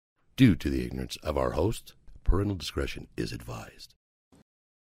Due to the ignorance of our host, parental discretion is advised.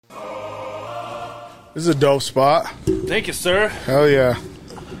 This is a dope spot. Thank you, sir. Hell yeah.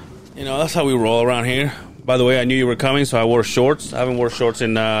 You know, that's how we roll around here. By the way, I knew you were coming, so I wore shorts. I haven't worn shorts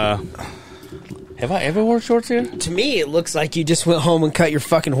in, have I ever worn shorts here? To me, it looks like you just went home and cut your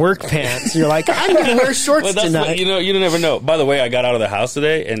fucking work pants. You're like, I'm going to wear shorts tonight. What, you never know. By the way, I got out of the house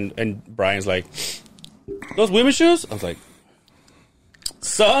today, and Brian's like, those women's shoes? I was like,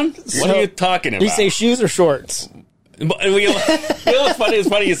 son, what are you talking about? Do you say shoes or shorts? You know what's funny? It's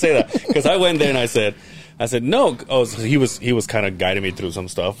funny you say that, because I went there and I said no. Oh, so he was kind of guiding me through some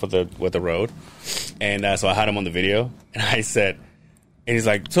stuff with the road, and so I had him on the video, and I said, and he's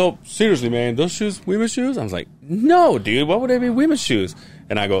like, so seriously, man, those shoes, women's shoes? I was like, no, dude, why would they be women's shoes?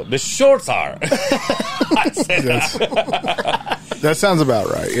 And I go, the shorts are. I said that sounds about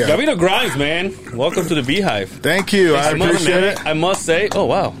right. Yeah. Gabino Grhymes, man, welcome to the Beehive. Thank you. I appreciate it. I must say, oh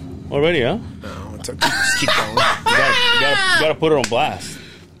wow, already, huh? No, it's okay. Just keep going. You gotta put it on blast.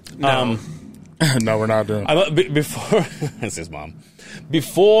 No. No, we're not doing it. Before, this is mom.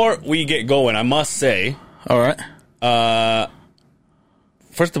 Before we get going, I must say, all right.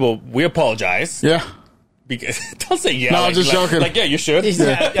 First of all, we apologize. Yeah. Because don't say yeah. No, I'm just joking. Like, yeah, you should.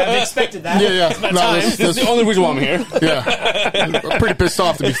 Yeah, I've expected that. Yeah. No, that's the only reason why I'm here. Yeah. I'm pretty pissed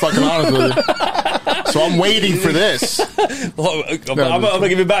off, to be fucking honest with you. So I'm waiting for this. Well, I'm gonna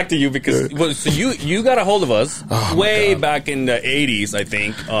give it back to you because so you got a hold of us way back in the 80s, I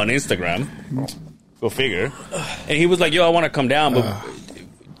think, on Instagram. Go figure. And he was like, "Yo, I want to come down," but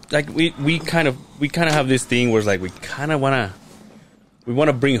like we kind of have this thing where it's like we kind of want to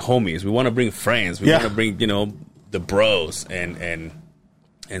bring homies, we want to bring friends, we want to bring the bros, and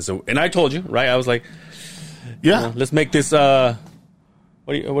so I told you, right? I was like, let's make this what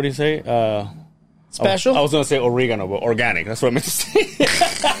do you say? Special? I was going to say oregano, but organic. That's what I meant to say.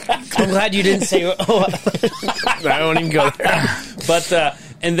 I'm glad you didn't say. I won't even go there. But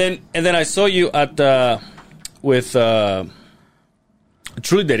and then I saw you at with Truly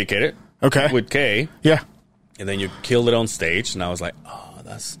Dedicated. Okay. With Kay. Yeah. And then you killed it on stage, and I was like, oh,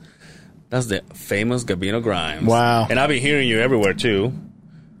 that's the famous Gabino Grhymes. Wow. And I've been hearing you everywhere too,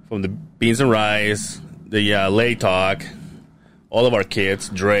 from the Beans and Rice, the Lay Talk. All of our kids,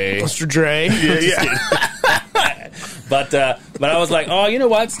 Dre. Mr. Dre. Yeah. But I was like, oh, you know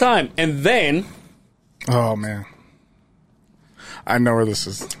what? It's time. And then. Oh, man. I know where this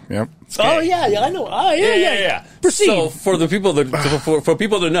is. Yep. Okay. Oh, yeah. I know. Oh, yeah. Proceed. So for the people for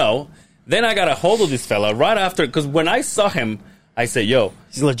people to know, then I got a hold of this fella right after. Because when I saw him, I said, yo.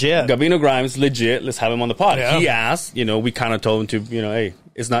 He's legit. Gabino Grhymes, legit. Let's have him on the pod. Yeah. He asked, we kind of told him to, hey,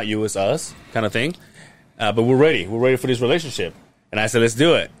 it's not you, it's us kind of thing. But we're ready. We're ready for this relationship. And I said, let's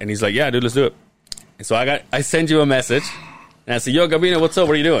do it. And he's like, yeah, dude, let's do it. And so I sent you a message. And I said, yo, Gabino, what's up?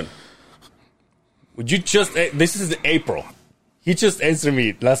 What are you doing? Would you just... This is April. He just answered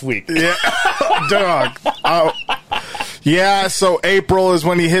me last week. Yeah. Dog. Yeah, so April is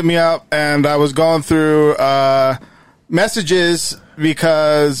when he hit me up. And I was going through messages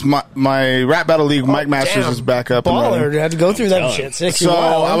because my Rap Battle League Mike Masters is back up. Baller. I had to go through that shit. So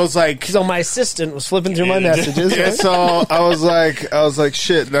I was like... So my assistant was flipping through my messages. Yeah, so I was like,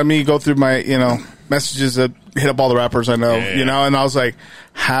 shit, let me go through my, messages that hit up all the rappers I know, and I was like,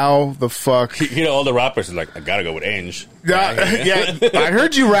 how the fuck... all the rappers are like, I gotta go with Ange. Yeah, I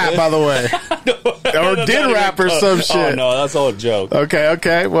heard you rap, by the way. Or did rap or some shit. Oh, no, that's all a joke.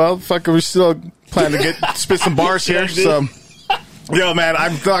 Okay. Well, fuck, we still planning to spit some bars here, so... Yo, man,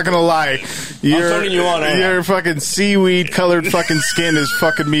 I'm not gonna lie. I'm turning you on. Your fucking seaweed-colored fucking skin is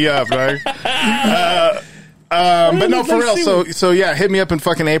fucking me up, right? But no, for real. So yeah, hit me up in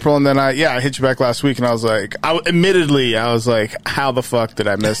fucking April, and then I hit you back last week, and I was like, how the fuck did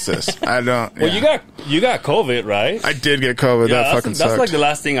I miss this? I don't. Well, you got COVID, right? I did get COVID. Yeah, that fucking sucked. That's like the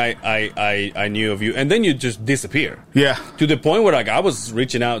last thing I knew of you, and then you just disappear. Yeah. To the point where I was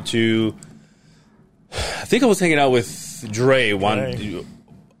reaching out to. I think I was hanging out with Dre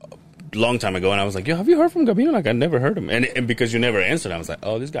long time ago, and I was like, yo, have you heard from Gabino? Like, I never heard him. And because you never answered, I was like,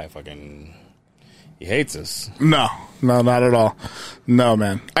 oh, this guy fucking, he hates us. No, not at all. No,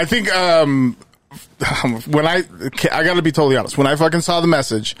 man. I think when I got to be totally honest, when I fucking saw the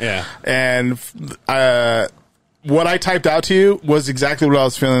message, and what I typed out to you was exactly what I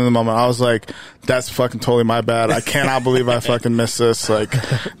was feeling in the moment. I was like, that's fucking totally my bad. I cannot believe I fucking missed this. Like,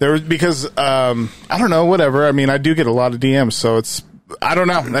 because I don't know, whatever. I mean, I do get a lot of DMs, so it's, I don't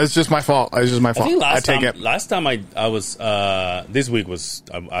know. That's just my fault. It's just my fault. I think last time I was, this week was,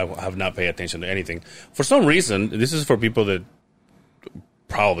 I have not paid attention to anything. For some reason, this is for people that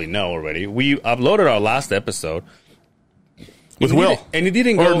probably know already. We uploaded our last episode with Will. And he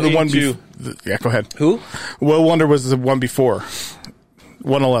didn't go the one into... yeah, go ahead. Who? Will Wonder was the one before.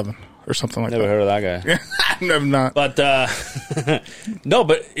 111 or something like Never that. heard of that guy. I've not. But, no,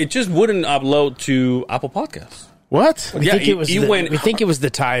 but it just wouldn't upload to Apple Podcasts. What? We think it was the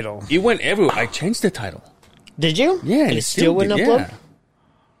title. It went everywhere. I changed the title. Did you? Yeah. And it still wouldn't upload? Yeah.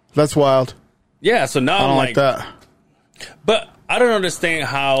 That's wild. Yeah, so now I don't like that. But I don't understand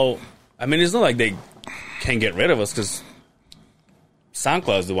how... I mean, it's not like they can get rid of us because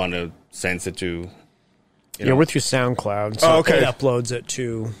SoundCloud is the one that sends it to... You're with your SoundCloud, so it uploads it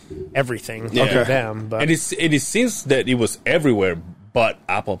to everything. Yeah. Them, but. And it seems that it was everywhere but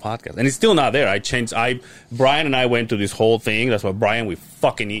Apple Podcasts. And it's still not there. Brian and I went to this whole thing. That's why, Brian, we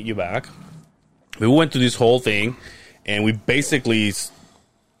fucking need you back. We went to this whole thing, and we basically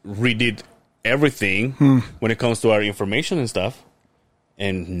redid everything when it comes to our information and stuff.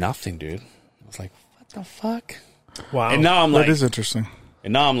 And nothing, dude. I was like, what the fuck? Wow. And now I'm like... That is interesting.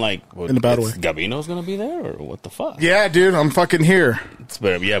 And now I'm like, well, in a bad way. Gabino's going to be there, or what the fuck? Yeah, dude, I'm fucking here.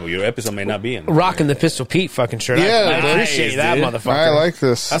 But your episode may not be in there. Rocking the Pistol Pete fucking shirt. Yeah, I appreciate that, dude. motherfucker. I like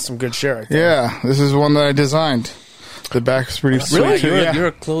this. That's some good shit right there. Yeah, this is one that I designed. The back is pretty sweet. Really? Too. You're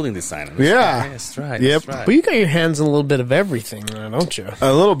a clothing designer. Yeah. That's right. Yep. That's right. But you got your hands in a little bit of everything, don't you?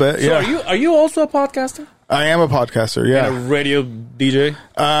 A little bit, So yeah. are you also a podcaster? I am a podcaster, yeah. And a radio DJ?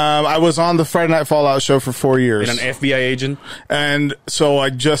 I was on the Friday Night Fallout show for 4 years. And an FBI agent? And so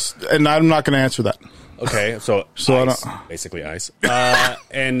and I'm not going to answer that. Okay, so ICE, basically ICE.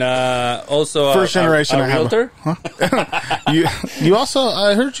 And also First generation a realtor? You also,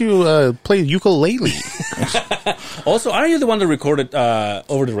 I heard you play ukulele. Also, aren't you the one that recorded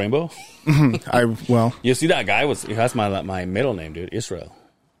Over the Rainbow? You see that guy he has my middle name, dude, Israel.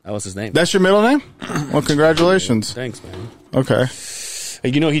 That was his name. That's your middle name? Well, congratulations. Thanks, man. Okay.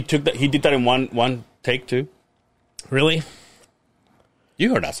 He did that in one take too. Really?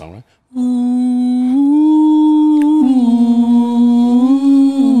 You heard that song, right?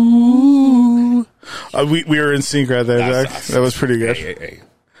 We were in sync right there, Jack. That was pretty good. Hey.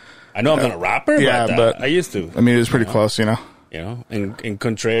 I know I'm not a rapper, but I used to. I mean, it was pretty close, You know, in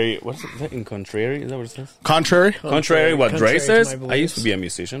contrary, what's it? In contrary, is that what it says? Contrary? Contrary, what Dre says. I used to be a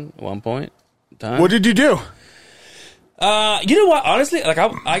musician at one point in time. What did you do? You know what? Honestly, like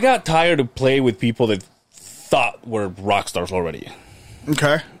I got tired of playing with people that thought were rock stars already.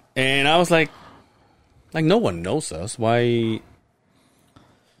 Okay. And I was like no one knows us. Why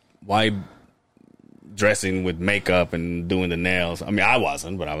dressing with makeup and doing the nails? I mean, I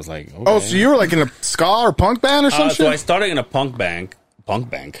wasn't, but I was like, okay. Oh, so you were like in a ska or punk band or something? So I started in a punk band. Yeah.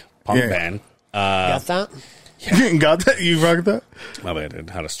 Band. Got that? You got that? You rocked that? My bad,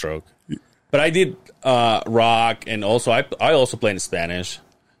 I had a stroke. But I did rock, and also I also played in Spanish,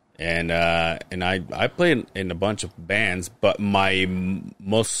 and I played in a bunch of bands. But my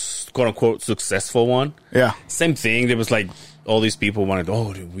most quote unquote successful one, same thing. There was like all these people wanted,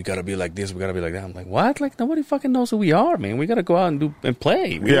 dude, we gotta be like this, we gotta be like that. I'm like, what? Like nobody fucking knows who we are, man. We gotta go out and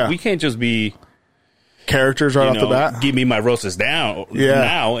play. We can't just be characters right off the bat. Give me my roses down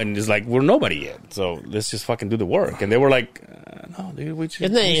now, and it's like we're nobody yet. So let's just fucking do the work. And they were like, no, dude,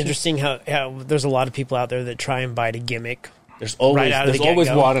 Isn't that interesting how there's a lot of people out there that try and bite a gimmick? There's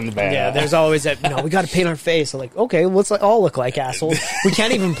always one in the band. Yeah, there's always that. No, we got to paint our face. I'm like, okay, what's all look like, assholes? We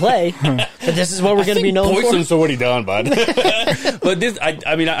can't even play, but this is what we're going to be known for. Poison's already done, bud. But this,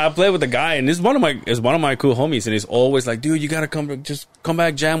 I play with a guy, and this is one of my cool homies, and he's always like, dude, you got to come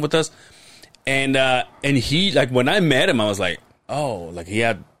back, jam with us. And he, like, when I met him, I was like, oh, like he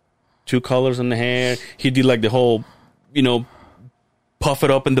had 2 colors in the hair. He did like the whole, puff it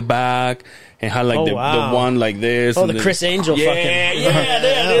up in the back, and had like the one like this. Oh, the Chris Angel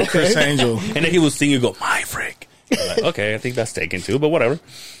fucking. Chris Angel. And then he was singing, go, my freak. Like, okay, I think that's taken too, but whatever.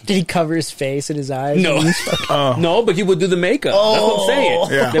 Did he cover his face and his eyes? No. No, but he would do the makeup. That's what I'm saying.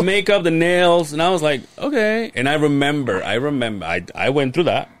 Yeah. The makeup, the nails, and I was like, okay. And I remember, I went through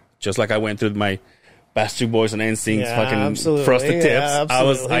that, just like I went through my Backstreet Boys and NSYNC's fucking frosted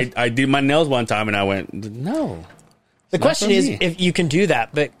tips. I did my nails one time, and I went, no. The question is, if you can do that,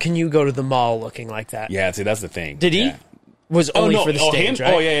 but can you go to the mall looking like that? Yeah, see, that's the thing. Did he? Yeah. Was only for the stage, him?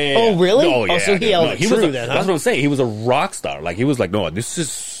 right? Oh, yeah. Oh, really? Oh, yeah. So he held it true then, huh? That's what I'm saying. He was a rock star. Like, he was like, no, this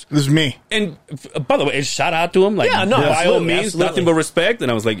is me. And by the way, and shout out to him. Like, by all means, nothing but respect. And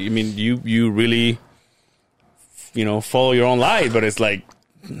I was like, I mean, you really, follow your own light, but it's like.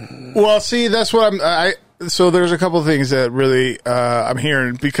 Well, see, that's what so there's a couple of things that really I'm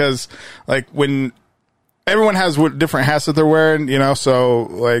hearing, because like when everyone has different hats that they're wearing, so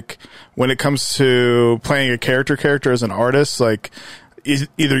like when it comes to playing a character as an artist, like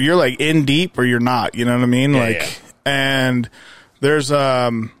either you're like in deep or you're not, you know what I mean? And There's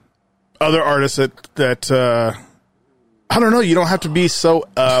other artists that I don't know. You don't have to be so.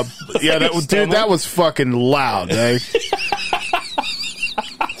 Yeah, that was fucking loud. Eh?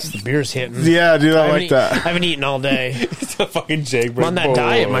 The beer's hitting. Yeah, dude, I like that. I haven't eaten all day. It's a fucking Jake. I'm on that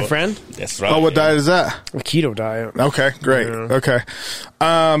diet, my friend. That's right. Oh, what diet is that? A keto diet. Okay, great. Yeah. Okay,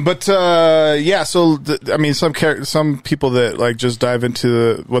 but yeah. So I mean, some people that like just dive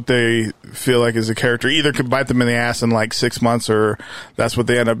into what they feel like is a character either could bite them in the ass in like 6 months, or that's what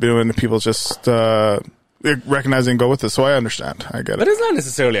they end up doing. And people just recognize it and go with it. So I understand. I get it. But it's not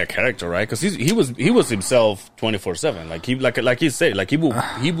necessarily a character, right? Because he was himself 24/7. Like you say, like he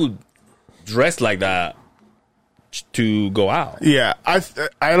would dress like that to go out. Yeah, I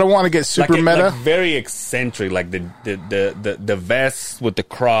don't want to get super meta. Like very eccentric, like the vest with the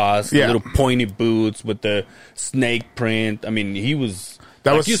cross, the little pointy boots with the snake print. I mean, he was.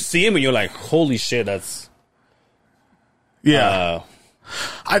 That was, you see him and you're like, holy shit, that's. Yeah,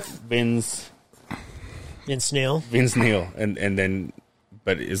 Vince Neil, and then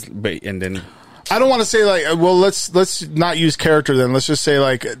I don't want to say like, well, let's not use character then. Let's just say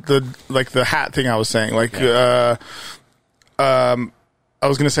like the hat thing I was saying. Like, I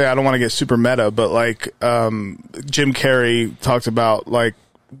was gonna say I don't want to get super meta, but like Jim Carrey talked about like,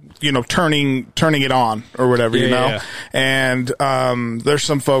 you know, turning it on or whatever, you know. Yeah. And there's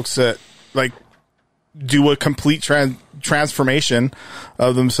some folks that like do a complete transformation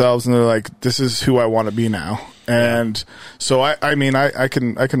of themselves, and they're like, this is who I want to be now. And so I mean I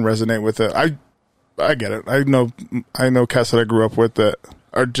can resonate with it. I get it. I know cats that I grew up with that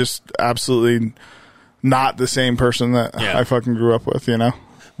are just absolutely not the same person that I fucking grew up with, you know.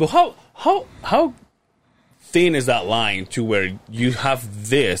 But how thin is that line to where you have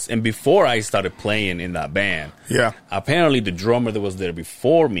this? And before I started playing in that band, apparently the drummer that was there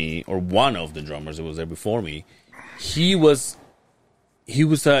before me, or one of the drummers that was there before me, he just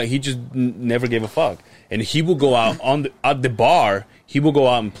never gave a fuck, and he would go out at the bar. He would go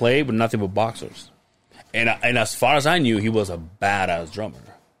out and play with nothing but boxers, and as far as I knew, he was a badass drummer.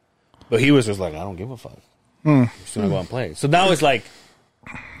 But he was just like, I don't give a fuck. I'm just gonna go out and play. So now it's like,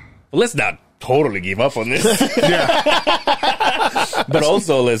 well, let's not totally give up on this. But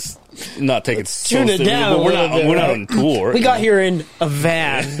also let's not take it so tune it down. We're not on tour. We got here in a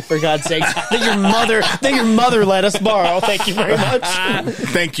van, for God's sake, that your mother let us borrow. Thank you very much.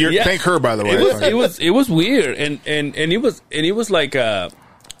 Thank her, by the way. It was weird, and it was like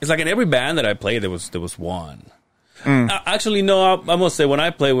it's like in every band that I played there was one. Actually, no, I must say when I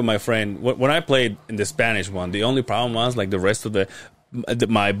played with my friend, when I played in the Spanish one, the only problem was like the rest of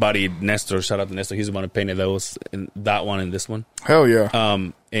my buddy Nestor, shout out to Nestor, he's the one who painted those, in that one and this one. Hell yeah.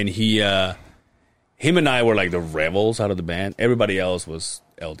 And him and I were like the rebels out of the band. Everybody else was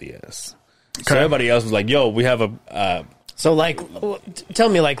LDS. Okay. So everybody else was like, yo, we have a... So like, tell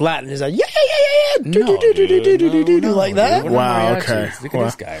me like Latin. Is that no, like that? Dude, wow, okay. Look at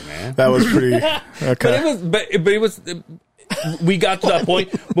this guy, man. That was pretty... Okay. But it was... We got to that point,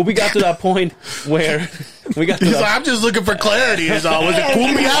 but we got to that point where we got to He's like, I'm just looking for clarity. Is all. Was it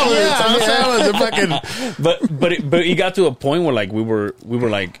cumbia? But he got to a point where like we were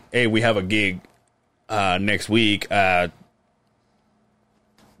like, hey, we have a gig next week at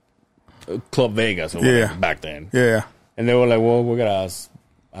Club Vegas or whatever back then. Yeah. And they were like, well, we gotta ask.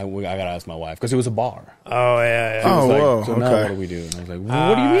 I gotta ask my wife because it was a bar. Oh yeah. So whoa. So now what do we do? And I was like, well,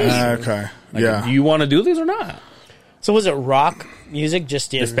 what do you mean? Okay. Like, do you want to do this or not? So was it rock music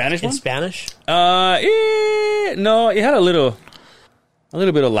just in the Spanish one? In Spanish? No, it had a little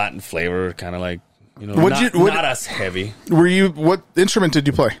bit of Latin flavor, kind of like, you know, not as heavy. What instrument did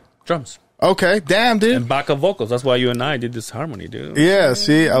you play? Drums. Okay, damn, dude. And backup vocals. That's why you and I did this harmony, dude. Yeah,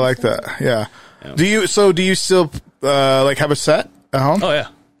 see, I like that. Yeah. Do you still like have a set at home? Oh yeah.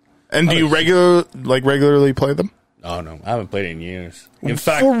 And do you regularly play them? Oh no, I haven't played it in years. In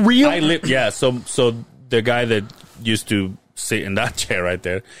fact, for real? So the guy that used to sit in that chair right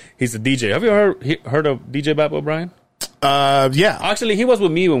there, he's a DJ. Have you heard of DJ Bap O'Brien? Yeah. Actually, he was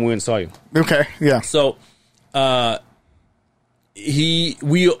with me when we went and saw you. Okay, yeah. So,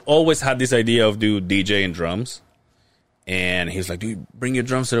 we always had this idea of do DJ and drums, and he was like, "Dude, bring your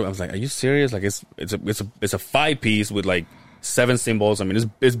drums to it." I was like, "Are you serious? Like, it's a 5-piece with like 7 cymbals. I mean,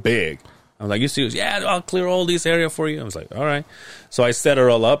 it's big." I was like, "You serious? Yeah, I'll clear all this area for you." I was like, "All right." So I set her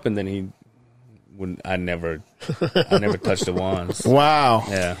all up, and then I never touched it once. Wow.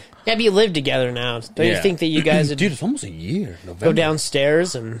 Yeah. Yeah, but you live together now. Don't you think that you guys would Dude, it's almost a year. November. go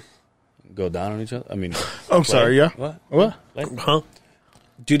downstairs and Go down on each other? I mean... I'm sorry, yeah. What? Huh?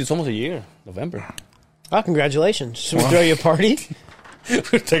 Dude, it's almost a year. November. Oh, congratulations. Should we throw you a party?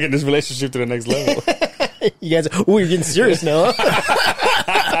 We're taking this relationship to the next level. You guys, you're getting serious now.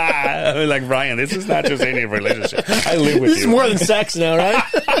 I mean, like, Brian, this is not just any relationship. I live with you. This is more than sex now, right?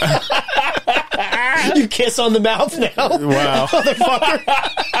 You kiss on the mouth now. Wow. Motherfucker.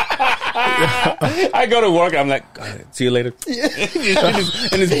 I go to work. I'm like, see you later. And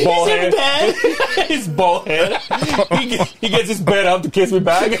his bald head. His bald head. He gets his bed up to kiss me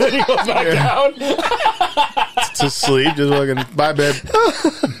back, and then he goes back down. To sleep, just fucking, bye, babe.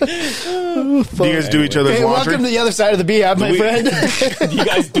 Do you guys do each other's Hey, laundry? welcome to the other side of the beehive, my friend. Do you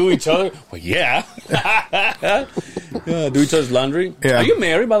guys do each other? Well, yeah. Do each other's laundry? Yeah. Are you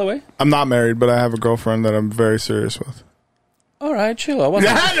married, by the way? I'm not married, but I have a girlfriend that I'm very serious with. All right, chill. I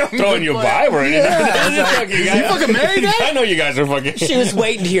wasn't throwing you a vibe or anything. You fucking married now? I know you guys are fucking. She was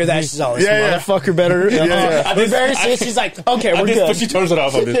waiting to hear that. She's all, this motherfucker better. Yeah. We're very serious. She's like, okay, we're good. But she turns it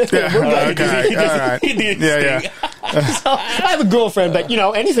off on this. Yeah, We're good. okay, all right. He did his Yeah, thing. So, I have a girlfriend, but,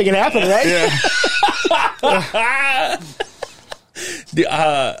 anything can happen, right? Yeah.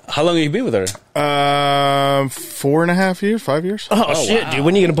 How long have you been with her? 4.5 years, 5 years. Oh, shit, dude.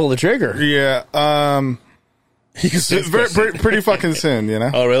 When are you going to pull the trigger? Yeah. Pretty fucking soon,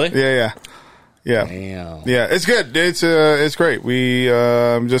 Oh, really? Yeah. Damn. Yeah, it's good. It's great. We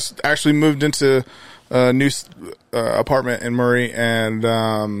just actually moved into a new apartment in Murray, and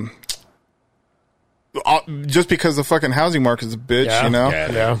just because the fucking housing market's a bitch,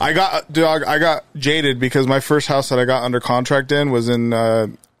 Yeah. I got jaded because my first house that I got under contract in was in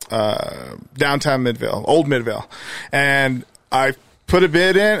downtown Midvale, old Midvale, and I put a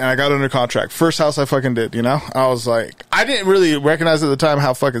bid in and I got under contract. First house I fucking did, I was like, I didn't really recognize at the time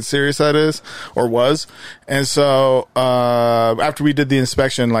how fucking serious that is or was. And so, after we did the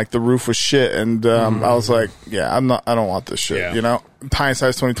inspection, like the roof was shit. And, I was like, yeah, I don't want this shit,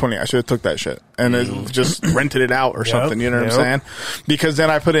 Hindsight's 2020. I should have took that shit and just rented it out or something. You know what I'm saying? Because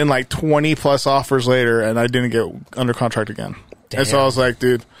then I put in like 20 plus offers later and I didn't get under contract again. Damn. And so I was like,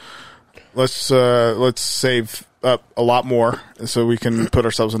 dude, let's save up a lot more so we can put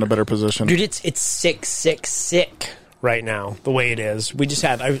ourselves in a better position. Dude, it's sick right now, the way it is. We just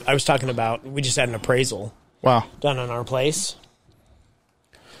had, I was talking about, we just had an appraisal. Wow. Done on our place.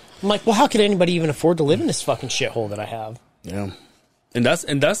 I'm like, well, how could anybody even afford to live in this fucking shithole that I have? Yeah. And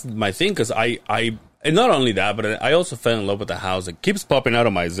that's my thing, because I and not only that, but I also fell in love with the house. It keeps popping out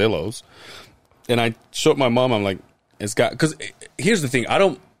of my Zillows. And I showed my mom, I'm like, because here's the thing,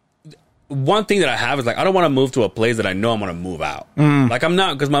 one thing that I have is like, I don't want to move to a place that I know I'm going to move out. Like, I'm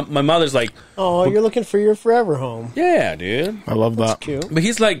not, because my mother's like, oh, you're looking for your forever home. Yeah, dude. I love that. That's cute. But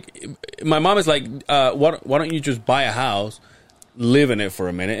he's like, my mom is like, why don't you just buy a house, live in it for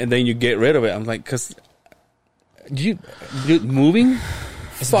a minute, and then you get rid of it? I'm like, because moving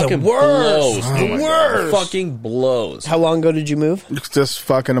fucking the worst. blows. The worst. Fucking blows. How long ago did you move? Just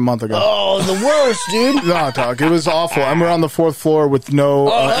fucking a month ago. Oh, the worst, dude. No, dog. It was awful. And we're on the 4th floor with no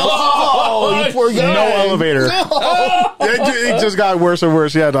you poor guy. no elevator. It just got worse and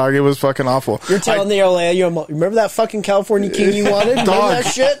worse. Yeah, dog. It was fucking awful. You're telling the LA, remember that fucking California king you wanted? Remember that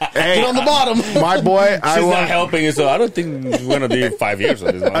shit? Hey, get on the bottom. My boy, She's not helping you, so I don't think we're going to do 5 years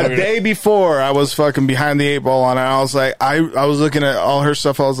with this. A day before, I was fucking behind the 8 ball on it. I was like, I was looking at all her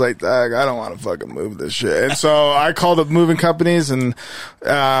stuff. I was like, dog, I don't want to fucking move this shit. And so I called up moving companies, and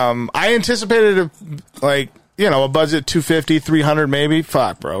I anticipated a budget 250, 300 maybe.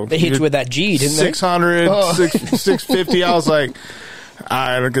 Fuck, bro. They hit you with that G, didn't 600, 650. I was like,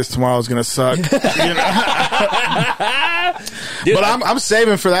 I guess tomorrow's gonna suck. Dude, but I'm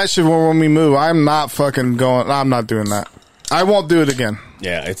saving for that shit when we move. I'm not fucking going. I'm not doing that. I won't do it again.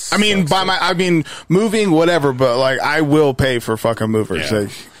 Yeah, it's. Moving, whatever. But like, I will pay for fucking movers. Yeah.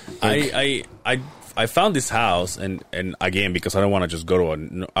 Like, I found this house, and again, because I don't want to just go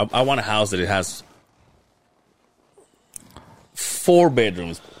to I want a house that it has 4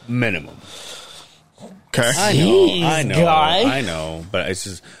 bedrooms minimum. okay. I know, guy. I know, but it's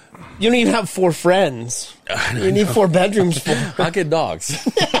just You don't even have 4 friends. You need 4 bedrooms for. I get dogs.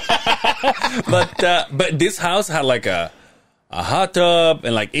 but this house had like a hot tub,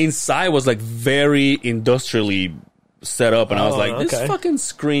 and like inside was like very industrially set up, and I was like, this fucking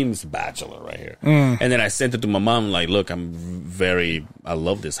screams bachelor right here. And then I sent it to my mom, like, look, I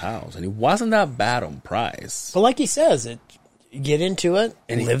love this house, and it wasn't that bad on price. But like he says, you get into it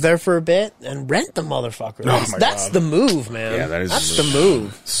and live there for a bit and rent the motherfucker. That's the move, man. Yeah, that's the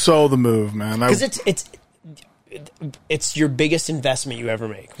move. So the move, man. Because it's your biggest investment you ever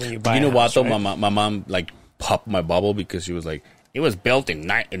make when you buy. You know a house, what though? right? My mom like popped my bubble because she was like, it was built in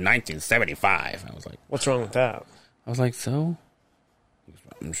 1975. I was like, What's wrong with that? I was like, so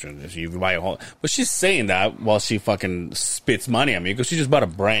I'm sure that you buy a whole, but she's saying that while she fucking spits money at me because she just bought a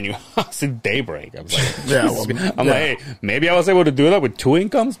brand new house in Daybreak. I was like, yeah, well, I'm like, hey, maybe I was able to do that with 2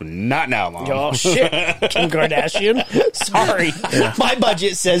 incomes, but not now, Mom. Oh shit, Kim Kardashian. Sorry, my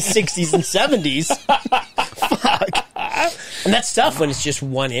budget says 60s and 70s. Fuck, and that's tough when it's just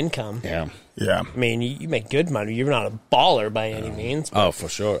one income. Yeah. Yeah. I mean, you make good money. You're not a baller by any means. Oh, for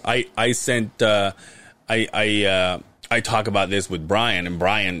sure. I sent I talk about this with Brian, and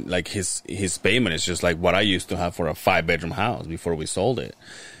Brian, like his payment is just like what I used to have for a 5-bedroom house before we sold it.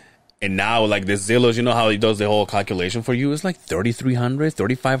 And now, like this Zillow, you know how he does the whole calculation for you? It's like $3,300,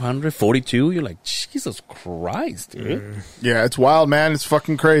 $3,500, $42. You're like, Jesus Christ, dude. Yeah, it's wild, man. It's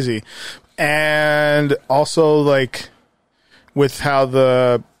fucking crazy. And also, like, with how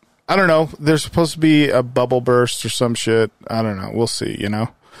I don't know, there's supposed to be a bubble burst or some shit. I don't know. We'll see, you know?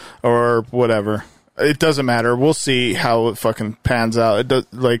 Or whatever. It doesn't matter. We'll see how it fucking pans out. It does,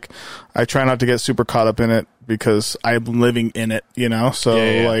 like, I try not to get super caught up in it because I'm living in it, you know? So,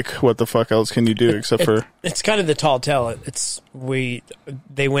 like, what the fuck else can you do except for... It's kind of the tall tale.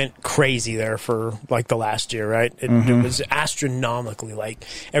 They went crazy there for, like, the last year, right? It was astronomically, like,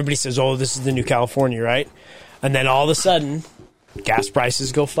 everybody says, oh, this is the new California, right? And then all of a sudden... gas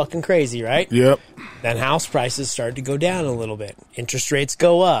prices go fucking crazy, right? Yep. Then house prices start to go down a little bit. Interest rates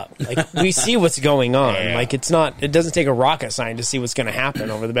go up. Like, we see what's going on. Yeah. Like, it doesn't take a rocket science to see what's going to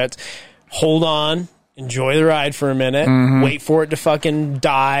happen over the bets. Hold on. Enjoy the ride for a minute. Wait for it to fucking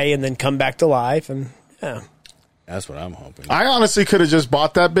die and then come back to life. And, yeah. That's what I'm hoping. I honestly could have just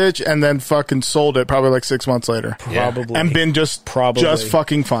bought that bitch and then fucking sold it probably like 6 months later. Probably. And been just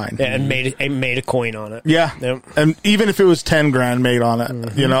fucking fine. Yeah, and made a coin on it. Yeah. Yep. And even if it was 10 grand made on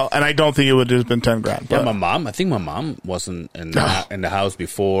it, you know, and I don't think it would have just been 10 grand. But. Yeah, I think my mom wasn't in the house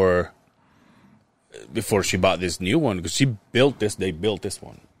before she bought this new one because they built this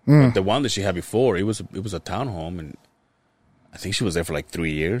one. But the one that she had before, it was a townhome, and I think she was there for like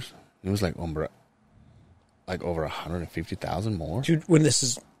 3 years. It was like over 150,000 more. Dude, when this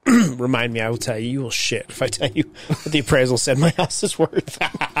is remind me, I will tell you. You will shit if I tell you what the appraisal said my house is worth.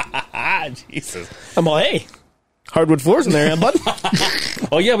 Jesus. I'm all, hey, hardwood floors in there, bud.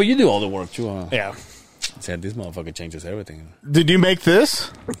 Oh yeah, but you do all the work too, huh? Yeah. Said this motherfucker changes everything. Did you make this?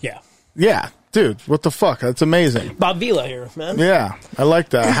 Yeah. Yeah, dude. What the fuck? That's amazing. Bob Vila here, man. Yeah, I like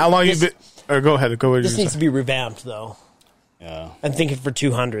that. How long you been? Or go ahead. This needs to be revamped, though. Yeah. I'm thinking for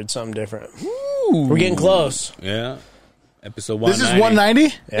 200, something different. Ooh. We're getting close. Yeah. Episode 190. This is 190?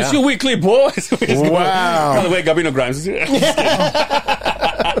 Yeah. It's your weekly, boys. Wow. By the way, Gabino Grhymes is here.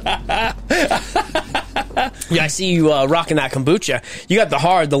 Yeah, I see you rocking that kombucha. You got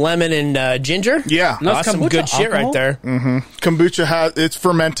the lemon and ginger. Yeah. No, that's some good shit right there. Mm-hmm. Kombucha it's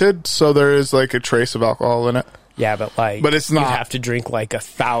fermented, so there is like a trace of alcohol in it. Yeah, but it's not. You have to drink like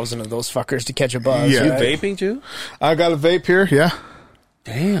 1,000 of those fuckers to catch a buzz. Yeah. Right? You vaping too? I got a vape here. Yeah.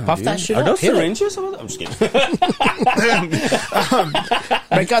 Damn, puff dude. that shit Are up. those syringes? I'm just kidding.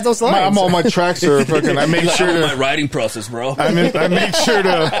 Break out those lines. All my tracks are fucking. I made sure to my writing process, bro. I made sure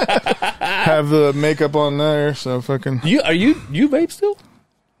to have the makeup on there. So fucking. You vape still?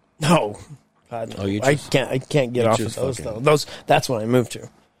 No. God, no. Oh, I can't get off of those though. That's when I moved to.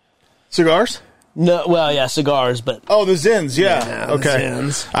 Cigars? No, well, yeah, cigars, but oh, the Zins, yeah, okay.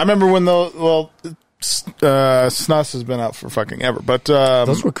 Zins. I remember when Snus has been out for fucking ever, but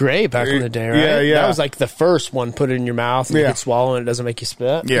those were great back in the day, right? Yeah. That was like the first one. Put it in your mouth and you could swallow and it doesn't make you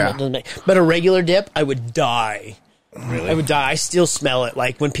spit. Yeah, but a regular dip, I would die. Really? I would die. I still smell it,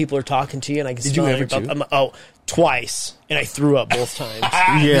 like when people are talking to you, and I can. Did smell you ever it. chew? Twice, and I threw up both times.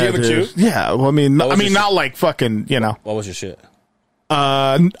 Yeah, did you ever chew? Yeah, well, I mean, not like fucking, you know. What was your shit?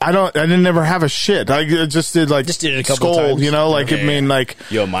 I didn't ever have a shit. I just did like did it a couple Skoal, times. you know, like I mean, like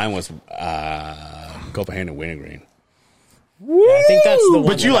yo, mine was Copenhagen wintergreen. I think that's the one.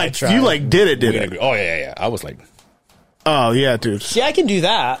 But you did it. Oh yeah. I was like, oh yeah, dude. See, I can do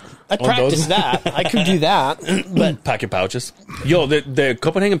that. I practiced that. I could do that. But pack your pouches. Yo, the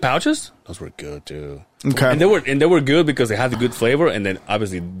Copenhagen pouches, those were good too. Okay, and they were good because they had the good flavor, and then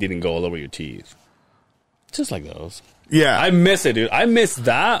obviously didn't go all over your teeth. Just like those. Yeah. I miss it, dude. I miss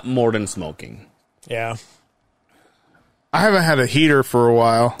that more than smoking. yeah. I haven't had a heater for a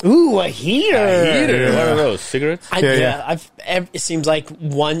while. Ooh, a heater. Yeah. What are those? Cigarettes? It seems like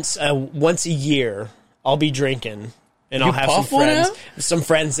once a year I'll be drinking and I'll have some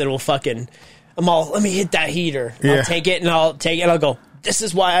friends that will fucking. Let me hit that heater. Yeah. I'll take it and I'll go. This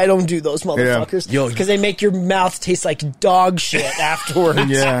is why I don't do those motherfuckers. Yo, because they make your mouth taste like dog shit afterwards.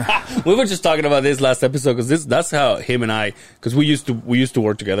 Yeah. We were just talking about this last episode because that's how him and I, because we used to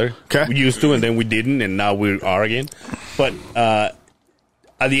work together. Okay. We used to, and then we didn't, and now we are again. But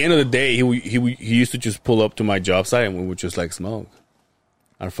at the end of the day, he used to just pull up to my job site and we would just like smoke.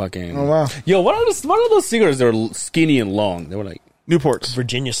 Our fucking. Oh wow. Yo, what are those cigarettes that are skinny and long? They were like Newports.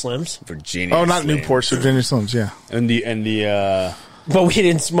 Virginia Slims. Virginia. Oh, not Slim. Newports. Virginia Slims. Yeah. And the. But we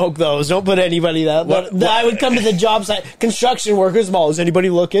didn't smoke those. Don't put anybody that. I would come to the job site, construction workers mall. Is anybody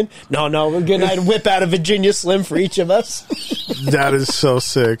looking? No, we're good. I'd whip out a Virginia Slim for each of us. That is so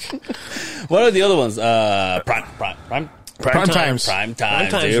sick. What are the other ones? Prime times. Prime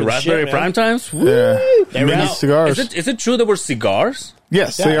times, dude. Raspberry shit, prime times. Woo! Yeah. Mini cigars. Is it true there were cigars?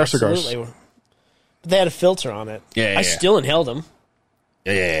 Yes, they are cigars. Absolutely. But they had a filter on it. Yeah, I still inhaled them.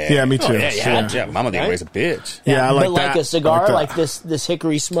 Yeah, me too. Yeah, Mama didn't raise a bitch. Yeah, I like but that. like a cigar, I like this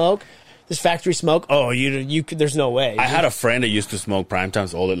hickory smoke, this factory smoke. Oh, you could. There's no way. I had a friend that used to smoke prime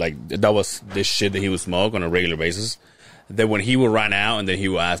times all the like that was this shit that he would smoke on a regular basis. That when he would run out and then he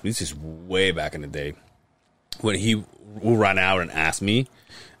would ask me, this is way back in the day, when he would run out and ask me,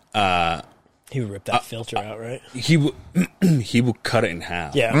 he would rip that filter out, right? he would cut it in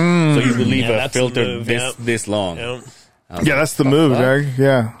half. Yeah. So you would leave a that's the filter move, this long. Yeah. Yeah, that's the move, Greg.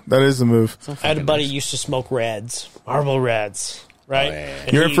 Yeah, that is the move. I had a buddy who used to smoke Reds, Marlboro Reds, right? Oh, yeah.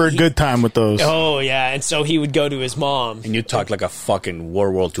 And You're in for a good time with those. Oh yeah, and so he would go to his mom. And you talk like a fucking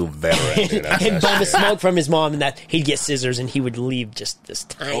World War II veteran. Dude. He'd buy the smoke from his mom, and that he'd get scissors, and he would leave just this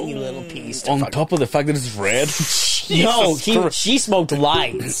tiny little piece. On top of the fact that it's red. No, she smoked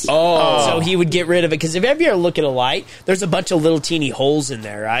lights. Oh. So he would get rid of it. Because if you ever look at a light, there's a bunch of little teeny holes in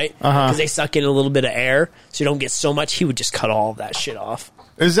there, right? Because they suck in a little bit of air, so you don't get so much. He would just cut all of that shit off.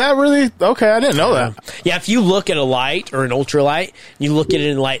 Is that really okay? I didn't know that. Yeah, if you look at a light or an ultralight, you look at it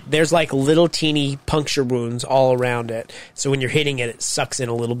in light, there's like little teeny puncture wounds all around it. So when you're hitting it, it sucks in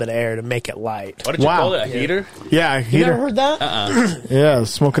a little bit of air to make it light. What did you call it? A heater? Yeah, a You heater. never heard that? Yeah,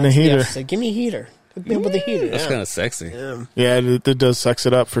 smoking a heater. Yeah, so give me a heater. Hook me up with a heater. That's Yeah. kind of sexy. Yeah, it does sex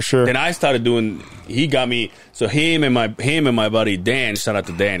it up for sure. Then I started doing. He got me. So him and my buddy Dan. Shout out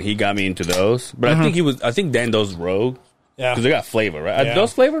to Dan. He got me into those. But I think Dan does Rogue. Yeah. Because they got flavor, right? Yeah. Are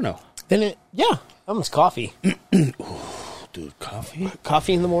those flavor? No. Then almost coffee. Dude, coffee.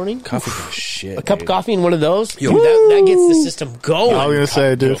 Coffee in the morning. Coffee is shit. A cup dude. of coffee and one of those. Yo. Dude, that gets the system going. I was gonna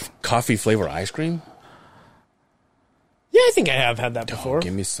say, dude. Coffee flavor ice cream. Yeah, I think I have had that before.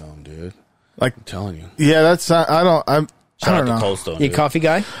 Give me some, dude. Like, I'm telling you. yeah, that's I don't Shout out know. to Cold Stone. You a dude. coffee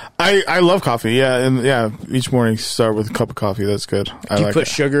guy? I love coffee. Yeah, and yeah, each morning start with a cup of coffee. That's good. I Do you like put it.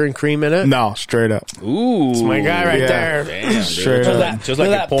 sugar and cream in it? No, straight up. Ooh, That's my guy right Yeah. there. Damn, dude. Straight Look up. at that, Just look like at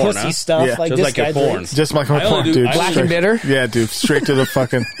your that porn, pussy huh? stuff Yeah. like Just this like your guy porn. drinks. Just like my I only point, do- dude. I Black and Straight- bitter? Yeah, dude. Straight to the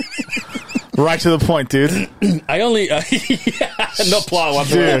fucking. Right to the point, dude. I only no plot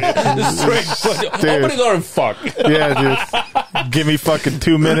whatsoever. Just straight. Open the door and fuck. Yeah, dude. Give me fucking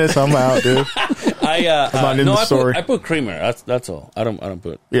 2 minutes. I'm out, dude. I in the story. I put creamer. That's all. I don't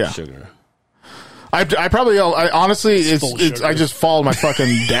put sugar. I probably honestly it's sugar. I just followed my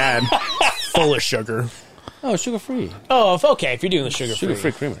fucking dad. Full of sugar. Oh, sugar free. Oh, okay. If you're doing the sugar Sugar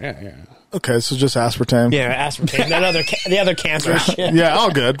free. free creamer. Yeah. Okay, so just aspartame. Yeah, aspartame. The other cancerous shit. Yeah,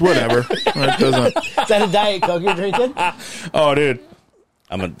 all good. Whatever. It doesn't. Is that a Diet Coke you're drinking? Oh, dude.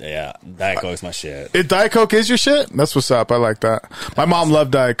 Diet Coke's my shit. Diet Coke is your shit? That's what's up. I like that. My mom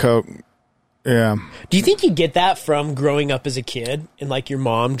loved Diet Coke. Yeah. Do you think you get that from growing up as a kid and like your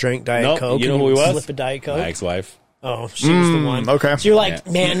mom drank Diet Nope. Coke? You know and who he was? Slip a Diet Coke? My ex-wife. Oh, she was the one. okay. So you're like,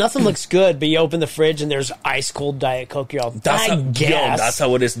 Yeah. man, nothing looks good, but you open the fridge and there's ice cold Diet Coke. You're all, That's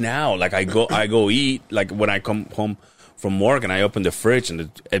how it is now. Like I go eat. Like when I come home from work and I open the fridge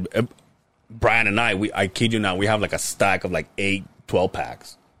and Brian and I kid you not, we have like a stack of like 8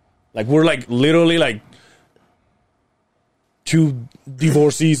 12-packs. Like we're like literally like 2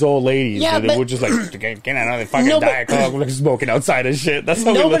 divorcees old ladies. Yeah, and but- we're just like get another fucking Diet Coke. We're like smoking outside and shit. That's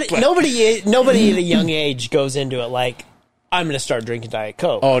how we look like. Nobody at a young age goes into it like, I'm going to start drinking Diet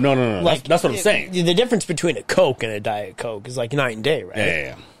Coke. Oh no! Like, that's what I'm saying. The difference between a Coke and a Diet Coke is like night and day, right?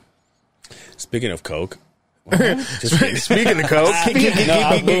 Yeah. Speaking of Coke, just kidding. Speaking of Coke.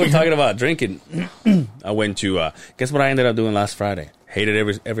 No, we were talking about drinking. I went to guess what I ended up doing last Friday.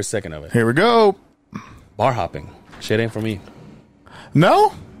 Hated every second of it. Here we go. Bar hopping. Shit ain't for me.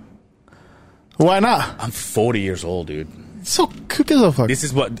 No? Why not? I'm 40 years old, dude. So who gives a fuck?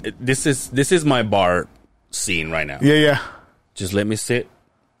 This is my bar scene right now. Yeah. Just let me sit.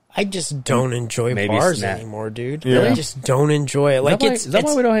 I just don't enjoy Maybe bars snack. anymore, dude. Yeah. I just don't enjoy it. Like is that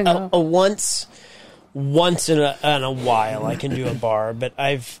why we don't hang out? a once in a while I can do a bar, but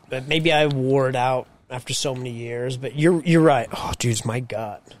maybe I wore it out after so many years. But you're right. Oh, dude, my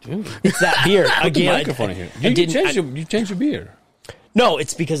God, Dude. it's that beer Put the again. microphone in here. I You didn't. changed your beer. No,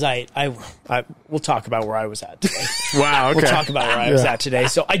 it's because I we'll talk about where I was at today. Wow. Okay. We'll talk about where I was at today.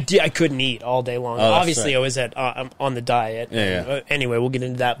 So I couldn't eat all day long. Oh, Obviously, right. I was on the diet. Yeah. Anyway, we'll get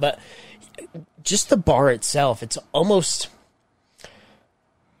into that. But just the bar itself, it's almost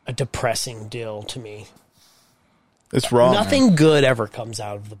a depressing deal to me. It's wrong. Nothing good ever comes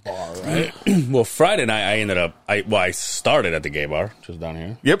out of the bar, right? Well, Friday night I started at the gay bar just down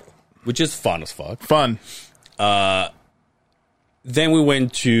here. Yep. Which is fun as fuck. Fun. Then we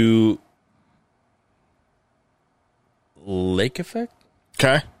went to Lake Effect.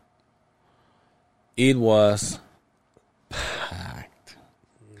 Okay. It was packed.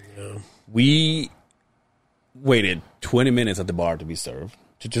 Yeah. We waited 20 minutes at the bar to be served,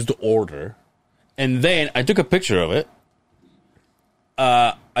 to order. And then I took a picture of it.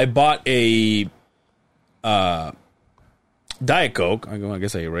 I bought a Diet Coke. I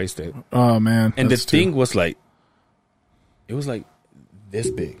guess I erased it. Oh, man. And the thing was like, it was like this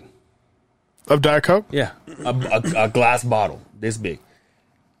big. Of Diet Coke? Yeah. A glass bottle this big.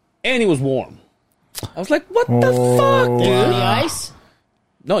 And it was warm. I was like, what the fuck, dude? The ice?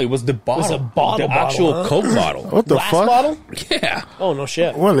 No, it was the bottle. It was a bottle. The actual huh? Coke bottle. What the Glass fuck? bottle? Yeah. Oh, no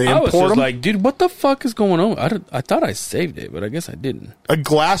shit. What, they I was import just them? like, dude, what the fuck is going on? I thought I saved it, but I guess I didn't. A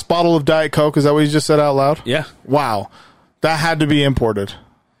glass bottle of Diet Coke? Is that what you just said out loud? Yeah. Wow. That had to be imported.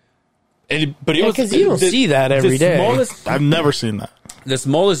 But it was because you don't see that every day. I've never seen that. The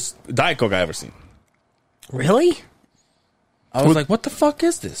smallest Diet Coke I ever seen. Really? I was like, what the fuck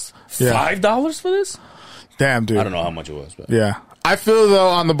is this? Yeah. $5 for this? Damn, dude. I don't know how much it was, but Yeah. I feel though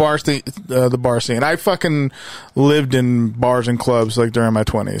on the bar scene. I fucking lived in bars and clubs like during my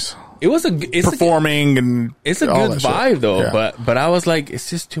 20s. it was Performing and it's a all good that shit. vibe though. Yeah. But I was like,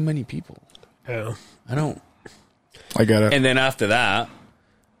 it's just too many people. Yeah. I don't. I get it. And then after that,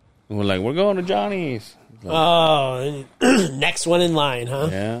 we're like, we're going to Johnny's. Oh, next one in line, huh?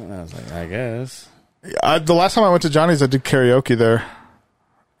 Yeah, and I was like, I guess. The last time I went to Johnny's, I did karaoke there.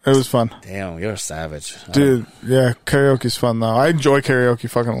 It was fun. Damn, you're a savage, Dude, yeah, karaoke's fun though. I enjoy karaoke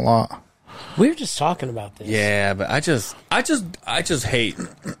fucking a lot. We were just talking about this. Yeah, but I just hate.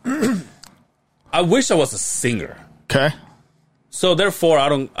 I wish I was a singer. Okay. So therefore, I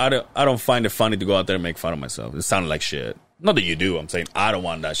don't find it funny to go out there and make fun of myself. It sounded like shit. Not that you do. I'm saying I don't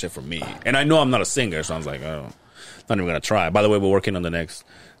want that shit from me. And I know I'm not a singer, so I was like, oh, not even gonna try. By the way, we're working on the next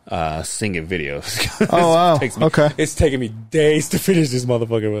singing videos. Oh wow. Okay. It's taking me days to finish this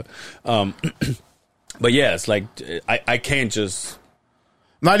motherfucker. But yeah, it's like I can't just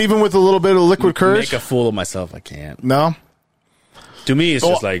Not even with a little bit of liquid courage? make a fool of myself. I can't. No? To me, it's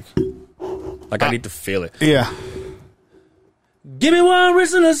just like I need to feel it. Yeah. Give me one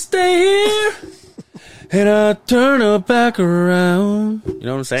reason to stay here, and I turn her back around. You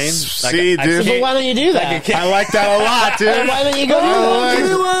know what I'm saying? See, I dude. But why don't you do that? I like that a lot, dude. Why don't you go do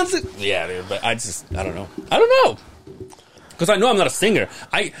that? Yeah, dude, but I don't know. Because I know I'm not a singer.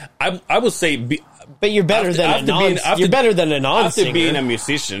 I would say... But you're better than a non. You're better than a non-singer. After being a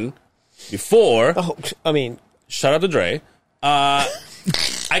musician before... Oh, I mean... Shout out to Dre. I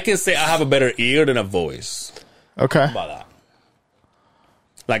can say I have a better ear than a voice. Okay. About that.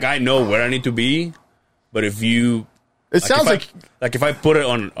 Like, I know where I need to be, but if you... It sounds like if I put it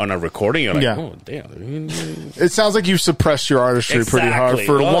on a recording, you're like, Yeah. oh, damn. it sounds like you've suppressed your artistry pretty hard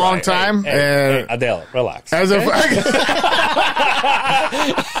for a long time. Hey, And Adele, relax. as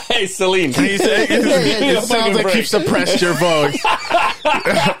hey, Celine. it sounds like you've suppressed your voice.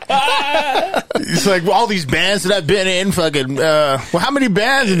 It's like all these bands that I've been in, fucking. Well, how many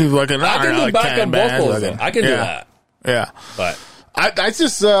bands have you fucking? I can do backup vocals. Though. I can do that. Yeah, but I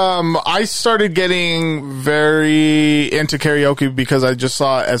just I started getting very into karaoke because I just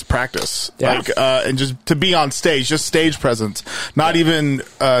saw it as practice, like and just to be on stage, just stage presence, not even.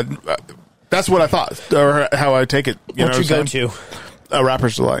 That's what I thought, or how I take it. What'd you go to? A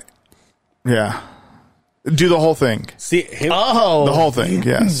Rapper's Delight. Yeah. Do the whole thing. See him. The whole thing,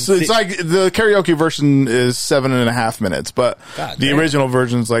 yes. So it's like the karaoke version is 7.5 minutes, but the original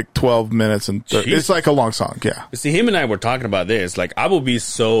version is like 12 minutes and 30. It's like a long song, yeah. See, him and I were talking about this. Like, I will be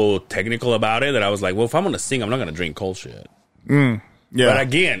so technical about it that I was like, well, if I'm going to sing, I'm not going to drink cold shit. Yeah. But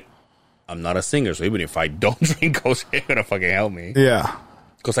again, I'm not a singer, so even if I don't drink cold shit, it's going to fucking help me. Yeah.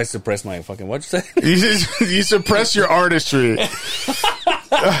 Because I suppress my fucking, what'd you say? You suppress your artistry.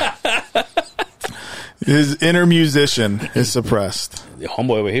 His inner musician is suppressed. The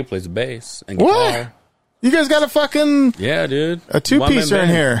homeboy over here plays the bass and guitar. What? You guys got a fucking... Yeah, dude. A two-piecer in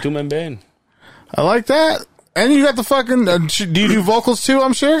here. Two-man band. I like that. And you got the fucking... do you do vocals too,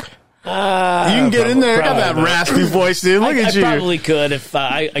 I'm sure? You can get in there. I got that raspy voice, dude. Look at you. I probably could if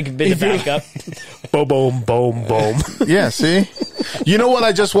I could bid the backup. Boom, boom, boom, boom. Yeah, see? You know what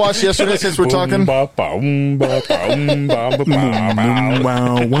I just watched yesterday since we're talking? I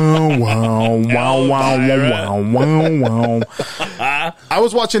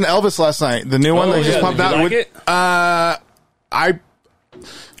was watching Elvis last night, the new one that just popped out. Like it? I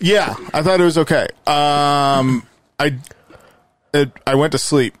thought it was okay. I went to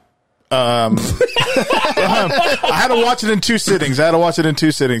sleep. I had to watch it in two sittings.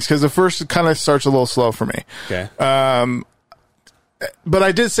 Because the first kind of starts a little slow for me. Okay. But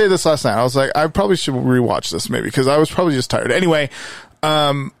I did say this last night. I was like, I probably should rewatch this maybe because I was probably just tired. Anyway,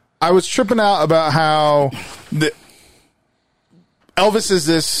 I was tripping out about how Elvis is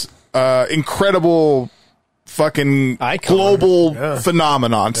this incredible fucking icon. Global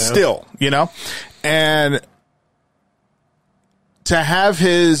phenomenon still, you know? And to have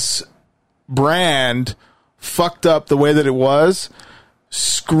his brand fucked up the way that it was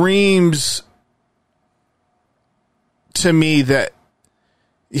screams to me that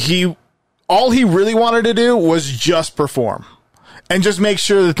all he really wanted to do was just perform and just make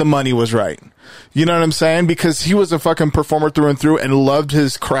sure that the money was right. You know what I'm saying? Because he was a fucking performer through and through and loved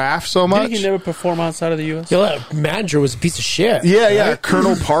his craft so much. Did he never perform outside of the U.S.? Yo, that manager was a piece of shit. Yeah, right? Yeah.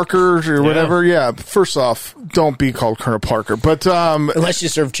 Colonel Parker or whatever. Yeah. First off, don't be called Colonel Parker. But unless you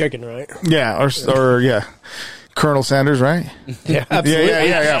serve chicken, right? Yeah, or yeah. Colonel Sanders, right? Yeah, absolutely.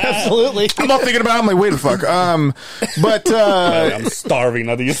 Yeah. Absolutely. I'm not thinking about it. I'm like, wait the fuck. But I'm starving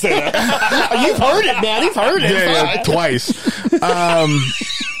now that you say that. You've heard it, man. You've heard it. Yeah, twice.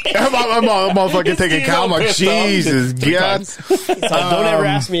 I'm all fucking taking count. I'm like, Jesus, God. Don't ever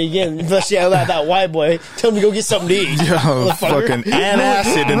ask me again. Unless you have that white boy. Tell him to go get something to eat. Yo, fucking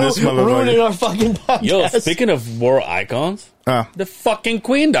antacid in this motherfucker. Ruining our fucking podcast. Yo, speaking of war icons, the fucking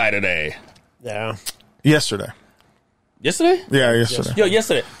Queen died today. Yeah. Yesterday. Yesterday? Yeah, yesterday. Yo,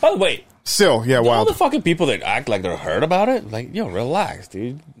 yesterday. By the way, still, yeah, all wild. the fucking people that act like they're hurt about it, like, yo, relax,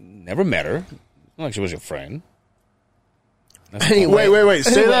 dude. Never met her. Not like she was your friend. Anyway, wait.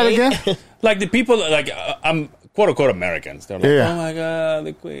 Say that again. Like the people, like I'm quote unquote Americans. They're like, Yeah. oh my god,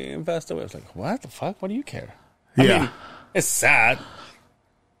 the Queen passed away. I was like, what the fuck? What do you care? Yeah. I mean, it's sad.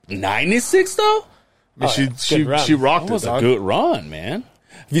 96 though. She rocked That was it. a Dog. good run, man.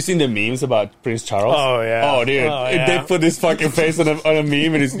 Have you seen the memes about Prince Charles? Oh, yeah. Oh, dude. Oh, yeah. They put his fucking face on a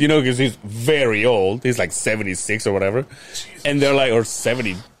meme, and it's, you know, because he's very old. He's like 76 or whatever. And they're like, or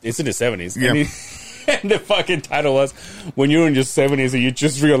 70. It's in the 70s. Yeah. And the fucking title was, when you're in your 70s and you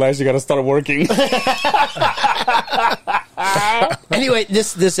just realize you got to start working. Anyway,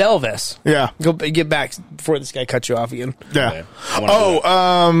 this Elvis. Yeah. Go get back before this guy cuts you off again. Yeah.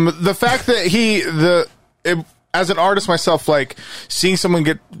 Okay. The fact that as an artist myself, like seeing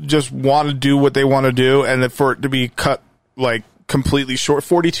someone just want to do what they want to do, and for it to be cut like completely short.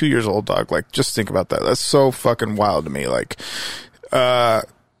 42 years old, dog. Like, just think about that. That's so fucking wild to me. Like,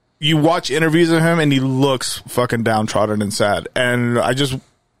 you watch interviews of him, and he looks fucking downtrodden and sad, and I just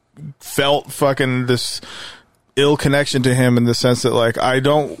felt fucking this ill connection to him in the sense that, like, I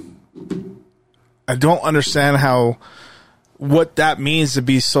don't understand what that means to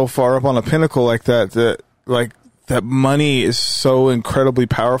be so far up on a pinnacle like that. That money is so incredibly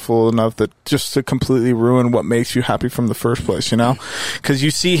powerful enough that just to completely ruin what makes you happy from the first place, you know? Because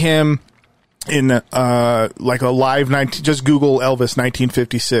you see him in like a live just Google Elvis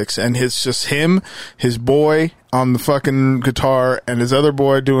 1956, and it's just him, his boy on the fucking guitar, and his other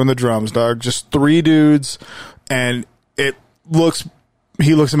boy doing the drums, dog. Just three dudes, and he looks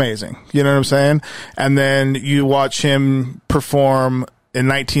amazing. You know what I'm saying? And then you watch him perform in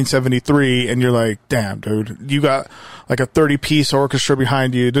 1973, and you're like, damn, dude, you got like a 30-piece orchestra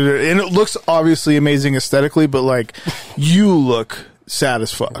behind you, and it looks obviously amazing aesthetically, but like, you look sad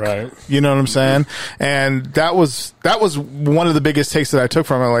as fuck. Right. You know what I'm saying? And that was one of the biggest takes that I took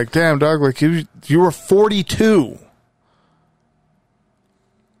from it. Like, damn, dog, like you were 42.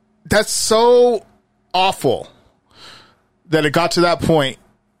 That's so awful that it got to that point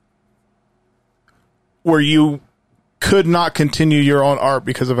where you could not continue your own art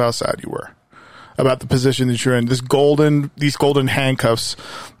because of how sad you were about the position that you're in. These golden handcuffs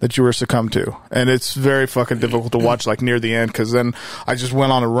that you were succumbed to. And it's very fucking difficult to watch, like, near the end, because then I just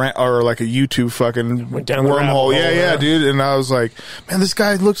went on a rant, or like a YouTube fucking wormhole. Yeah, dude. And I was like, man, this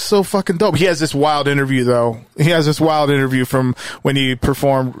guy looks so fucking dope. He has this wild interview, though. He has this wild interview from when he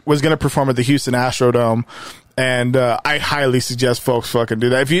was going to perform at the Houston Astrodome. And I highly suggest folks fucking do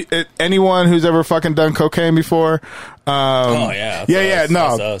that. If anyone who's ever fucking done cocaine before, yeah,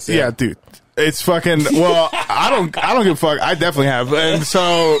 dude, It's fucking, well, I don't give a fuck. I definitely have. And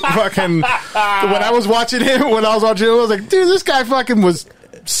so fucking, when I was watching him, I was like, dude, this guy fucking was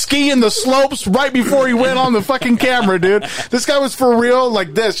skiing the slopes right before he went on the fucking camera, dude. This guy was for real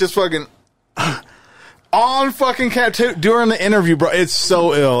like this, just fucking on fucking during the interview, bro. It's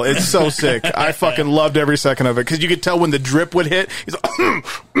so ill. It's so sick. I fucking loved every second of it because you could tell when the drip would hit. He's like,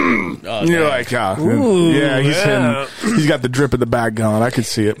 and you're like, he's got the drip in the back going. I could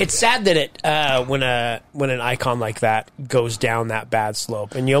see it. It's sad that when an icon like that goes down that bad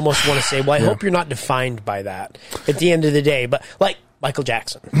slope, and you almost want to say, well, I hope you're not defined by that at the end of the day. But like Michael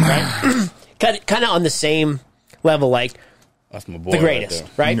Jackson, right? kind of on the same level, like that's my boy, the greatest,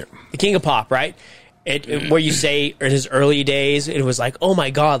 right? Yeah. The king of pop, right? Where you say in his early days, it was like, oh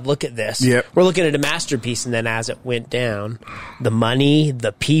my God, look at this. Yep. We're looking at a masterpiece. And then as it went down, the money,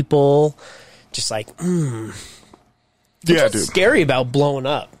 the people, just like, yeah, what's dude. scary about blowing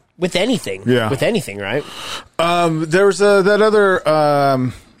up with anything. Yeah. With anything, right? There's that other,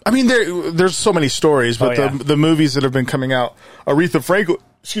 I mean, there's so many stories, but the movies that have been coming out, Aretha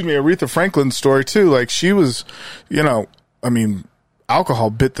Franklin's story too. Like she was, I mean, alcohol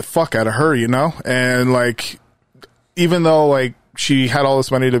bit the fuck out of her, and like, even though like she had all this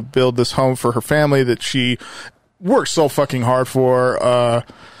money to build this home for her family that she worked so fucking hard for,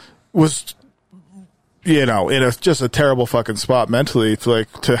 was, in just a terrible fucking spot mentally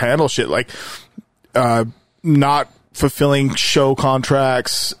to handle shit, like, not fulfilling show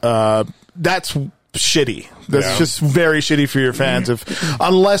contracts. That's shitty. That's just very shitty for your fans.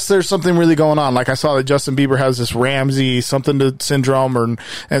 Unless there's something really going on. Like I saw that Justin Bieber has this Ramsey something to syndrome,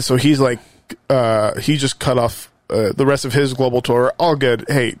 and so he's like, he just cut off the rest of his global tour. All good.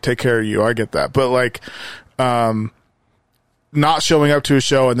 Hey, take care of you. I get that. But like, not showing up to a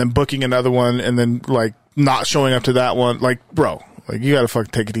show and then booking another one and then like not showing up to that one, like, bro. Like you gotta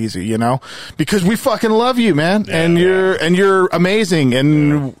fucking take it easy, because we fucking love you, man, and you're amazing,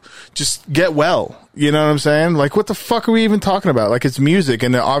 and just get well. You know what I'm saying? Like, what the fuck are we even talking about? Like, it's music,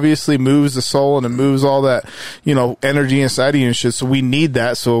 and it obviously moves the soul, and it moves all that, energy inside of you and shit. So we need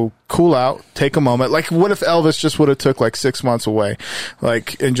that. So cool out, take a moment. Like, what if Elvis just would have took like 6 months away,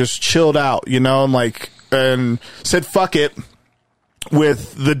 like, and just chilled out, and said fuck it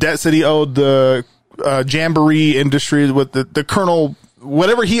with the debts that he owed the jamboree industry with the Colonel,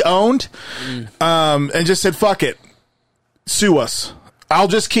 whatever he owned, and just said, fuck it, sue us. I'll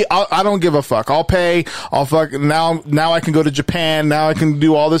just I don't give a fuck. I'll pay. I'll fuck. Now I can go to Japan. Now I can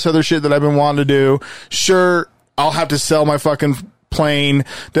do all this other shit that I've been wanting to do. Sure, I'll have to sell my fucking plane,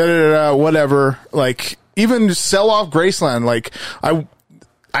 whatever. Like, even just sell off Graceland. Like,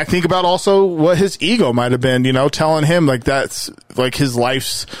 I think about also what his ego might have been, telling him like that's like his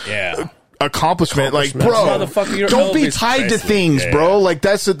life's accomplishment. Like, bro, don't be tied to things, bro. Like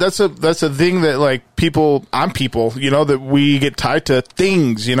that's a thing that like I'm people, that we get tied to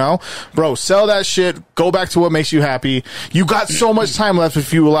things, bro, sell that shit, go back to what makes you happy. You got so much time left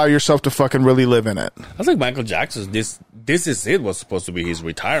if you allow yourself to fucking really live in it. I was like Michael Jackson's this is it was supposed to be his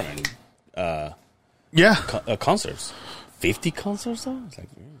retirement concerts. 50 concerts though? It's like,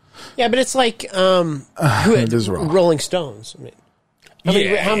 yeah, but it's like Rolling Stones. I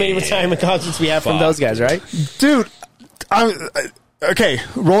mean, how many retirement concerts we have from those guys, right? Dude, okay,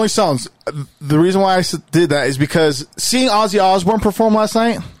 Rolling Stones. The reason why I did that is because seeing Ozzy Osbourne perform last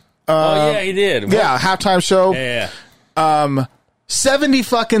night. He did. Yeah, halftime show. Yeah.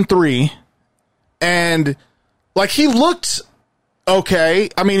 73, and like he looked okay.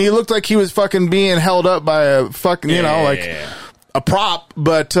 I mean, he looked like he was fucking being held up by a fucking, a prop,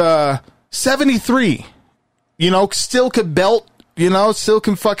 but 73, still could belt. Still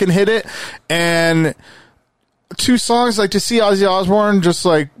can fucking hit it. And 2 songs, like to see Ozzy Osbourne just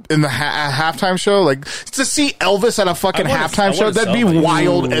like in the halftime show, like to see Elvis at a fucking halftime show, that'd be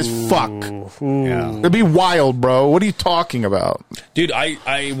wild as fuck. That'd be wild, bro. What are you talking about? Dude,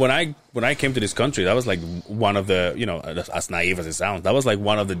 when I came to this country, that was like one of the, as naive as it sounds, that was like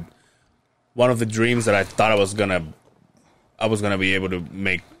one of the dreams that I thought I was gonna be able to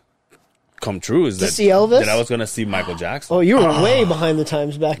make come true, is see Elvis? That I was going to see Michael Jackson. Oh, you were way behind the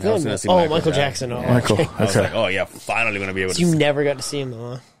times back then. I was gonna see Michael Jackson. Oh, Michael. Okay. I was like, oh yeah, finally going to be able to You see. never got to see him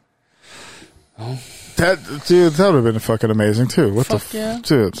though, huh? That would have been fucking amazing too. What Fuck the yeah.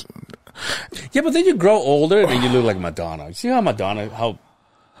 dude? Yeah, but then you grow older and then you look like Madonna. You see how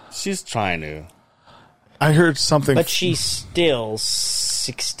she's trying to. I heard something, but she's still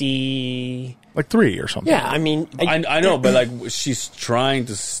 60, like 3 or something. Yeah, I mean, I know, but like she's trying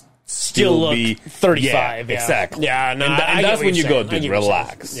to still look be 35. Yeah, exactly. Yeah, no, and that's when you go, dude,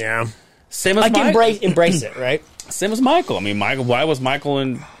 relax. Yeah, same as Michael. embrace it, right? Same as Michael. I mean, why was Michael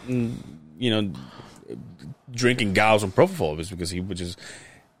in drinking gals on propofol is because he would just.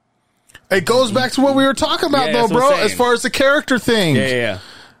 It goes back to what we were talking about, though, bro. As far as the character thing. Yeah.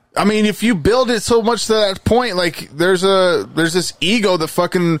 I mean, if you build it so much to that point, like there's this ego that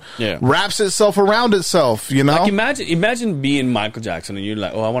fucking wraps itself around itself, you know. Like imagine being Michael Jackson and you're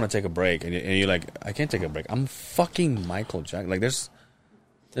like, oh, I want to take a break, and you're like, I can't take a break. I'm fucking Michael Jackson. Like there's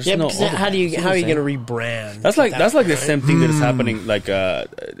no. How are you going to rebrand? That's like the same thing that is happening. Like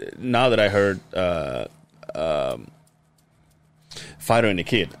now that I heard Fighter and the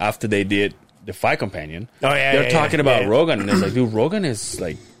Kid after they did the Fight Companion. They're talking about Rogan, and it's like, dude, Rogan is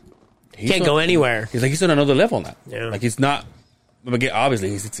like. He can't go anywhere. He's like, he's on another level now. Yeah. Like, he's not. Again, obviously,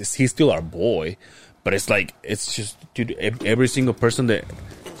 he's still our boy, but it's like, it's just, dude, every single person that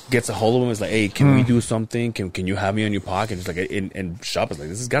gets a hold of him is like, hey, can we do something? Can you have me on your pocket? It's like, and Shop is like,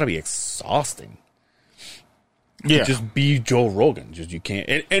 this has got to be exhausting. Yeah. Just be Joe Rogan. Just, you can't.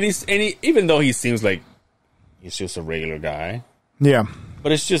 Even though he seems like he's just a regular guy. Yeah.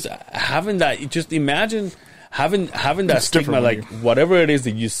 But it's just having that, just imagine. Having that stigma, like whatever it is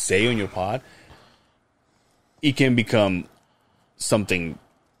that you say on your pod, it can become something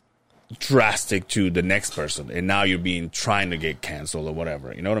drastic to the next person, and now you're trying to get canceled or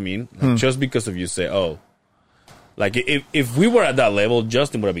whatever. You know what I mean? Like, just because of you say, oh, like if we were at that level,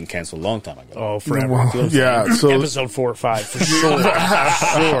 Justin would have been canceled a long time ago. Oh, forever. Well, yeah, so episode 4 or 5 for sure.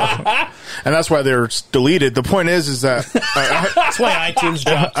 And that's why they're deleted. The point is that that's why iTunes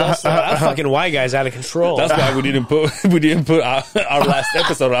dropped us. That fucking white guy's out of control. That's why we didn't put our last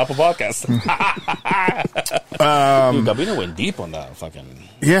episode on Apple Podcasts. Dude, Gabino went deep on that fucking.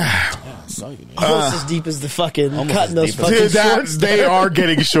 Yeah, I saw you. Almost as deep as the fucking cutting those fucking dude, shorts. They are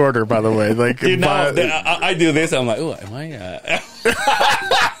getting shorter, by the way. Like, dude, I do this. I'm like, oh, am I?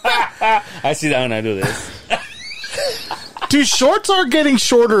 I see that when I do this. Dude, shorts are getting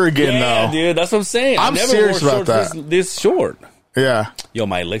shorter again, though. Dude, that's what I'm saying. I'm never serious wore about that. This short. Yeah. Yo,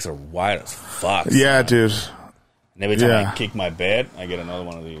 my legs are wide as fuck. Yeah, man. Dude. And every time I kick my bed, I get another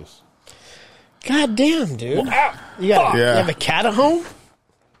one of these. God damn, dude. Well, you have a cat at home?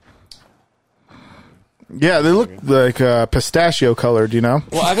 Yeah, they look like pistachio colored, you know?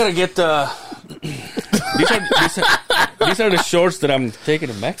 Well, I gotta get these are the shorts that I'm taking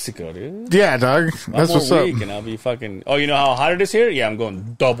to Mexico, dude. Yeah, dog. That's what's up. And I'll be fucking. Oh, you know how hot it is here? Yeah, I'm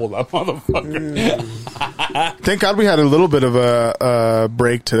going double that motherfucker. Thank God we had a little bit of a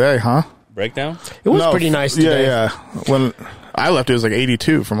break today, huh? Breakdown? It was pretty nice today. Yeah. When I left, it was like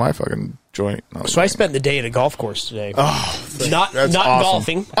 82 for my fucking joint. So I spent the day at a golf course today. Oh, not awesome.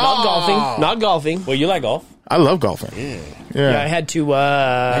 golfing. Not golfing. Well, you like golf? I love golfing. Yeah. I had to.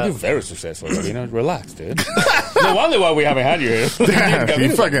 You're very successful. You know, relax, dude. No wonder why we haven't had you here. Damn,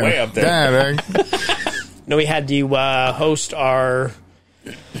 you fucking way up there. No, we had to host our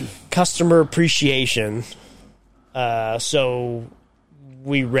customer appreciation. So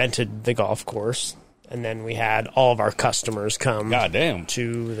we rented the golf course, and then we had all of our customers come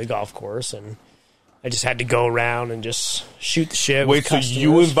to the golf course, and I just had to go around and just shoot the shit. Wait, so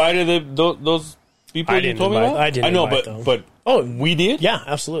you invited those people you told me about? I didn't. I know, but we did. Yeah,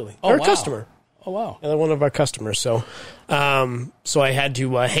 absolutely. Oh, they're wow. a customer. Oh wow, yeah, they're one of our customers. So, so I had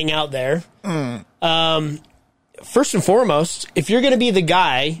to hang out there. First and foremost, if you're going to be the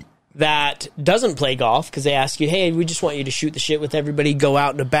guy that doesn't play golf, because they ask you, hey, we just want you to shoot the shit with everybody, go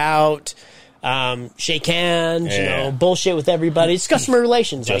out and about, shake hands, bullshit with everybody. It's customer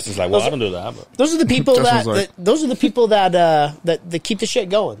relations. Justin's like, well, I don't do that. But. Those are the people that keep the shit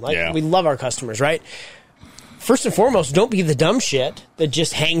going. Like, we love our customers, right? First and foremost, don't be the dumb shit that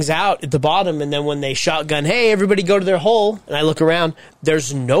just hangs out at the bottom, and then when they shotgun, hey, everybody go to their hole, and I look around,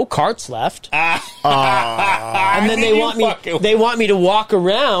 there's no carts left. And then they want me to walk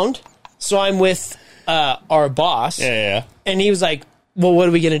around, so I'm with our boss. Yeah. And he was like, well, what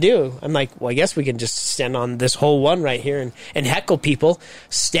are we going to do? I'm like, well, I guess we can just stand on this whole one right here and heckle people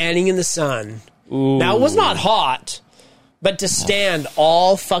standing in the sun. Ooh. Now, it was not hot, but to stand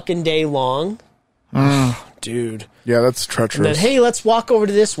all fucking day long, dude. Yeah, that's treacherous. And then, hey, let's walk over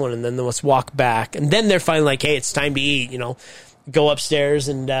to this one, and then let's walk back. And then they're finally like, hey, it's time to eat, Go upstairs,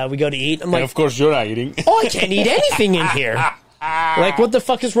 and we go to eat. I'm like, of course you're not eating. Oh, I can't eat anything in here. Like, what the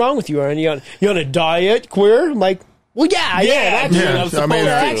fuck is wrong with you? Are you on a diet, queer? I'm like, well, yeah, actually.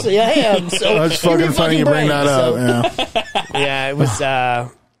 Actually, I am. So that's fucking funny you bring that up. Yeah,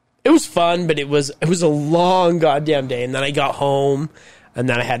 it was fun, but it was a long goddamn day. And then I got home, and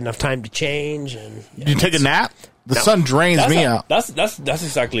then I had enough time to change. And did you take a nap? The sun drains me out. That's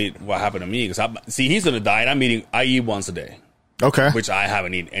exactly what happened to me. Because he's on a diet. I eat once a day. Okay. Which I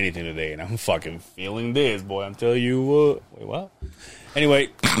haven't eaten anything today, and I'm fucking feeling this, boy. I'm telling you what. Wait, what? Anyway,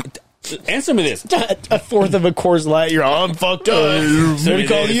 Answer me this. A fourth of a Coors Light. You're all, I'm fucked up. Somebody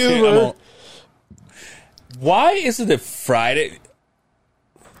call you, bro. Why is it that Friday...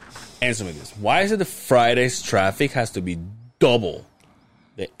 Answer me this. Why is it that Friday's traffic has to be double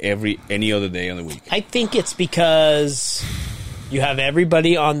than any other day on the week? I think it's because you have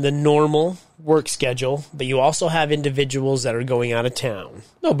everybody on the normal work schedule, but you also have individuals that are going out of town.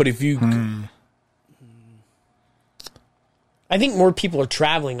 No, but if you... I think more people are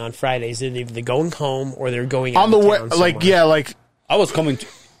traveling on Fridays. They're either going home or they're going out on the of way. town Like, somewhere. yeah, like I was coming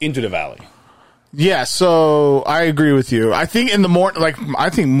into the valley. yeah. So I agree with you. I think in the morning, I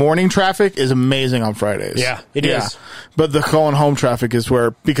think morning traffic is amazing on Fridays. Yeah, it is. But the going home traffic is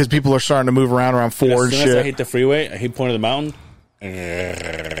where because people are starting to move around 4 As and soon as I shit. hit the freeway, I hit point of the mountain.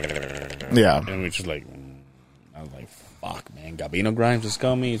 Yeah. And we're just like, I was like, fuck, man. Gabino Grhymes is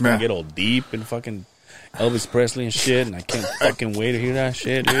coming. He's Yeah. gonna get all deep and fucking Elvis Presley and shit. And I can't fucking wait to hear that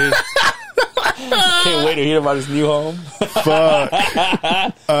shit, dude. Can't wait to hear about his new home. Fuck.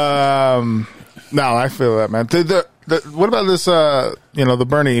 No, I feel that, man. What about this? The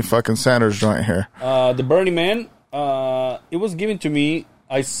Bernie fucking Sanders joint here. The Burning Man. It was given to me.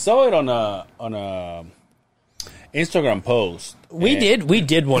 I saw it on a Instagram post. We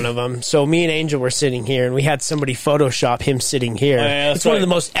did one of them. So me and Angel were sitting here, and we had somebody Photoshop him sitting here. Yeah, it's one of the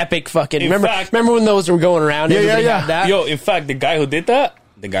most epic fucking. Remember when those were going around? Everybody had that? Yo, in fact, the guy who did that,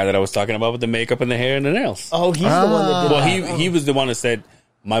 the guy that I was talking about with the makeup and the hair and the nails. Oh, he's the one that did that. Well, he was the one that said,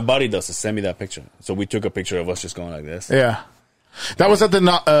 "My body does it. Send me that picture." So we took a picture of us just going like this. Yeah. That was at the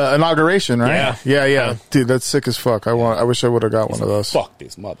inauguration, right? Yeah. Dude, that's sick as fuck. I wish I would have got one of those. Fuck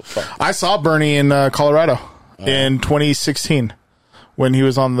this motherfucker. I saw Bernie in Colorado in 2016 when he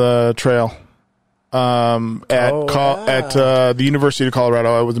was on the trail at the University of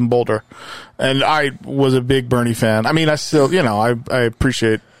Colorado. I was in Boulder, and I was a big Bernie fan. I mean, I still, I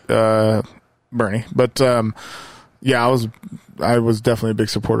appreciate Bernie, but I was definitely a big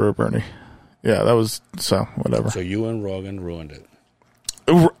supporter of Bernie. Yeah, that was whatever. So you and Rogan ruined it.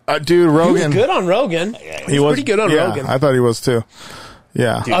 Dude, Rogan. He was good on Rogan. He was pretty good on Rogan. I thought he was too.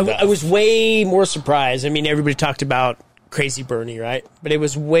 Yeah. Dude, I was way more surprised. I mean, everybody talked about crazy Bernie, right? But it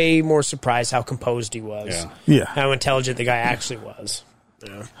was way more surprised how composed he was. Yeah. How intelligent the guy actually was.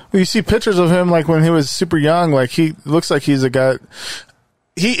 Yeah. Well, you see pictures of him like when he was super young. Like he looks like he's a guy.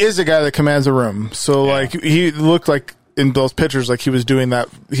 He is a guy that commands a room. So like he looked like in those pictures like he was doing that.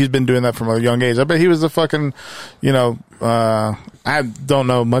 He's been doing that from a young age. I bet he was a fucking, I don't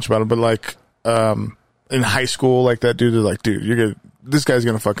know much about him, but like in high school, like that dude is like, dude, this guy's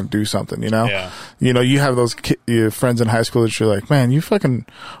gonna fucking do something, Yeah. You have those friends in high school that you're like, man, you fucking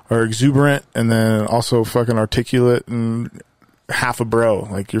are exuberant and then also fucking articulate and half a bro.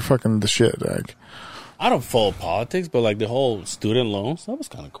 Like you're fucking the shit. Like I don't follow politics, but like the whole student loans, that was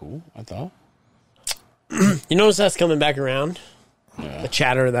kind of cool, I thought. You notice that's coming back around? Yeah. The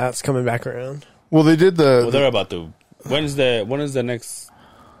chatter of that's coming back around. well, they did They're about to. When is the next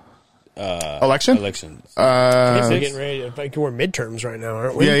election. elections? We're getting ready. We're midterms right now,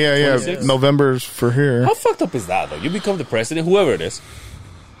 aren't we? Yeah. 26? November's for here. How fucked up is that, though? You become the president, whoever it is,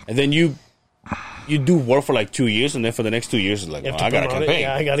 and then you do work for like 2 years, and then for the next 2 years, it's like, You have I to got to promote it. campaign.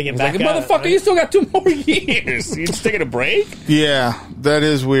 Yeah, I got to get It's back like, at it, motherfucker, right? you still got 2 more years. You just taking a break? Yeah, that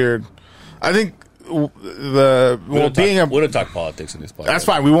is weird. I think We don't talk politics in this podcast. that's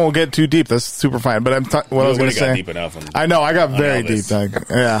fine. We won't get too deep. That's super fine. But what I was going to got say. deep enough. I know. I got very deep. Elvis.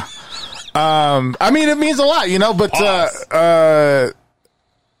 Yeah. I mean, it means a lot, but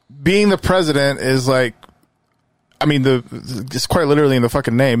being the president is like, I mean, it's quite literally in the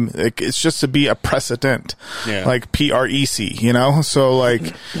fucking name. It's just to be a precedent, like PREC, So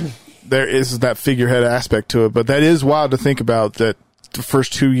like, there is that figurehead aspect to it, but that is wild to think about. That the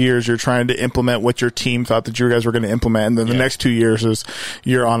first 2 years you're trying to implement what your team thought that you guys were going to implement, and then the next 2 years is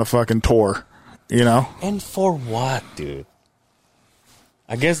you're on a fucking tour, And for what, dude?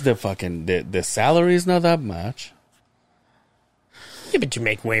 I guess the salary is not that much. Yeah, but you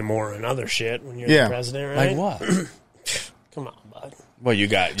make way more on other shit when you're the president, right? Like what? Come on, bud. Well, you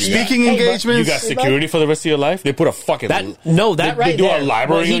got speaking engagements. You got security for the rest of your life. They put a fucking They do a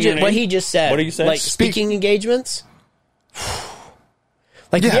library. What he just said. What did you say? Like speaking engagements.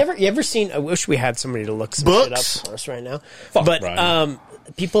 Like you ever seen? I wish we had somebody to look some shit up for us right now. Fuck but Brian.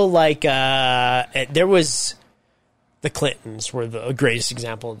 people like there was the Clintons were the greatest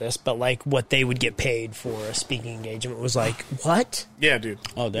example of this. But like what they would get paid for a speaking engagement was like what? Yeah, dude.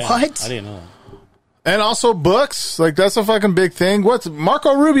 Oh, damn. What? I didn't know. And also books, like that's a fucking big thing. What's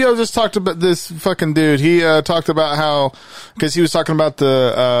Marco Rubio just talked about this fucking dude. He talked about how because he was talking about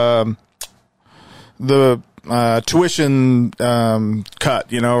the tuition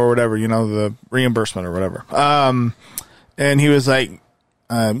cut, or whatever, the reimbursement or whatever. And he was like,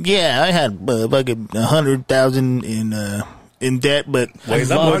 yeah, I had like 100,000 in debt, but I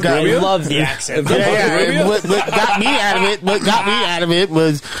love the accent. What got me out of it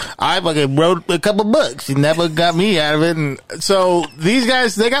was I fucking wrote a couple books, and that what got me out of it. And so these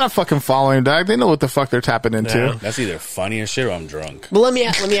guys, they got a fucking following, dog. They know what the fuck they're tapping into. Yeah. That's either funny as shit or I'm drunk. Well, let me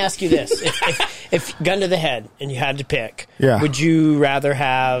ask you this: if gun to the head and you had to pick, would you rather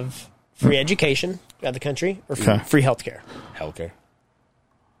have free education out of the country or free healthcare? Healthcare.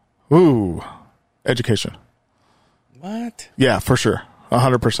 Ooh, education. What? Yeah, for sure.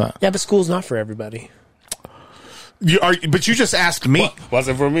 100%. Yeah, but school's not for everybody. But you just asked me.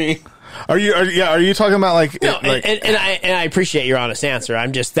 Wasn't for me. Are you talking about like? No, and I appreciate your honest answer.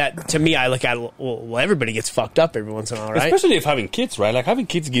 I'm just that to me, I look at well, everybody gets fucked up every once in a while, right? Especially if having kids, right? Like having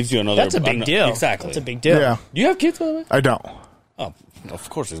kids gives you another. That's a big deal. Exactly. That's a big deal. Yeah. Do you have kids, by the way? I don't. Oh, of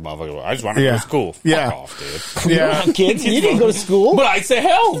course, this motherfucker. I just want to go to school. Fuck off, dude. You don't have kids. You didn't go to school. But I say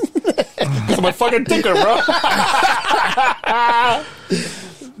hell. Because I'm a fucking thinker, bro.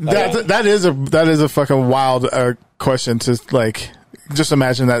 That is a fucking wild question to like. Just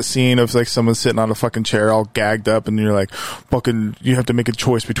imagine that scene of like someone sitting on a fucking chair all gagged up, and you're like, fucking, you have to make a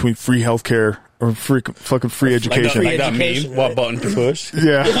choice between free healthcare or free education. Like that meme, what button to push?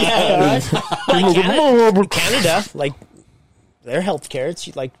 Yeah. Canada, like their healthcare,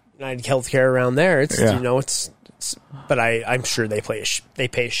 it's like United Healthcare around there. It's it's but I'm sure they pay a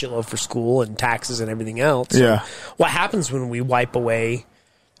shitload for school and taxes and everything else. Yeah. So what happens when we wipe away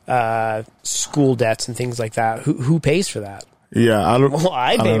school debts and things like that? Who pays for that? Yeah, I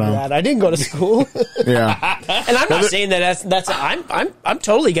pay for that. I didn't go to school. Yeah, and I'm not saying that that's. I'm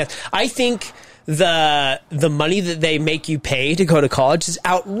totally against. I think the money that they make you pay to go to college is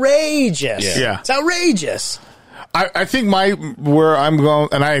outrageous. Yeah. It's outrageous. I think where I'm going,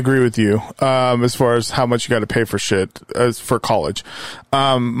 and I agree with you as far as how much you got to pay for shit as for college.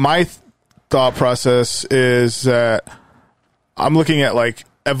 My thought process is that I'm looking at like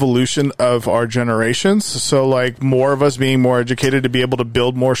evolution of our generations, so like more of us being more educated to be able to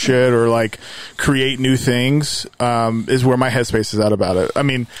build more shit or like create new things is where my headspace is at about it. I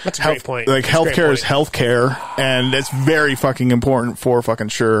mean, that's a great point. Like healthcare is healthcare, and it's very fucking important for fucking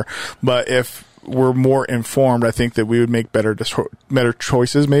sure. But if we're more informed, I think that we would make better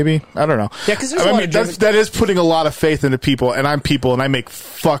choices. Maybe, I don't know. Yeah, because that is putting a lot of faith into people, and I'm people, and I make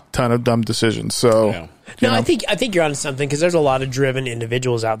fuck ton of dumb decisions. So. Yeah. No, I think you're onto something, because there's a lot of driven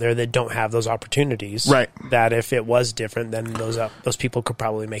individuals out there that don't have those opportunities. Right. That if it was different, then those people could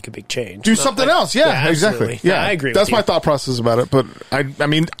probably make a big change. Do something else. Yeah, exactly. Yeah, I agree. That's my thought process about it. But I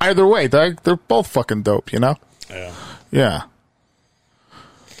mean, either way, they're both fucking dope. Yeah. Yeah.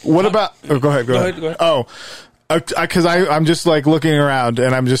 What about? Oh, go ahead. Oh. Because I'm just like looking around,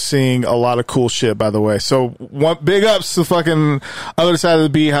 and I'm just seeing a lot of cool shit, by the way. So big ups to fucking other side of the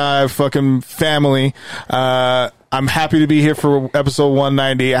Beehive fucking family. I'm happy to be here for episode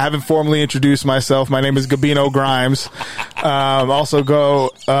 190. I haven't formally introduced myself. My name is Gabino Grhymes.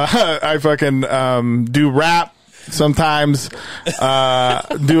 I fucking do rap. Sometimes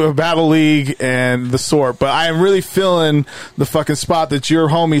do a battle league and the sort, but I am really feeling the fucking spot that your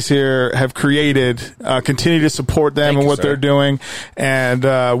homies here have created. Continue to support them and what they're doing. And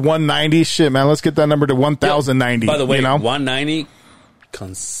 190, shit, man, let's get that number to 1,090. By the way, 190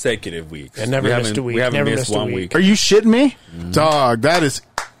 consecutive weeks. I never missed a week. We haven't missed 1 week. Are you shitting me? Dog, that is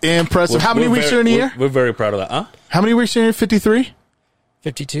impressive. How many weeks are in a year? We're very proud of that. Huh? How many weeks are in a year? 53?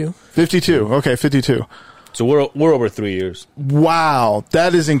 52. 52. Okay, 52. So we're over 3 years. Wow,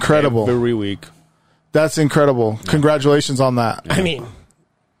 that is incredible. Every week. That's incredible. Congratulations on that. I mean,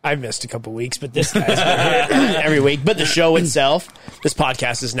 I've missed a couple weeks, but this guy's been here every week. But the show itself, this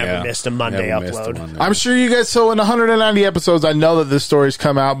podcast has never missed a Monday upload. I'm sure you guys. So in 190 episodes, I know that this story's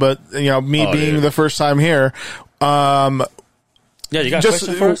come out, but me being the first time here. Yeah, you got a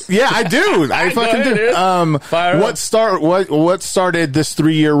question for us? Yeah, I do. I fucking do. What started this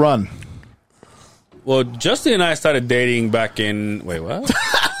 3-year run? Well, Justin and I started dating back in... Wait, what?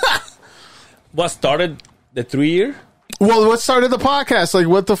 What started the 3-year? Well, what started the podcast? Like,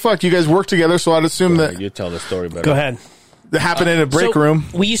 what the fuck? You guys work together, so I'd assume that... You tell the story better. Go ahead. It happened in a break room.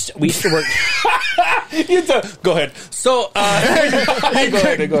 We used to work... Go ahead. So, go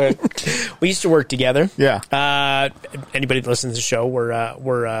ahead. We used to work together. Yeah. Anybody that listens to the show,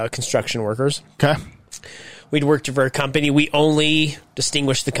 we're construction workers. Okay. We'd worked for a company. We only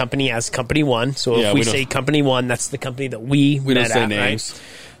distinguish the company as Company One. So if we say Company One, that's the company that we met don't say at, names.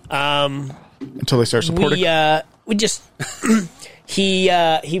 Right? Until they start supporting. We just...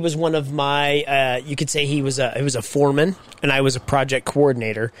 He was one of my. You could say he was a foreman, and I was a project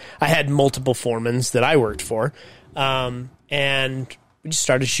coordinator. I had multiple foremans that I worked for, and we just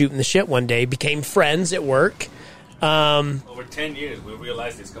started shooting the shit one day. Became friends at work. Over 10 years, we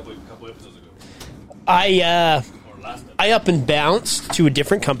realized this a couple episodes ago. I up and bounced to a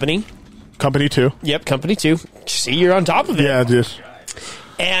different company. Company 2. Yep, Company 2. See, you're on top of it. Yeah, dude.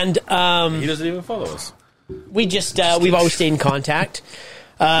 And he doesn't even follow us. We just we've always stayed in contact.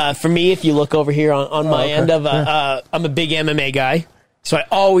 For me, if you look over here on my end of, I'm a big MMA guy, so I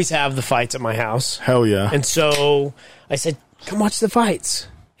always have the fights at my house. Hell yeah! And so I said, "Come watch the fights."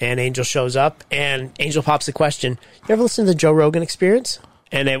 And Angel shows up, and Angel pops the question: "You ever listen to the Joe Rogan Experience?"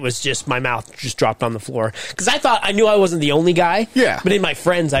 And it was just, my mouth just dropped on the floor. Because I knew I wasn't the only guy. Yeah. But in my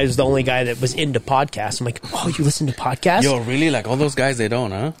friends, I was the only guy that was into podcasts. I'm like, oh, you listen to podcasts? Yo, really? Like all those guys, they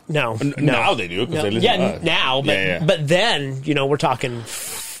don't, huh? No. Now they do, because they listen to us. Now. But then, we're talking,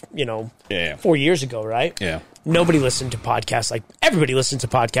 4 years ago, right? Yeah. Nobody listened to podcasts. Like, everybody listens to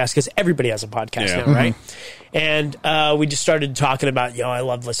podcasts because everybody has a podcast now, right? And we just started talking about, I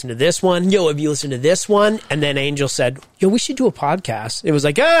love listening to this one. Have you listened to this one? And then Angel said, we should do a podcast. It was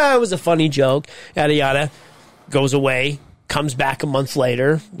like, it was a funny joke, yada, yada. Goes away, comes back a month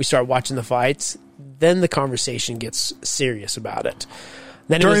later. We start watching the fights. Then the conversation gets serious about it.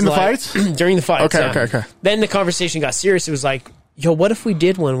 Then during the fights? During the fights. Okay. Then the conversation got serious. It was like, what if we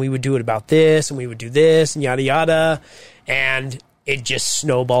did one? We would do it about this, and we would do this, and yada, yada. And it just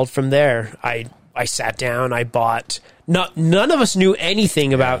snowballed from there. I sat down, I bought... None of us knew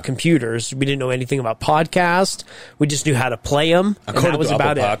anything about computers. We didn't know anything about podcasts. We just knew how to play them, and that was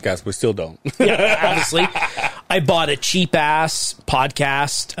about it. Podcast, we still don't. Yeah, obviously. I bought a cheap-ass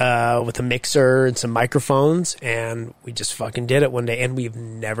podcast with a mixer and some microphones, and we just fucking did it one day, and we've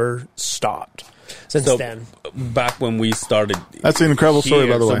never stopped since then. Back when we started... That's an incredible story,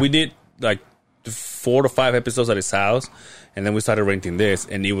 by the way. So we did, 4 to 5 episodes at his house, and then we started renting this,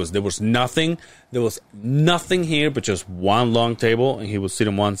 and there was nothing here but just one long table, and he would sit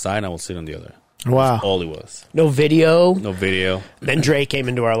on one side and I would sit on the other. Wow. That's all it was. No video. Then Dre came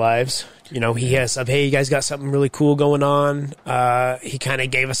into our lives. He has said, hey, you guys got something really cool going on. He kind of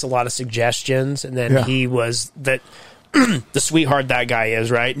gave us a lot of suggestions, and then he was the sweetheart that guy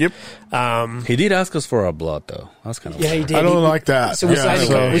is, right? Yep. He did ask us for our blood, though. That's kind of he did. I don't like that. So we signed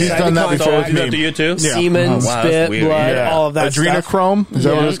he's done that before with me. To you too? Yeah. Semen, spit, blood, all of that Adrenochrome? stuff. Is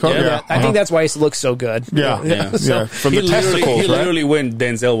that what it's called? Yeah. I think that's why he looks so good. Yeah. So, From the testicles, He literally went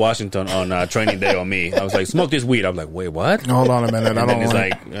Denzel Washington on training day on me. I was like, smoke this weed. I'm like, wait, what? Hold on a minute. And then he's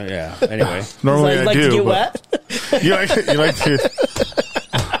like, anyway. Normally I do. To get wet? You like to...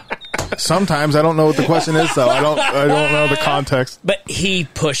 Sometimes I don't know what the question is, though. I don't know the context. But he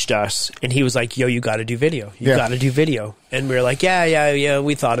pushed us, and he was like, "Yo, you got to do video. You got to do video." And we were like, "Yeah."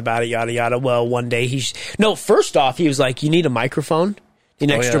 We thought about it, yada yada. Well, one day first off, he was like, "You need a microphone. You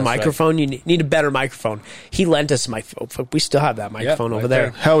need an extra microphone. Right. You need a better microphone." He lent us we still have that microphone over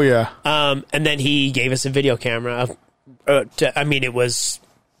there. Hell yeah. And then he gave us a video camera. It was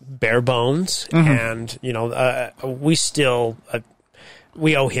bare bones, and we still.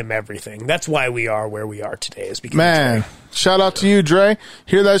 We owe him everything. That's why we are where we are today. Is because shout out to you, Dre.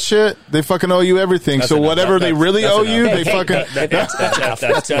 Hear that shit? They fucking owe you everything. That's so enough. Whatever they really owe you, they fucking.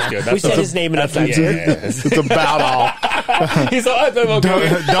 That's good. We said his name enough times. It's about all. He's all,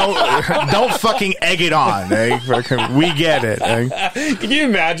 don't fucking egg it on. Eh? We get it. Eh? Can you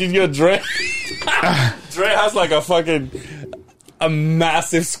imagine Dre? Dre has like a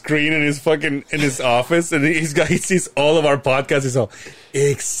massive screen in his office, and he sees all of our podcasts. He's all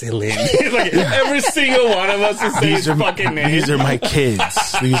excellent. Like every single one of us is saying his fucking name. These are my kids.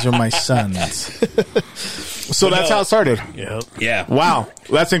 These are my sons. So that's how it started. Yeah. Wow,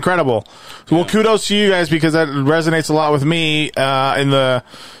 that's incredible. Well, kudos to you guys, because that resonates a lot with me.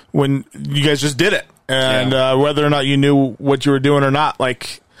 When you guys just did it, and whether or not you knew what you were doing or not,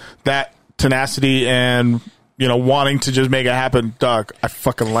 like that tenacity and. Wanting to just make it happen, dog. I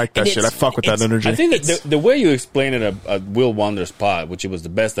fucking like that shit. I fuck with that energy. I think that the way you explained it at Will Wonder's pod, which was the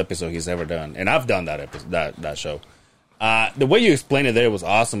best episode he's ever done, and I've done that episode, that show. The way you explained it there was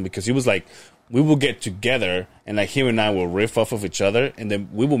awesome, because he was like, we will get together, and like him and I will riff off of each other, and then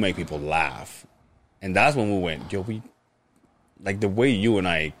we will make people laugh. And that's when we went, we like the way you and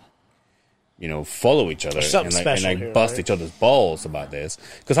I. Follow each other and bust each other's balls about this.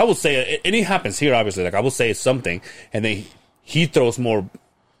 Because I would say, and it happens here, obviously. Like I will say something, and then he throws more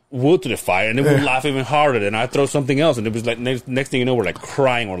wood to the fire, and then we'll laugh even harder. And I throw something else, and it was like next thing you know, we're like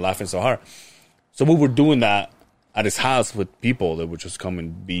crying or laughing so hard. So we were doing that at his house with people that would just come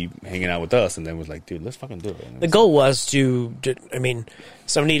and be hanging out with us, and then was like, dude, let's fucking do it. The goal was to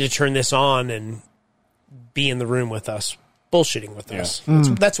somebody to turn this on and be in the room with us, bullshitting with us.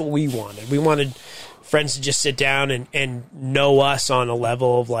 That's what we wanted. We wanted friends to just sit down and know us on a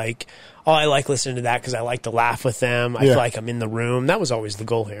level of like, oh, I like listening to that because I like to laugh with them. I feel like I'm in the room. That was always the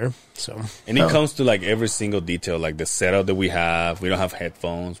goal here. So, and it comes to like every single detail, like the setup that we have. We don't have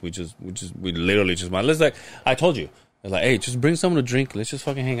headphones. We literally just I told you, like, hey, just bring someone to drink. Let's just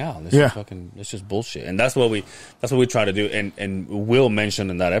fucking hang out. Let's just bullshit. And that's what we try to do. And Will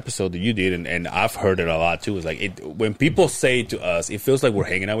mentioned in that episode that you did, and I've heard it a lot too. Is like when people say to us, it feels like we're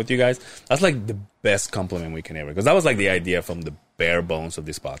hanging out with you guys. That's like the best compliment we can ever. Because that was like the idea from the bare bones of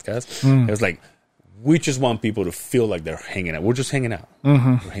this podcast. It was like, we just want people to feel like they're hanging out. We're just hanging out.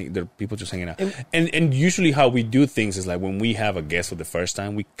 They're people just hanging out. And usually how we do things is like when we have a guest for the first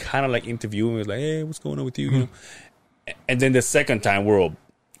time, we kind of like interview them. We're like, hey, what's going on with you? You know? And then the second time, we're all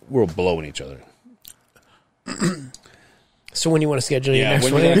blowing each other. So when you want to schedule your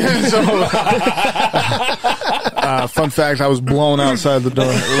next one? Fun fact, I was blown outside the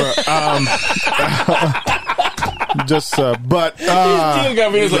door. But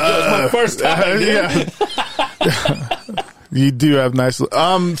it's my first time. You do have nice. So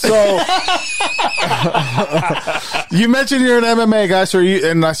you mentioned you're an MMA guy, so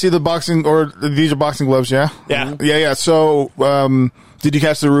and I see the boxing, or these are boxing gloves, yeah? Yeah. So, did you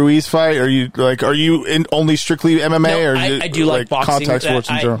catch the Ruiz fight? Are you in only strictly MMA, No, or I do like boxing. Contact sports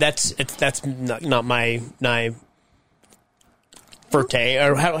in general? That's not my forte,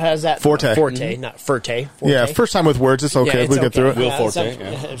 or how's that? Forte, not forte. Yeah, first time with words, it's okay. We get through it. Will Forte.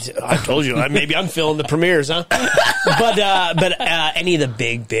 I told you, maybe I'm filling the premieres, huh? But any of the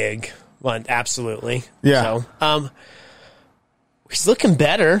big one, absolutely. Yeah. So, he's looking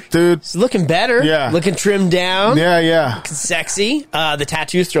better, dude. He's looking better. Yeah, looking trimmed down. Yeah. Looking sexy. The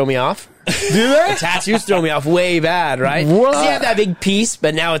tattoos throw me off. Do they? The tattoos throw me off way bad, right? What? So you have that big piece,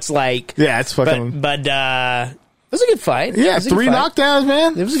 but now it's like, it's fucking. But it was a good fight. Yeah, 3 knockdowns,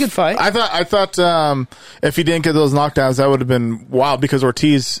 man. It was a good fight. I thought if he didn't get those knockdowns, that would have been wild, because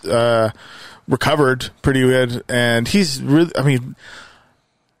Ortiz recovered pretty good, and he's really. I mean,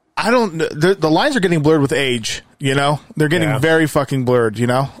 I don't. The lines are getting blurred with age. You know, they're getting very fucking blurred. You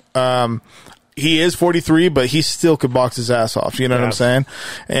know, he is 43, but he still could box his ass off. You know what I'm saying?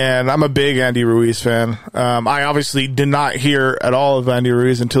 And I'm a big Andy Ruiz fan. I obviously did not hear at all of Andy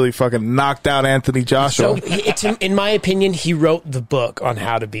Ruiz until he fucking knocked out Anthony Joshua. So, in my opinion, he wrote the book on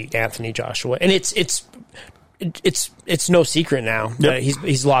how to beat Anthony Joshua, and it's no secret now. Yep.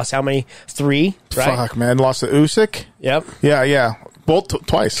 He's lost how many? 3, right? Fuck, man, lost to Usyk. Yep. Yeah. Both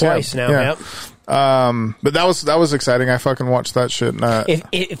twice now. Yep. But that was exciting. I fucking watched that shit.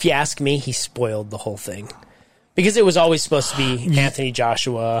 If you ask me, he spoiled the whole thing, because it was always supposed to be Anthony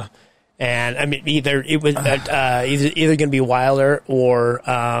Joshua, and I mean either going to be Wilder or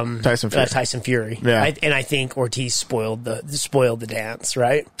Tyson Fury. Yeah. And I think Ortiz spoiled the dance,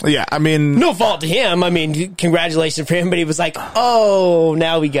 right? Yeah, I mean, no fault to him. I mean, congratulations for him, but he was like, oh,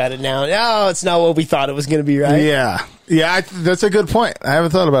 now we got it. Now, no, it's not what we thought it was going to be, right? Yeah. That's a good point. I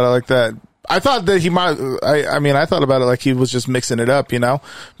haven't thought about it like that. I thought that he might. I thought about it like he was just mixing it up, you know,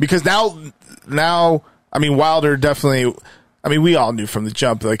 because now, I mean, Wilder definitely. I mean, we all knew from the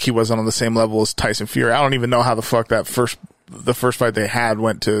jump like he wasn't on the same level as Tyson Fury. I don't even know how the fuck the first fight they had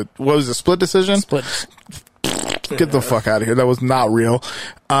went to. What was it, split decision? Get the fuck out of here. That was not real.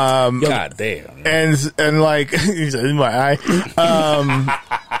 God damn. And like he's in my eye.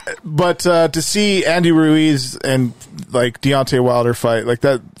 But to see Andy Ruiz and like Deontay Wilder fight like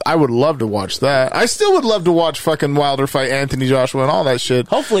that, I would love to watch that. I still would love to watch fucking Wilder fight Anthony Joshua and all that shit.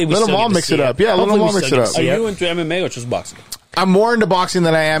 Hopefully, let them all mix it up. Yeah, let them all mix it up. Are you into MMA or just boxing? I'm more into boxing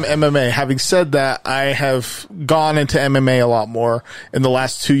than I am MMA. Having said that, I have gone into MMA a lot more in the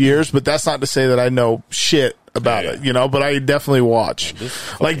last 2 years, but that's not to say that I know shit about it, you know, but I definitely watch.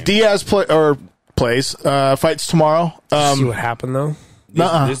 Like Diaz fights tomorrow. See what happened though?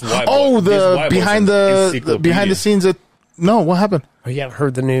 Behind the scenes what happened? Oh, you haven't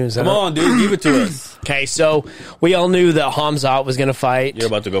heard the news. Come on, dude, give it to us. Okay, so we all knew that Hamzat was going to fight. You're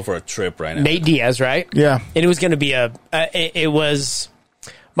about to go for a trip right now. Nate Diaz, right? Yeah. And it was going to be it was,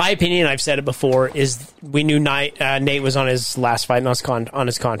 my opinion, I've said it before, is we knew Nate was on his last fight on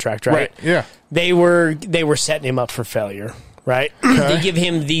his contract, right? Yeah. They were setting him up for failure, right? Okay. They give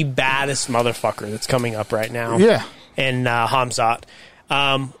him the baddest motherfucker that's coming up right now. Yeah. And Hamzat.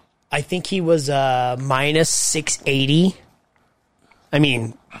 I think he was minus 680. I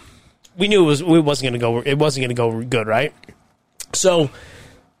mean, we knew it wasn't going to go good, right? So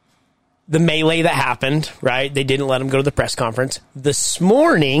the melee that happened, right? They didn't let him go to the press conference. This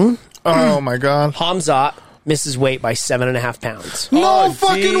morning, oh my God, Hamzat misses weight by 7.5 pounds. No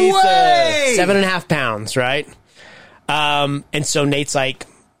fucking way! 7.5 pounds, right? And so Nate's like,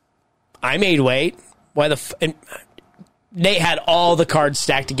 I made weight. Why the and Nate had all the cards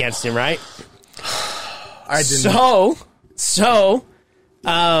stacked against him, right? I didn't. So,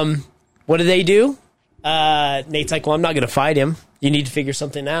 what do they do? Nate's like, well, I'm not going to fight him. You need to figure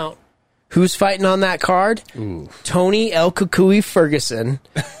something out. Who's fighting on that card? Ooh. Tony El Kukui Ferguson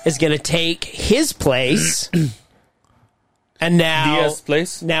is going to take his place. And Diaz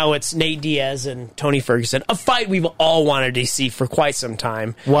place? Now it's Nate Diaz and Tony Ferguson. A fight we've all wanted to see for quite some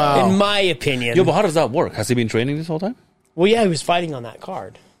time. Wow. In my opinion. Yo, but how does that work? Has he been training this whole time? Well, yeah, he was fighting on that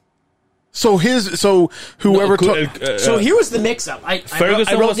card. So whoever so here was the mix-up. I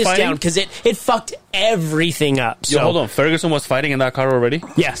wrote this down because it fucked everything up. So Yo, hold on. Ferguson was fighting in that car already?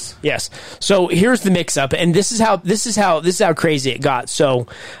 Yes. So here's the mix-up, and this is how crazy it got. So,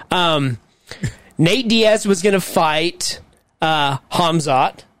 Nate Diaz was going to fight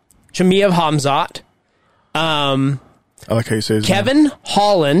Hamzat, Chimaev Hamzat. I like how you say his Kevin name.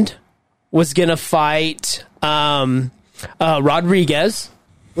 Holland was going to fight Rodriguez.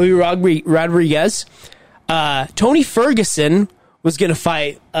 Tony Ferguson was going to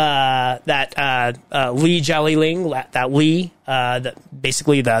fight Lee Jialing,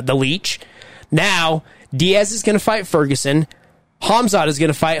 basically the leech. Now, Diaz is going to fight Ferguson, Hamzat is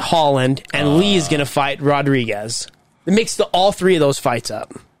going to fight Holland, and Lee is going to fight Rodriguez. It makes all three of those fights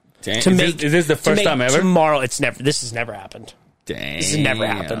up. Dang. Is this the first time ever? Tomorrow, this has never happened. Dang. This has never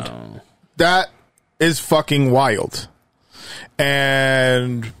happened. That is fucking wild.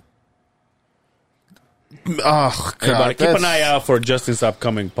 And oh God, keep an eye out for Justin's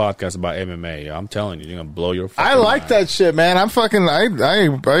upcoming podcast about MMA. I'm telling you, you're gonna blow your. I like mind. that shit, man. I'm fucking. I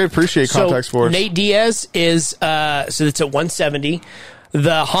appreciate contact sports. Nate Diaz is so it's at 170.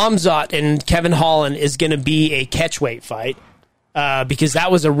 The Hamzat and Kevin Holland is going to be a catchweight fight because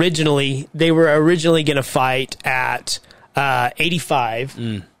that was originally they were originally going to fight at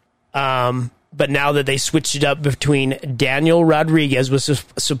 85. But now that they switched it up between Daniel Rodriguez was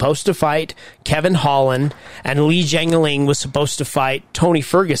supposed to fight Kevin Holland and Lee Jialing was supposed to fight Tony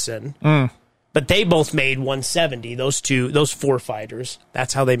Ferguson. But they both made 170, those four fighters.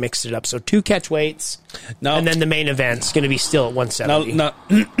 That's how they mixed it up. So 2 catchweights, and then the main event's going to be still at 170.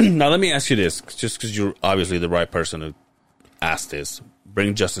 Now let me ask you this, just because you're obviously the right person to ask this.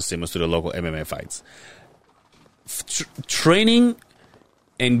 Bring Justin Simmons to the local MMA fights. Training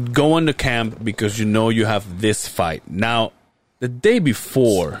and going to camp because you know you have this fight. Now, the day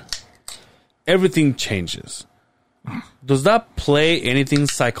before, everything changes. Does that play anything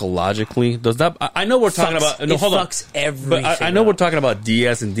psychologically? Does that? I know we're talking about. No, hold on. Everything. But I know we're talking about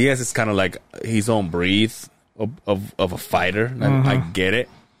Diaz, and Diaz is kind of like his own breed of a fighter. Mm-hmm. I get it,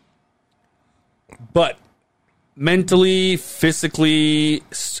 but mentally, physically,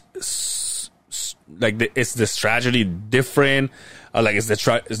 like is the strategy different? Like is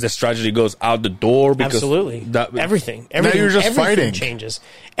the strategy goes out the door because absolutely everything. Now you're just fighting. Changes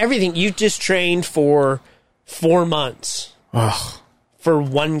everything. You just trained for 4 months for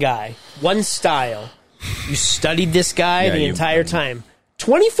one guy, one style. You studied this guy the entire time.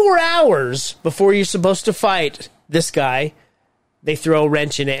 24 hours before you're supposed to fight this guy, they throw a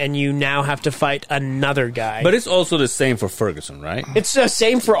wrench in it, and you now have to fight another guy. But it's also the same for Ferguson, right? It's the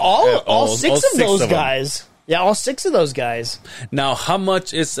same for all six of those guys. Yeah, all 6 of those guys. Now, how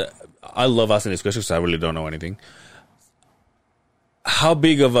much is... I love asking this question because I really don't know anything. How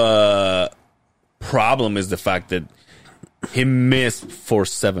big of a problem is the fact that he missed for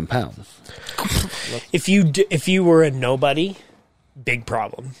 7 pounds? If you were a nobody, big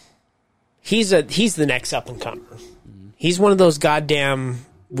problem. He's the next up and comer. He's one of those goddamn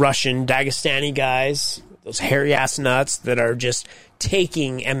Russian Dagestani guys, those hairy ass nuts that are just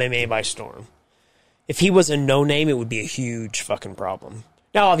taking MMA by storm. If he was a no name, it would be a huge fucking problem.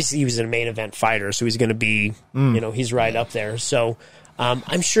 Now, obviously, he was a main event fighter, so he's going to be, he's right up there. So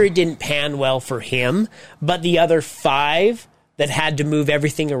I'm sure it didn't pan well for him, but the other 5 that had to move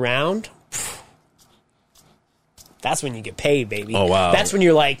everything around, that's when you get paid, baby. Oh, wow. That's when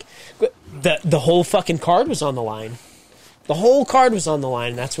you're like, the whole fucking card was on the line. The whole card was on the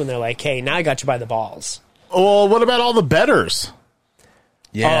line, and that's when they're like, hey, now I got you by the balls. Well, what about all the bettors?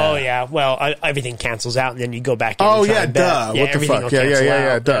 Yeah. Oh, yeah. Well, everything cancels out, and then you go back in and try and bet. Duh. What the fuck?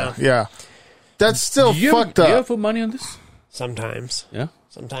 Yeah, duh. Yeah. That's still fucked up. Do you ever put money on this? Sometimes. Yeah?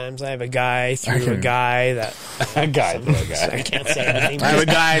 Sometimes I have a guy through a guy that... a guy through a guy. I can't say anything. I have a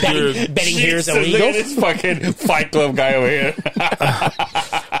guy through... Betting here is illegal. Look at this fucking Fight Club guy over here.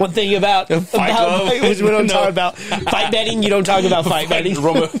 One thing about we don't talk about fight betting. You don't talk about fight betting.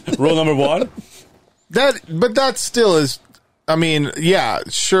 Rule number one. But that still is. I mean, yeah,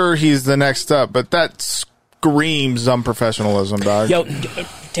 sure, he's the next up, but that screams unprofessionalism, dog. Yo,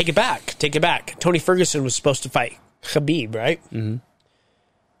 take it back. Take it back. Tony Ferguson was supposed to fight Khabib, right? Mm-hmm.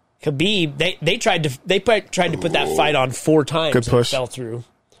 Khabib, they tried to put that fight on 4 times. Good push. And it fell through.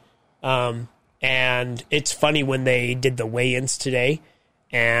 And it's funny when they did the weigh-ins today,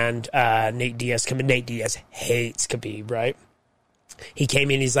 and Nate Diaz come in. Nate Diaz hates Khabib, right? He came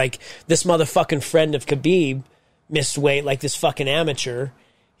in, he's like, this motherfucking friend of Khabib missed weight like this fucking amateur.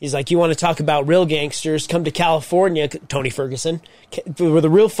 He's like, you want to talk about real gangsters? Come to California, Tony Ferguson, where the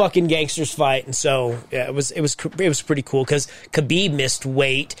real fucking gangsters fight. And so yeah, it was pretty cool because Khabib missed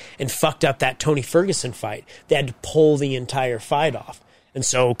weight and fucked up that Tony Ferguson fight. They had to pull the entire fight off. And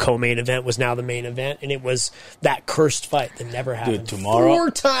so co-main event was now the main event, and it was that cursed fight that never happened. Dude, tomorrow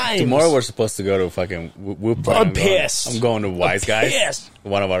 4 times. Tomorrow we're supposed to go to fucking. I'm pissed. I'm going to Wise Guys, pissed.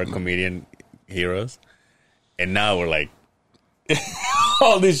 one of our comedian heroes, and now we're like,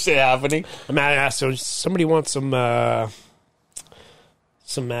 all this shit happening. I'm at ask. So somebody wants some Andrew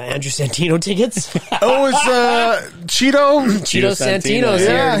Santino tickets? Oh, it's Cheeto Santino's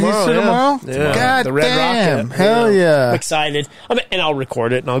Yeah, here he's here tomorrow. Yeah. God The Red damn, Rocket. hell yeah! I'm excited. And I'll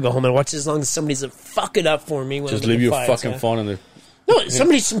record it and I'll go home and watch it as long as somebody's to fuck it up for me. When Just I'm leave in your fights, fucking yeah. phone in the. No,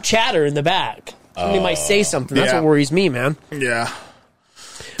 somebody's some chatter in the back. Somebody might say something. That's yeah. what worries me, man. Yeah,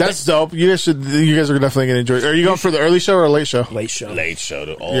 that's dope. You guys are definitely gonna enjoy it. Are you going for the early show or a late show? Late show. Late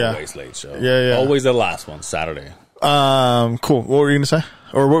show, always late show. Yeah. Always the last one, Saturday. Cool. What were you gonna say?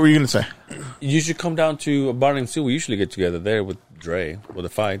 Or what were you gonna say? You should come down to Barnum Zoo. We usually get together there with Dre with the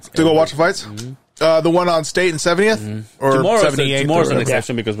fights. To go watch the fights? Mm-hmm. The one on State and 70th? Or 78th? Tomorrow's an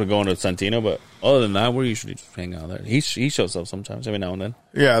exception because we're going to Santino, but other than that, we're usually just hang out there. He shows up sometimes, every now and then.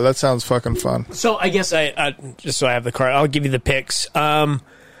 Yeah, that sounds fucking fun. So I guess I just so I have the card, I'll give you the picks. I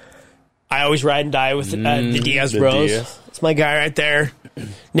always ride and die with the Diaz bros. Diaz. It's my guy right there,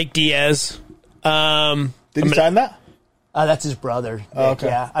 Nick Diaz. Did he sign that? That's his brother. Nick, okay.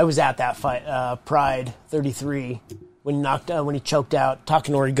 Yeah, I was at that fight, Pride 33, when he choked out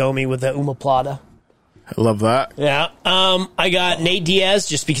Takanori Gomi with the Umaplata. I love that. Yeah. I got Nate Diaz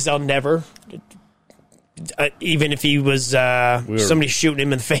just because I'll never, even if he was somebody shooting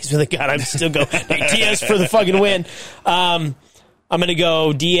him in the face with a gun, I'd still go Nate Diaz for the fucking win. I'm going to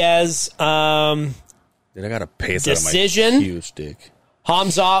go Diaz. Dude, I got to pace decision. Out of my huge dick.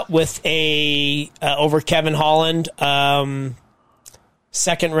 Hamzat with over Kevin Holland.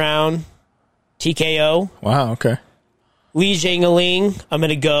 Second round TKO. Wow, okay. Li Jingliang, I'm going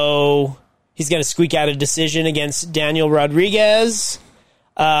to go. He's going to squeak out a decision against Daniel Rodriguez.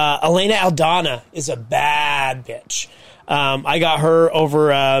 Elena Aldana is a bad bitch. I got her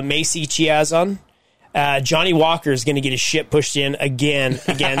over Macy Chiazon. Johnny Walker is going to get his shit pushed in again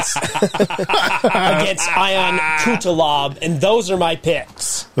against Ion Kutalab, and those are my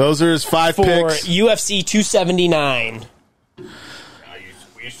picks. Those are his 5 for picks. UFC 279. We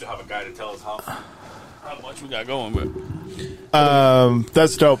used to have a guy to tell us how much we got going, but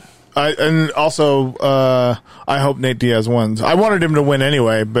That's dope. I hope Nate Diaz wins. I wanted him to win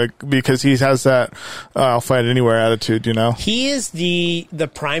anyway, but because he has that I'll fight anywhere attitude, you know. He is the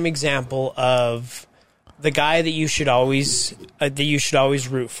prime example of the guy that you should always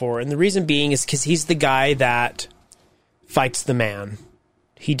root for, and the reason being is because he's the guy that fights the man.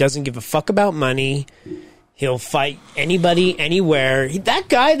 He doesn't give a fuck about money. He'll fight anybody, anywhere. That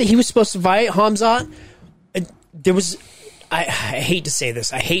guy that he was supposed to fight, Hamzat, there was. I hate to say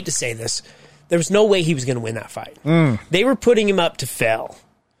this. There was no way he was going to win that fight. They were putting him up to fail.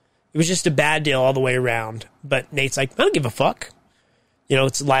 It was just a bad deal all the way around. But Nate's like, I don't give a fuck. You know,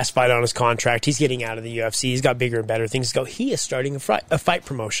 it's the last fight on his contract. He's getting out of the UFC. He's got bigger and better things to go. He is starting a fight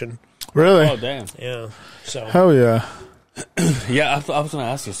promotion. Really? oh damn. Yeah. So Hell yeah. Yeah, I was going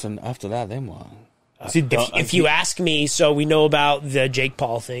to ask you. So after that, then what? if you ask me, so we know about the Jake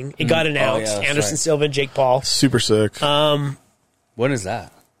Paul thing. It got announced. Anderson Silva, Jake Paul. Super sick. When is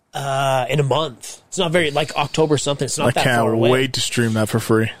that? In a month. It's not very, like October something. It's not that far can't away. wait to stream that for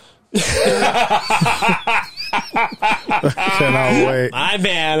free. Cannot wait. My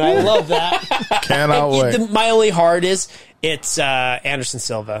man, I love that. Cannot wait. My only heart is it's Anderson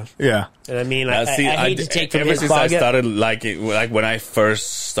Silva. Yeah. And I mean, I hate to take from ever his since I pocket. started liking, like when I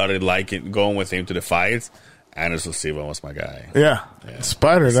first started liking going with him to the fights, Anderson Silva was my guy. Yeah.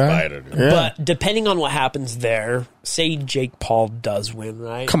 Spider, dude. Spider, dude. Yeah. But depending on what happens there, say Jake Paul does win,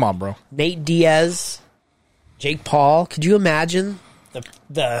 right? Come on, bro. Nate Diaz, Jake Paul. Could you imagine the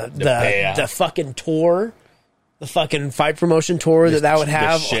payout. fucking tour the fucking fight promotion tour that would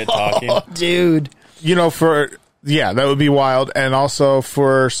have. Shit talking. Oh, dude. You know, that would be wild. And also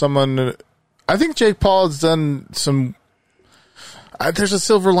for someone, I think Jake Paul has done some. There's a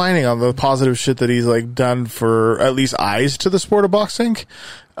silver lining on the positive shit that he's like done for at least eyes to the sport of boxing.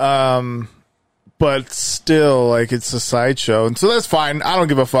 But still, like, it's a sideshow. And so that's fine. I don't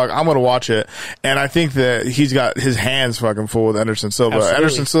give a fuck. I'm going to watch it. And I think that he's got his hands fucking full with Anderson Silva. Absolutely.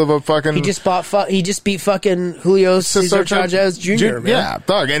 Anderson Silva fucking... He just beat fucking Julio Cesar Chavez Jr., man. Yeah,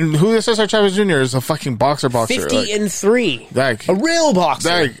 dog. And Julio Cesar Chavez Jr. is a fucking boxer. 50-3. Like, a real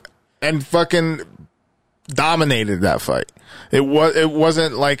boxer. And fucking dominated that fight. It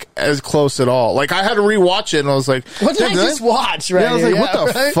wasn't like as close at all. Like, I had to rewatch it and I was like, what did I just watch? Right? Yeah, I was like,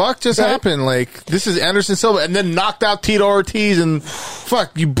 what the fuck just happened? Like, this is Anderson Silva, and then knocked out Tito Ortiz, and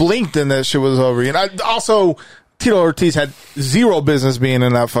fuck, you blinked and that shit was over. And also, Tito Ortiz had zero business being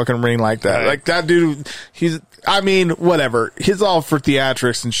in that fucking ring like that. Right. Like, that dude, whatever. He's all for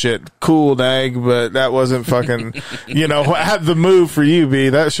theatrics and shit. Cool, dag, but that wasn't fucking, I had the move for you, B.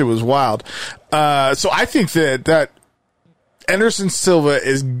 That shit was wild. So I think that Anderson Silva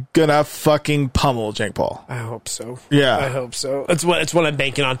is gonna fucking pummel Jake Paul. I hope so. Yeah, I hope so. It's what I'm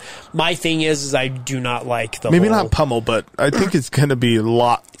banking on. My thing is I do not like the not pummel, but I think it's gonna be a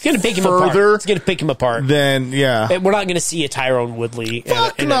lot. It's gonna pick him apart. It's gonna pick him apart. Then yeah, we're not gonna see a Tyrone Woodley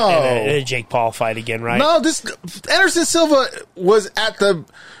and a Jake Paul fight again, right? No, this Anderson Silva was at the.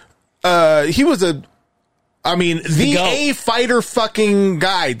 He was the A fighter fucking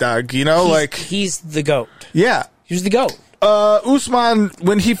guy, Doug. He's the GOAT. Yeah, he's the GOAT. Usman,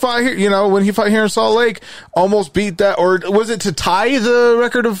 when he fought here, here in Salt Lake, almost beat that, or was it to tie the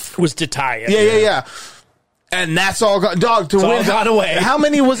record of? It was to tie it. Yeah. And that's all gone, dog. To win, all gone away. How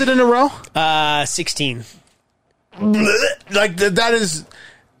many was it in a row? 16. Like that is,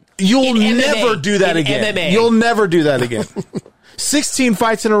 you'll never do that again. MMA. You'll never do that again. 16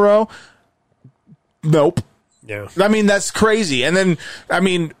 fights in a row. Nope. Yeah. That's crazy. And then,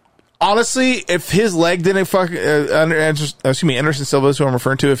 honestly, if his leg didn't Anderson Silva is who I'm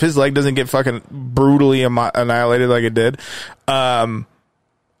referring to, if his leg doesn't get fucking brutally annihilated like it did, I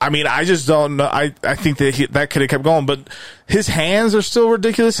just don't know. I think that could have kept going, but his hands are still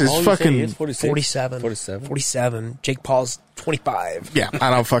ridiculous. His fucking 47. Jake Paul's 25. Yeah, I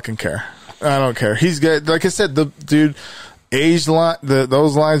don't fucking care. I don't care. He's good. Like I said, the dude, age line,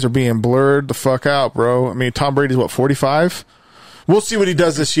 those lines are being blurred the fuck out, bro. Tom Brady's what, 45? We'll see what he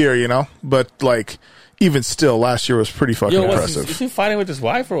does this year, But, like, even still, last year was pretty fucking impressive. Is he fighting with his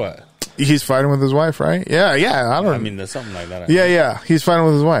wife or what? He's fighting with his wife, right? Yeah. There's something like that. Yeah. He's fighting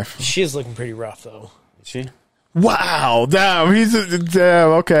with his wife. She is looking pretty rough, though. Is she? Wow. Damn. Damn.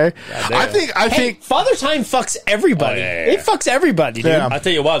 Okay. I think Father Time fucks everybody. Oh, yeah. It fucks everybody, dude. Yeah. I'll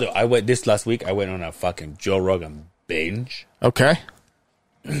tell you what, though. Last week, I went on a fucking Joe Rogan binge. Okay.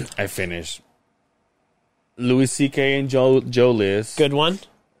 I finished Louis C.K. and Joe Liz. Good one.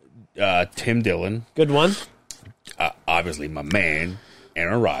 Tim Dillon. Good one. Obviously, my man,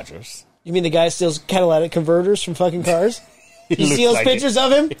 Aaron Rodgers. You mean the guy steals catalytic converters from fucking cars? He steals like pictures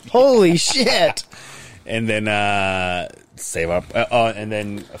of him? Holy shit. And then and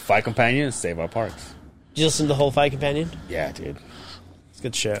then Fight Companion, Save Our Parks. Did you listen to the whole Fight Companion? Yeah, dude. It's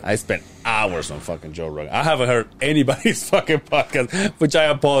good shit. I spent hours on fucking Joe Rogan. I haven't heard anybody's fucking podcast, which I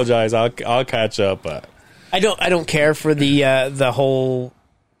apologize. I'll catch up, but I don't care for the whole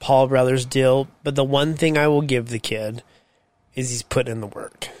Paul Brothers deal, but the one thing I will give the kid is he's put in the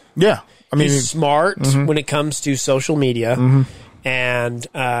work. Yeah. He's smart when it comes to social media, and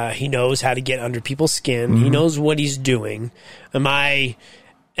he knows how to get under people's skin. He knows what he's doing. Am I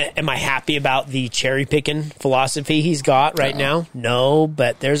happy about the cherry picking philosophy he's got right now? No,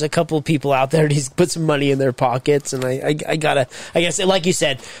 but there's a couple of people out there that he's put some money in their pockets, and I guess like you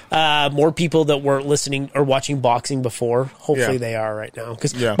said, more people that weren't listening or watching boxing before, hopefully they are right now,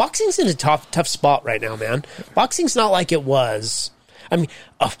 because boxing's in a tough spot right now, man. Boxing's not like it was.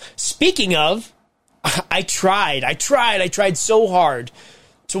 Speaking of, I tried so hard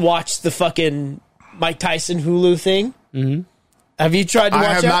to watch the fucking Mike Tyson Hulu thing. Mm-hmm. Have you tried to watch it?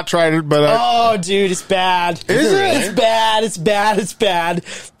 I have not tried it, but oh, dude, it's bad. Is it? It's bad.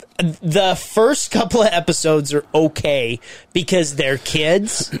 The first couple of episodes are okay because they're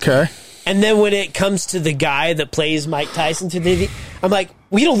kids. Okay. And then when it comes to the guy that plays Mike Tyson, I'm like,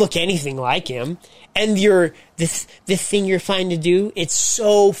 we don't look anything like him. And the thing you're trying to do, it's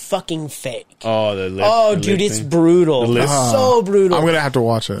so fucking fake. Oh, the lip it's thing. Brutal. It's so brutal. I'm gonna have to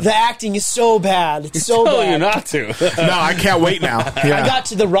watch it. The acting is so bad. It's so bad. You not to. No, I can't wait now. Yeah. I got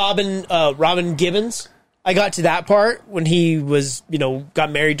to the Robin Gibbons. I got to that part when he was,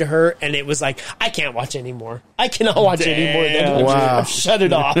 got married to her, and it was like, I can't watch anymore. I cannot watch anymore. Wow. I've shut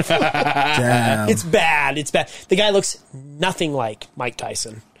it off. Damn. It's bad. It's bad. The guy looks nothing like Mike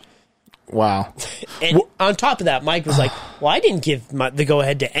Tyson. Wow. And on top of that, Mike was like, well, I didn't give the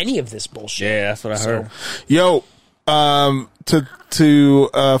go-ahead to any of this bullshit. Yeah, that's what I heard. Yo, to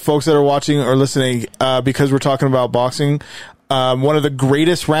folks that are watching or listening, because we're talking about boxing, one of the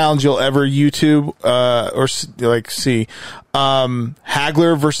greatest rounds you'll ever YouTube or see,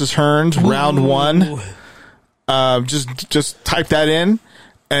 Hagler versus Hearns, round 1. Just type that in,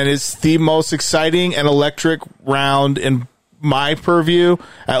 and it's the most exciting and electric round in my purview,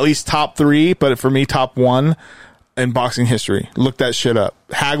 at least top 3, but for me, top 1 in boxing history. Look that shit up.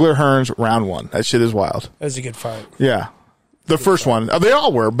 Hagler Hearns, round 1. That shit is wild. That was a good fight. Yeah. The first one. They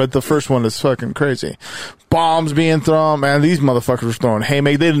all were, but the first one is fucking crazy. Bombs being thrown. Man, these motherfuckers were throwing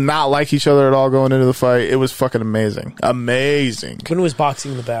haymakers. They did not like each other at all going into the fight. It was fucking amazing. Amazing. When was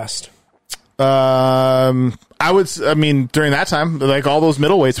boxing the best? During that time, like, all those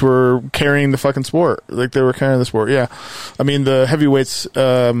middleweights were carrying the fucking sport. Like, they were carrying the sport, yeah. I mean, the heavyweights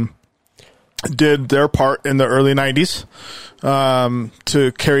did their part in the early 90s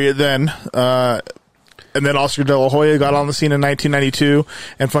to carry it then. And then Oscar De La Hoya got on the scene in 1992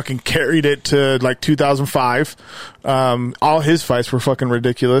 and fucking carried it to, like, 2005. All his fights were fucking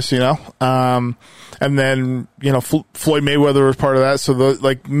ridiculous, and then, Floyd Mayweather was part of that. So the,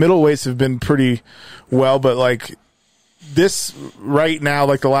 like, middleweights have been pretty well, but, like, this right now,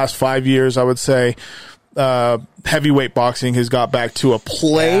 like, the last 5 years, I would say, heavyweight boxing has got back to a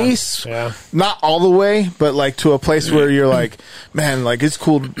place, not all the way, but, like, to a place where you're like, man, like, it's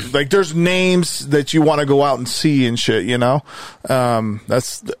cool. Like, there's names that you want to go out and see and shit,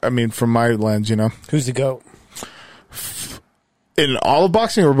 that's, from my lens, Who's the GOAT? In all of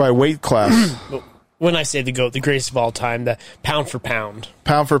boxing or by weight class? When I say the GOAT, the greatest of all time, the pound for pound.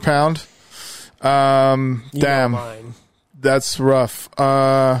 Pound for pound? Damn. That's rough.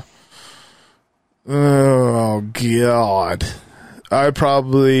 Oh, God. I'd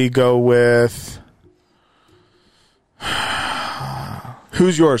probably go with...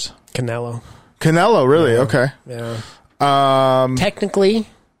 Who's yours? Canelo. Canelo, really? Okay. Yeah. Technically,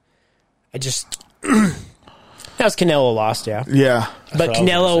 that was Canelo lost, yeah. Yeah. But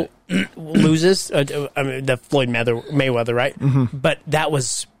Canelo loses, the Floyd Mayweather, right? Mm-hmm. But that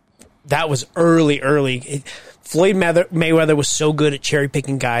was early. Floyd Mayweather was so good at cherry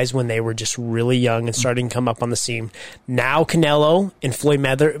picking guys when they were just really young and starting to come up on the scene. Now Canelo and Floyd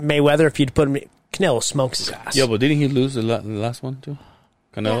Mayweather, if you'd put him, Canelo smokes his ass. Yeah, but didn't he lose the last one too?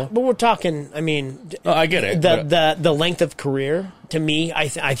 Canelo? Yeah, but we're talking, I get it. The length of career, to me, I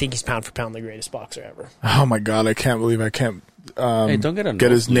think he's pound for pound the greatest boxer ever. Oh my God, I can't believe I can't hey, don't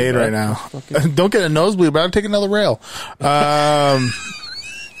get his nade right now. Don't get a nosebleed, but I'll take another rail.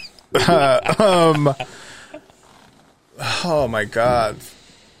 Oh my God,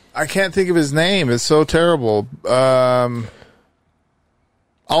 I can't think of his name. It's so terrible. I'll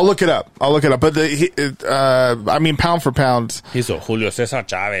look it up. But pound for pound. He's a Julio Cesar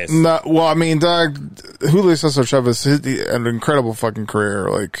Chavez. No, well, Julio Cesar Chavez had an incredible fucking career.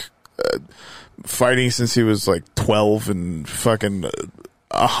 Like, fighting since he was like 12 and fucking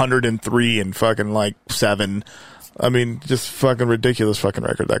 103 and fucking like 7. Just fucking ridiculous fucking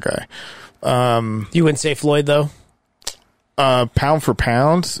record, that guy. You wouldn't say Floyd, though? Pound for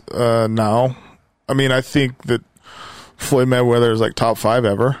pound? No. I think that Floyd Mayweather is like top 5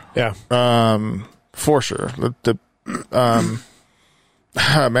 ever. Yeah. For sure. Man,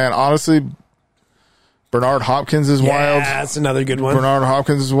 honestly, Bernard Hopkins is wild. Yeah, that's another good one. Bernard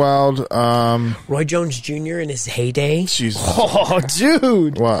Hopkins is wild. Roy Jones Jr. in his heyday. Jesus. Oh,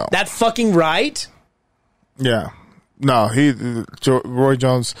 dude. Wow. That fucking right? Yeah. No, Roy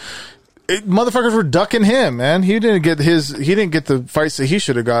Jones... motherfuckers were ducking him, man. He didn't get the fights that he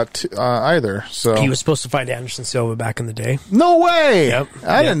should have got either. So he was supposed to fight Anderson Silva back in the day. No way. Yep.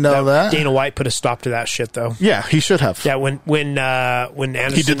 I didn't know that. Dana White put a stop to that shit, though. Yeah, he should have. Yeah, when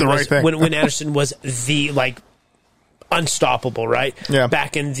Anderson he did the right thing. when Anderson was the unstoppable, right? Yeah.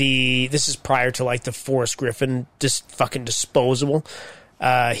 Back in this is prior to the Forrest Griffin just fucking disposable.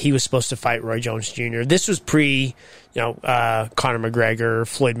 He was supposed to fight Roy Jones Jr. This was pre, Conor McGregor,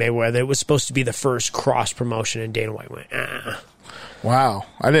 Floyd Mayweather. It was supposed to be the first cross promotion, and Dana White went, Wow,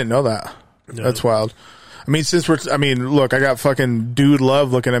 I didn't know that. No. That's wild. Look, I got fucking Dude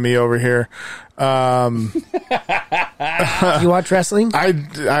Love looking at me over here. You watch wrestling?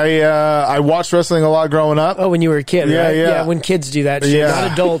 I watched wrestling a lot growing up. Oh, when you were a kid, yeah, right? Yeah. When kids do that shit,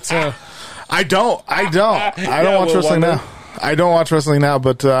 not adults. I don't watch wrestling now. I don't watch wrestling now,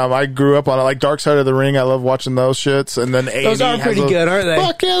 but I grew up on it. Like Dark Side of the Ring, I love watching those shits. And then A&E those are pretty good, aren't they?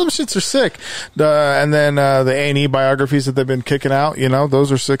 Fuck yeah, those shits are sick. And then the A&E biographies that they've been kicking out,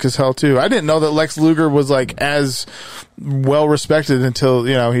 those are sick as hell too. I didn't know that Lex Luger was like as well respected until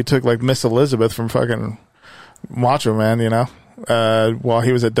he took like Miss Elizabeth from fucking Macho Man, while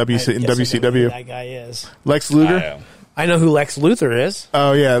he was at WCW. That guy is Lex Luger. I know who Lex Luthor is.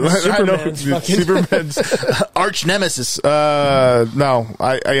 Oh yeah, Superman's arch nemesis. No,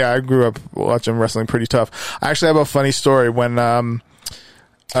 I grew up watching wrestling pretty tough. I actually have a funny story when.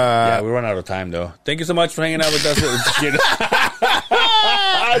 We run out of time though. Thank you so much for hanging out with us. Just kidding.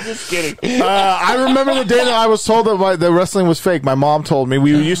 I'm just kidding. I remember the day that I was told that the wrestling was fake. My mom told me.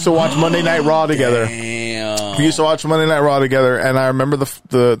 We used to watch Monday Night Raw together. Damn. We used to watch Monday Night Raw together, and I remember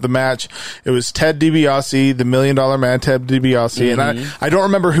the match. It was Ted DiBiase, the $1 Million Man, Ted DiBiase, and I don't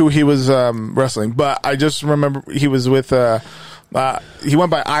remember who he was wrestling, but I just remember he was with. He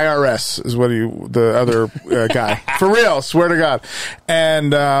went by IRS, is what the other guy. For real, swear to God.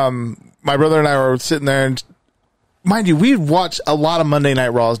 And my brother and I were sitting there, and mind you, we'd watched a lot of Monday Night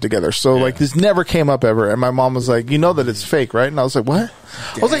Raws together, so like this never came up ever. And my mom was like, "You know that it's fake, right?" And I was like, "What?"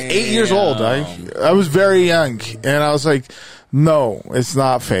 Damn. I was like 8 years old. I was very young, and I was like, "No, it's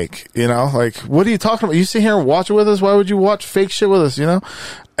not fake." Like, what are you talking about? You sit here and watch it with us. Why would you watch fake shit with us?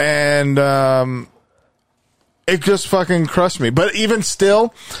 And it just fucking crushed me. But even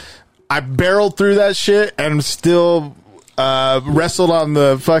still, I barreled through that shit and still wrestled on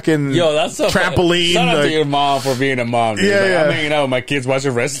the fucking trampoline. Shout out to your mom for being a mom. Dude. I'm hanging out with my kids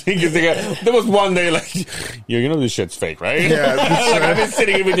watching wrestling. There was one day like, this shit's fake, right? Yeah. I've been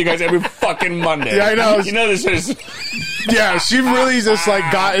sitting here with you guys every fucking Monday. Yeah, I know. This shit is... Yeah, she really just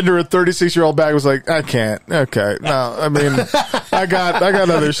like got into her 36-year-old bag. Was like, I can't. Okay, no. I mean, I got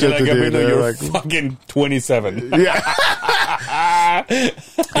other shit to do. You're like fucking 27. Yeah.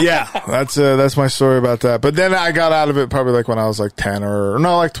 Yeah, that's my story about that. But then I got out of it probably like when I was like 10 or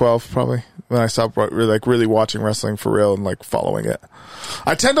no, like 12 probably, when I stopped really watching wrestling for real and like following it.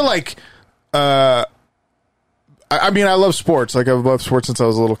 I tend to like I mean, I love sports. Like, I've loved sports since I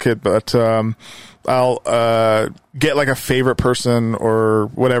was a little kid, but I'll get like a favorite person or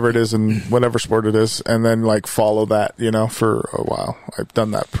whatever it is in whatever sport it is, and then like follow that, for a while. I've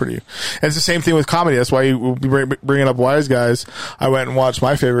done that pretty. And it's the same thing with comedy. That's why you bringing up Wise Guys. I went and watched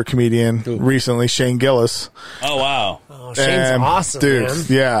my favorite comedian recently, Shane Gillis. Oh wow! Oh, Shane's awesome, dude. Man.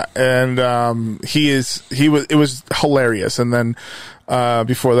 Yeah, and it was hilarious. And then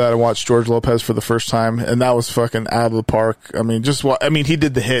before that, I watched George Lopez for the first time, and that was fucking out of the park. I mean, he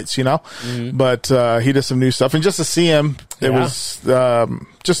did the hits, but he did some new stuff, and just to see him, it was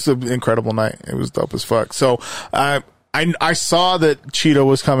just an incredible night. It was dope as fuck. So I saw that Cheeto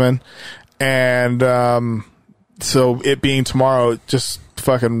was coming, and so it being tomorrow, it just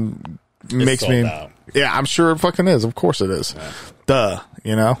fucking makes me. Out. Yeah, I'm sure it fucking is. Of course it is. Yeah.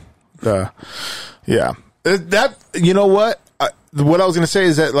 Duh. Yeah. That, you know what? What I was going to say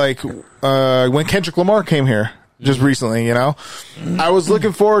is that, like, when Kendrick Lamar came here just recently, I was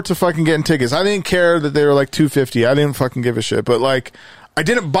looking forward to fucking getting tickets. I didn't care that they were like $250. I didn't fucking give a shit. But, like, I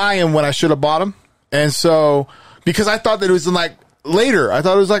didn't buy him when I should have bought him. And so, because I thought that it was in, like, later. I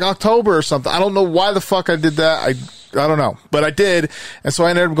thought it was like October or something. I don't know why the fuck I did that. I don't know. But I did. And so I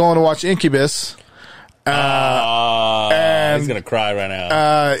ended up going to watch Incubus. And he's going to cry right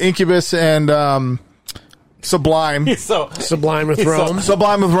now. Incubus and, Sublime. Sublime with Rome.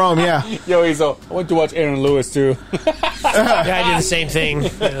 Sublime with Rome, yeah. Yo, I went to watch Aaron Lewis, too. Yeah, I did the same thing.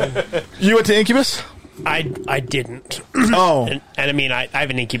 You went to Incubus? I didn't. Oh. And I mean, I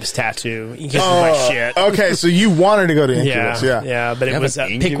have an Incubus tattoo. Incubus is my shit. Okay, so you wanted to go to Incubus, yeah. Yeah, but you it was an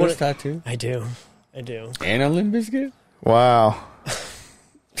pick one. Incubus tattoo? I do. And a Limp Bizkit? Wow.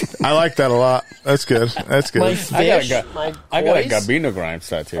 I like that a lot. That's good. My fish, I got a Gabino Grhymes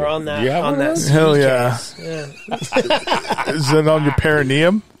tattoo. Or on that. Do you have that Hell yeah. Yeah. Is it on your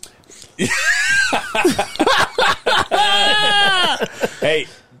perineum? Hey,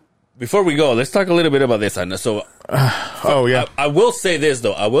 before we go, let's talk a little bit about this. So, yeah. I will say this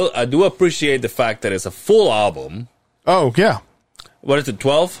though. I do appreciate the fact that it's a full album. Oh yeah. What is it?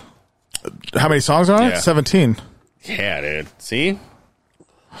 12? How many songs are on it? 17. Yeah, dude. See?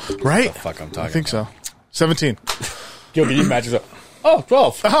 Right? What the fuck I'm talking I think so. 17. Yo, can you imagine?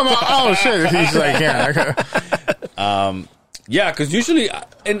 12. Oh, shit. He's like, yeah. Yeah, because usually,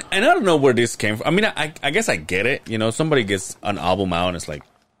 and I don't know where this came from. I mean, I guess I get it. Somebody gets an album out and it's like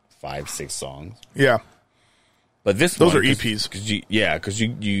 5-6 songs. Yeah. But those are EPs. Because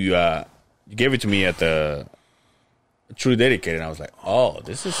you gave it to me at the True Dedicated, and I was like, oh,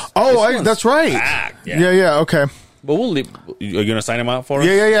 this is. That's right. Back. Yeah. Okay. But we'll leave. You're gonna sign him out for us?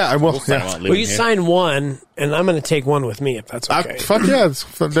 Yeah. I will. We'll sign him out, Well, you sign one, and I'm going to take one with me if that's okay. Fuck yeah, it's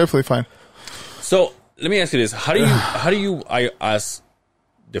definitely fine. So let me ask you this: How do you I ask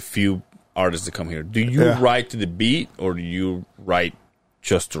the few artists that come here? Do you write to the beat, or do you write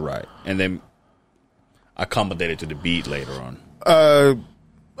just to write, and then accommodate it to the beat later on?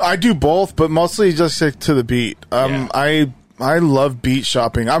 I do both, but mostly just stick to the beat. I love beat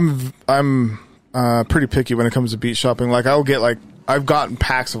shopping. I'm pretty picky when it comes to beat shopping. Like I've gotten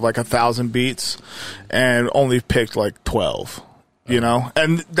packs of like 1,000 beats and only picked like 12. You know,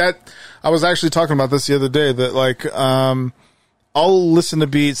 and that I was actually talking about this the other day. That like I'll listen to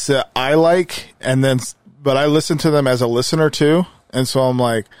beats that I like, but I listen to them as a listener too. And so I'm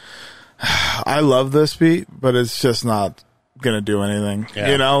like, I love this beat, but it's just not gonna do anything.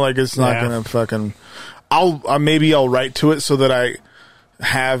 You know, like it's not gonna fucking. Maybe I'll write to it so that I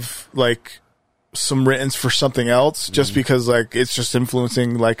have like some writtens for something else, just because like it's just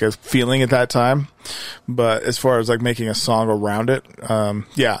influencing like a feeling at that time. But as far as like making a song around it,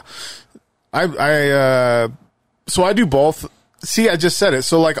 so I do both. See, I just said it.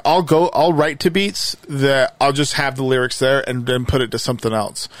 So like I'll write to beats that I'll just have the lyrics there and then put it to something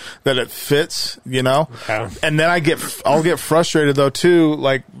else that it fits, you know? Yeah. And then I'll get frustrated though too.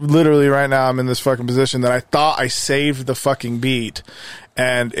 Like literally right now I'm in this fucking position that I thought I saved the fucking beat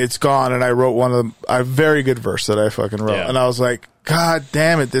and it's gone. And I wrote a very good verse that I fucking wrote. Yeah. And I was like, God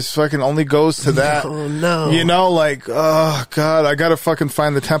damn it. This fucking only goes to that. Oh no. You know, like, oh God, I got to fucking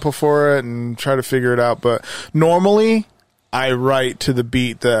find the tempo for it and try to figure it out. But normally I write to the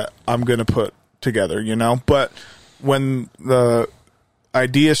beat that I'm going to put together, you know? But when the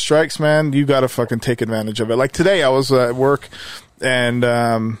idea strikes, man, you got to fucking take advantage of it. Like today I was at work and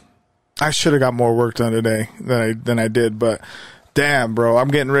I should have got more work done today than I did, but damn, bro, I'm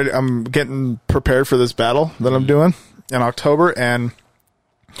getting ready. I'm getting prepared for this battle that I'm doing in October, and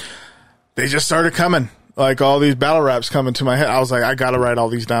they just started coming. Like all these battle raps coming to my head. I was like, I got to write all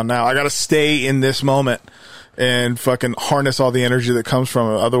these down now. I got to stay in this moment and fucking harness all the energy that comes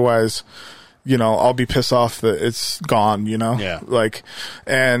from it. Otherwise, you know, I'll be pissed off that it's gone, you know? Yeah. Like,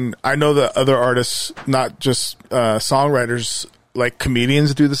 and I know that other artists, not just songwriters, like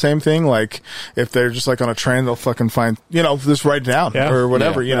comedians do the same thing. Like if they're just like on a train, they'll fucking find, you know, just write it down or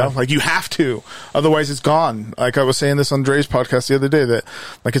whatever, you know, like you have to, otherwise it's gone. Like I was saying this on Dre's podcast the other day that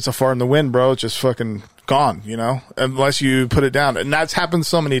like it's a fart in the wind, bro. It's just fucking gone, you know, unless you put it down. And that's happened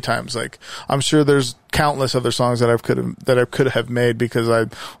so many times. Like I'm sure there's countless other songs that I could have made because I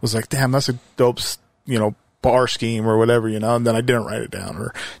was like, damn, that's a dope, you know, bar scheme or whatever, you know, and then I didn't write it down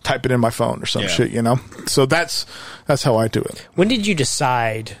or type it in my phone or some shit, you know? So that's how I do it. When did you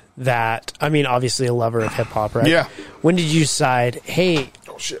decide that, I mean, obviously a lover of hip hop, right? Yeah. When did you decide, hey,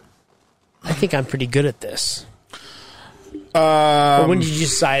 oh shit, I think I'm pretty good at this? Or when did you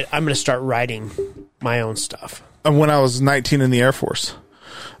decide I'm going to start writing my own stuff? When I was 19 in the Air Force.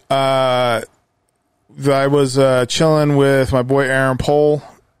 I was chilling with my boy Aaron Pohl,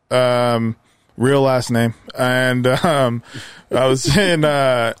 real last name, and I was in.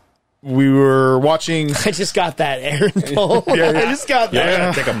 We were watching. I just got that, Aaron Pohl. I just got that. I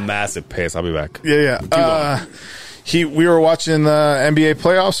gotta take a massive piss. I'll be back. Yeah. We were watching the NBA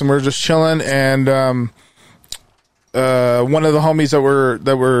playoffs, and we were just chilling, and one of the homies that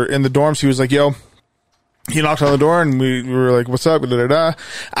were in the dorms, he was like, "Yo." He knocked on the door and we were like, what's up?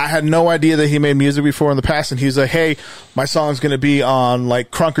 I had no idea that he made music before in the past. And he was like, hey, my song's going to be on like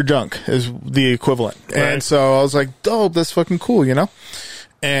Crunk or Junk is the equivalent. Right. And so I was like, dope, that's fucking cool, you know?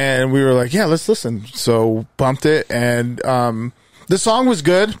 And we were like, yeah, let's listen. So bumped it. And the song was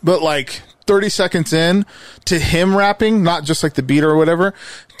good, but like 30 seconds in to him rapping, not just like the beat or whatever,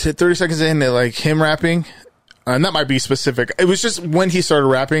 to 30 seconds in to like him rapping. And that might be specific. It was just when he started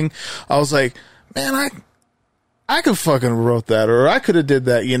rapping, I was like, man, I could fucking wrote that, or I could have did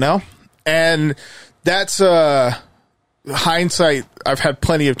that, you know? And that's hindsight. I've had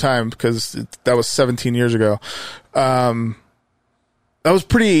plenty of time because that was 17 years ago. That was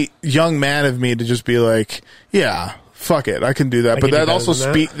pretty young man of me to just be like, yeah, fuck it, I can do that. But that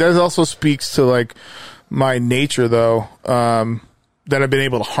also speaks to like my nature though, that I've been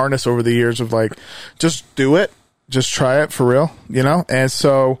able to harness over the years of like, just do it, just try it for real, you know? And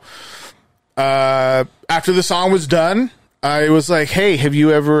so, after the song was done, I was like, hey,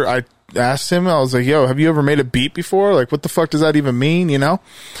 I asked him, I was like, yo, have you ever made a beat before? Like, what the fuck does that even mean, you know?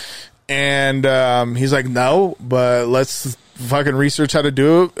 And he's like, no, but let's fucking research how to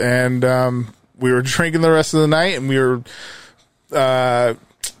do it. And we were drinking the rest of the night, and we were,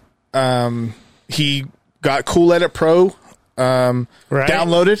 he got Cool Edit Pro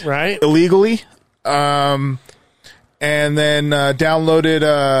downloaded illegally. and then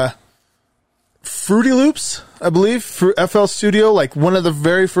downloaded Fruity Loops, I believe, FL Studio, like one of the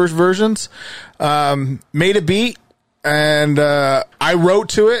very first versions. Made a beat, and I wrote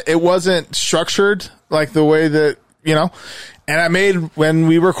to it. It wasn't structured like the way that, you know, and I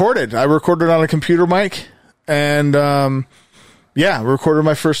recorded on a computer mic, and recorded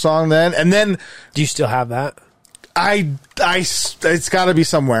my first song then. And then, do you still have that? It's got to be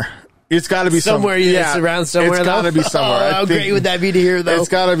somewhere. It's got to be somewhere. It's around somewhere. It's got to be somewhere. How great would that be to hear, though? It's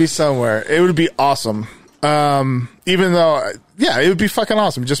got to be somewhere. It would be awesome. Even though, it would be fucking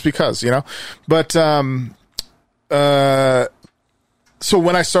awesome just because, you know. But so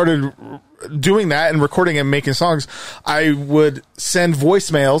when I started doing that and recording and making songs, I would send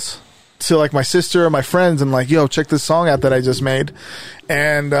voicemails to like my sister or my friends and like, yo, check this song out that I just made,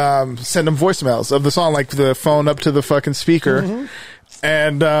 and send them voicemails of the song, like the phone up to the fucking speaker. Mm-hmm.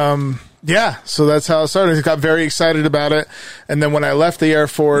 And so that's how it started. I got very excited about it. And then when I left the Air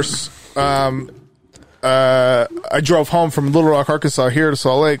Force, I drove home from Little Rock, Arkansas here to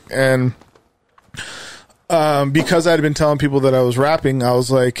Salt Lake, and because I had been telling people that I was rapping, I was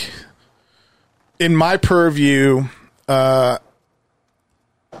like, in my purview,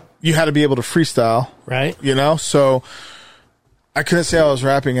 you had to be able to freestyle, right? You know, so I couldn't say I was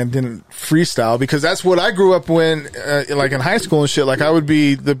rapping and didn't freestyle, because that's what I grew up when, like in high school and shit. Like I would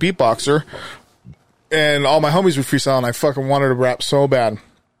be the beatboxer, and all my homies would freestyle, and I fucking wanted to rap so bad,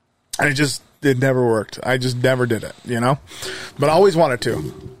 and it never worked. I just never did it, you know? But I always wanted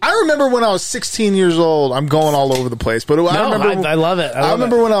to. I remember when I was 16 years old, I'm going all over the place, but I love it. I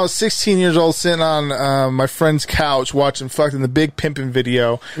remember when I was 16 years old sitting on my friend's couch watching fucking the Big Pimpin'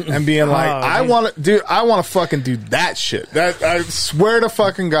 video and being like, I want to fucking do that shit. That, I swear to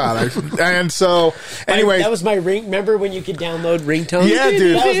fucking God. And so, anyway. That was my ring. Remember when you could download ringtones? Yeah,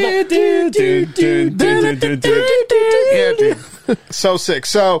 dude. Yeah, dude. So sick.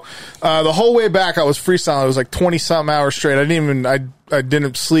 So the whole way back, I was freestyling. It was like 20-something hours straight. I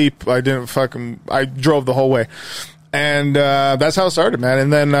didn't sleep. I drove the whole way. And that's how it started, man.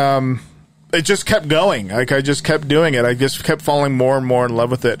 And then it just kept going. Like, I just kept doing it. I just kept falling more and more in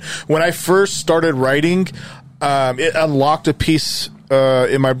love with it. When I first started writing, it unlocked a piece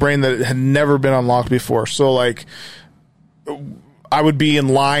in my brain that had never been unlocked before. So, like, I would be in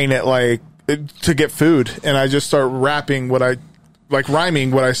line at, like, to get food, and I just start rapping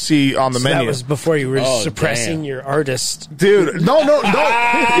rhyming what I see on the menu. That was before you were suppressing your artist. Dude, no.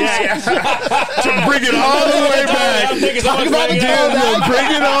 Yeah. To bring it all the way back. Bring it all the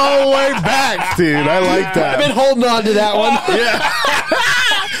way back, dude. I like that. I've been holding on to that one. Yeah.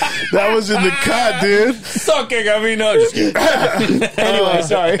 That was in the cut, dude. Sucking, I mean, no, just kidding. Anyway,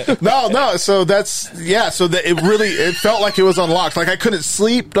 sorry. No. So it felt like it was unlocked. Like I couldn't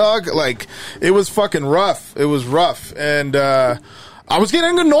sleep, dog. Like it was fucking rough. It was rough. And, I was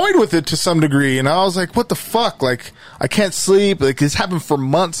getting annoyed with it to some degree, and I was like, what the fuck? Like, I can't sleep. Like, this happened for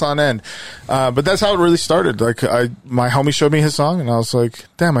months on end. But that's how it really started. Like, my homie showed me his song, and I was like,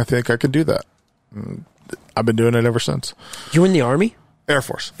 damn, I think I could do that. And I've been doing it ever since. You in the Army? Air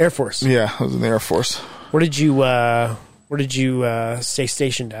Force. Air Force. Yeah, I was in the Air Force. Where did you stay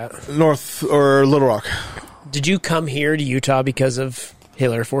stationed at? North or Little Rock. Did you come here to Utah because of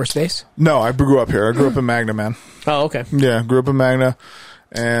Hill Air Force Base? No, I grew up here. I grew up in Magna, man. Oh, okay. Yeah, grew up in Magna,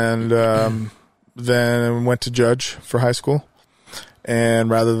 and then went to Judge for high school. And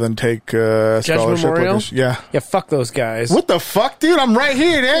rather than take scholarship, Memorial? Yeah, fuck those guys. What the fuck, dude? I'm right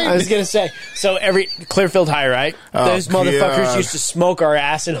here, dude. I was gonna say, so Clearfield High, right? Those motherfuckers used to smoke our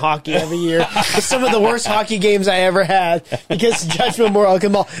ass in hockey every year. It's some of the worst hockey games I ever had because Judge Memorial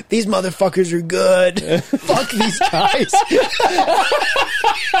come on. These motherfuckers are good. Fuck these guys.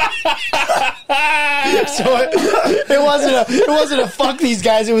 So it wasn't a fuck these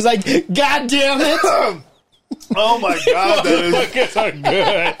guys. It was like, God damn it. Oh my God, that is are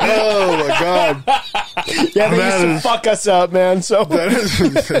good. Oh my God. Yeah, they used to fuck us up, man. So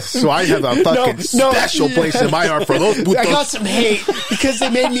so I have a fucking special place in my heart for those putos. I got some hate because they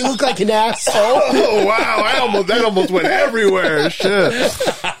made me look like an asshole. Oh wow, that almost went everywhere. Shit.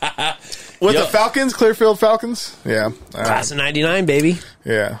 What's the Falcons? Clearfield Falcons? Yeah. Class of 99, baby.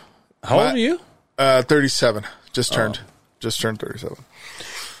 Yeah. How old are you? 37. Just turned 37.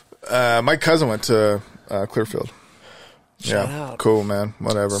 My cousin went to Clearfield. Shout out. Cool, man.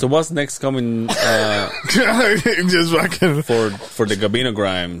 Whatever. So what's next coming just fucking for the Gabino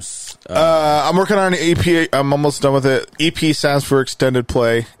Grhymes I'm working on an EP. I'm almost done with it. EP stands for extended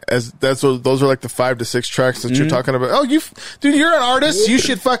play. Those are like the 5 to 6 tracks that you're talking about. Oh, dude, you're an artist. You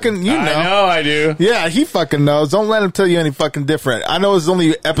should fucking, know. I know I do. Yeah, he fucking knows. Don't let him tell you any fucking different. I know it's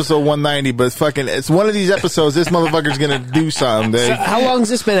only episode 190, but it's one of these episodes. This motherfucker's gonna do something. So how long has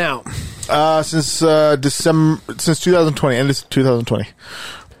this been out? Since December, since 2020, end of 2020.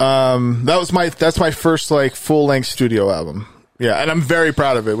 That's my first like full length studio album. Yeah, and I'm very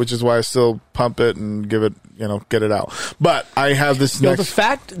proud of it, which is why I still pump it and give it, get it out. But I have this the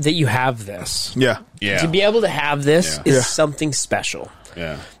fact that you have this, yeah, to be able to have this is something special.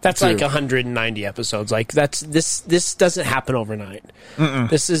 Yeah, that's like 190 episodes. Like this doesn't happen overnight.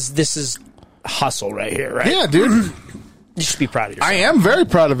 This is hustle right here, right? Yeah, dude. You should be proud of yourself. I am very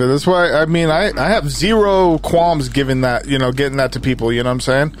proud of it. That's why, I have zero qualms giving that, getting that to people. You know what I'm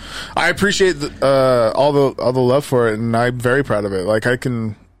saying? I appreciate all the love for it, and I'm very proud of it. Like, I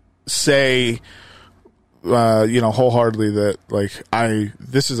can say, wholeheartedly that, like,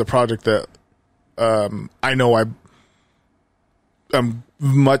 this is a project that I know I'm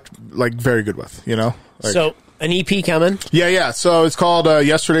much, like, very good with, Like, so, an EP coming? Yeah. So it's called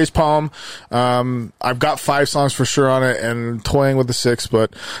Yesterday's Poem. I've got 5 songs for sure on it, and toying with the 6th.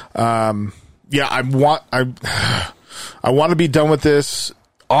 But I want to be done with this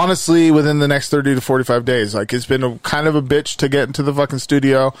honestly within the next 30 to 45 days. Like, it's been kind of a bitch to get into the fucking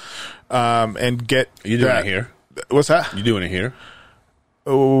studio and get. You doing it here? What's that? You doing it here?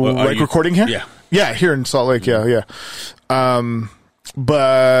 Oh, like recording here? Yeah, here in Salt Lake. Yeah.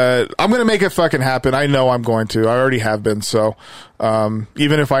 But I'm going to make it fucking happen. I know I'm going to. I already have been. So,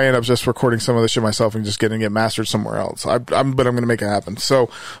 even if I end up just recording some of the shit myself and just getting it mastered somewhere else, but I'm going to make it happen. So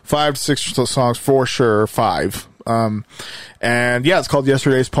 5 to 6 songs for sure. 5. And yeah, it's called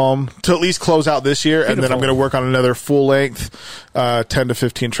Yesterday's Poem to at least close out this year. Beautiful. And then I'm going to work on another full length, 10 to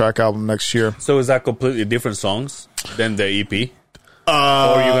 15 track album next year. So is that completely different songs than the EP? Or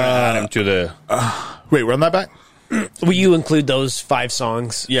are you going to add them to the... Wait, run that back? Will you include those 5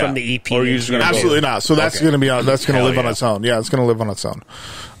 songs from the EP? Or absolutely not. So that's going to be on. That's going to live on its own. Yeah, it's going to live on its own.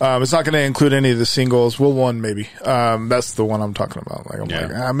 It's not going to include any of the singles. Well, one maybe. That's the one I'm talking about. Like,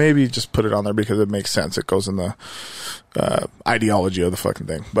 like, maybe just put it on there because it makes sense. It goes in the ideology of the fucking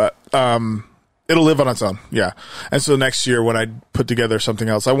thing. But it'll live on its own. Yeah. And so next year when I put together something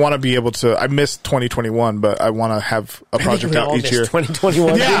else, I want to be able to. I missed 2021, but I want to have a project out each year.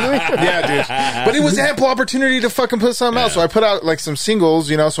 2021. Yeah, dude. But it was ample opportunity to fucking put something else. So I put out like some singles,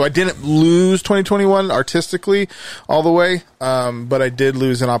 so I didn't lose 2021 artistically all the way. But I did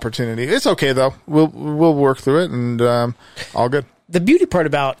lose an opportunity. It's okay though. We'll work through it, and all good. The beauty part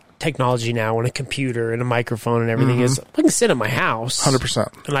about technology now and a computer and a microphone and everything is I can sit in my house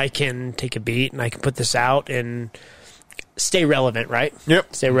 100% and I can take a beat and I can put this out and stay relevant, right?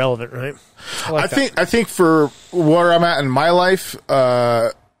 Yep. Stay relevant, right? I think for where I'm at in my life,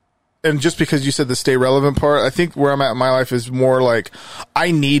 and just because you said the stay relevant part, I think where I'm at in my life is more like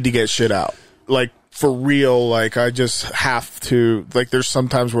I need to get shit out. Like for real, like I just have to, like there's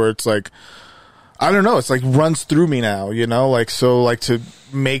sometimes where it's like I don't know. It's like runs through me now, like, so like to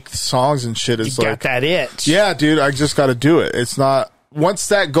make songs and shit is you like. Got that itch. Yeah, dude. I just got to do it. It's not, once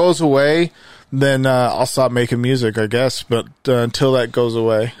that goes away, then I'll stop making music, I guess. But until that goes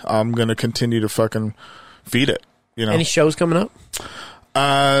away, I'm going to continue to fucking feed it, Any shows coming up?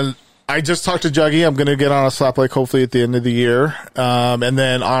 I just talked to Juggy. I'm going to get on a Slap Lake hopefully at the end of the year. And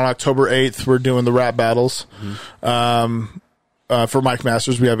then on October 8th, we're doing the rap battles. For Mike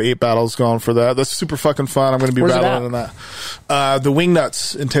Masters, we have 8 battles going for that. That's super fucking fun. I'm going to be battling in that. The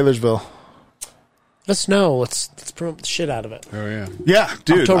Wingnuts in Taylorsville. Let us know. Let's promote the shit out of it. Oh yeah, yeah,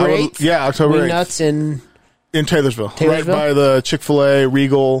 dude. October 8th. Yeah, October 8th. Wingnuts in Taylorsville, right by the Chick-fil-A,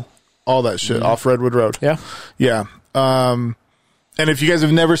 Regal, all that shit off Redwood Road. Yeah. And if you guys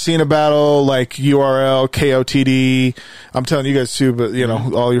have never seen a battle like URL, KOTD, I'm telling you guys too, but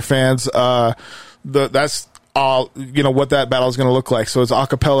all your fans, that's all what that battle is going to look like. So it's a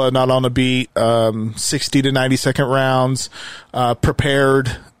cappella, not on the beat, 60 to 90 second rounds,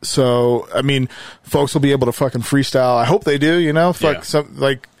 prepared. So I mean, folks will be able to fucking freestyle. I hope they do. Try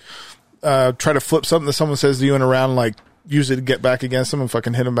to flip something that someone says to you in a round, like use it to get back against them and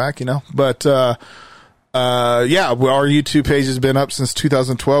fucking hit them back. But our YouTube page has been up since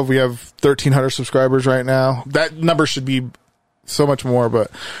 2012. We have 1,300 subscribers right now. That number should be so much more, but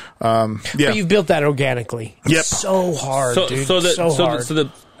But you've built that organically. Yep. It's so hard, dude. So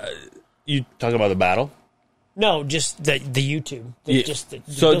you talking about the battle? No, just the YouTube.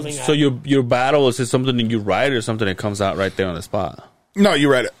 So your battle, is it something that you write or something that comes out right there on the spot? No,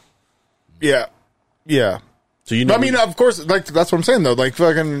 you write it. Yeah. So you know, I mean, of course, like that's what I'm saying though. Like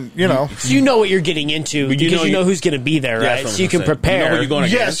fucking, you know, So you know what you're getting into because you know who's going to be there, right? So you can prepare. You know who you're going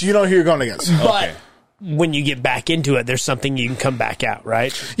against. yes, you know who you're going against. But when you get back into it, there's something you can come back out,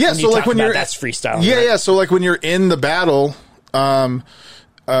 right? Yeah, so like when you're that's freestyle. Yeah, right? yeah. So like when you're in the battle,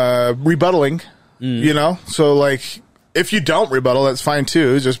 rebuttaling, you know. So like if you don't rebuttal, that's fine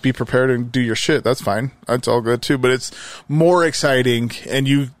too. Just be prepared and do your shit. That's fine. That's all good too. But it's more exciting, and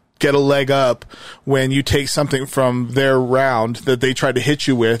you get a leg up when you take something from their round that they tried to hit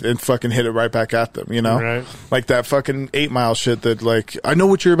you with and fucking hit it right back at them, you know? Right. Like that fucking 8 Mile shit that like, I know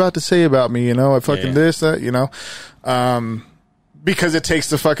what you're about to say about me, you know? I fucking this, that, you know? Because it takes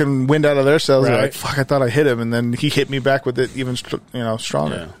the fucking wind out of their sails. Right. They're like, fuck, I thought I hit him. And then he hit me back with it even,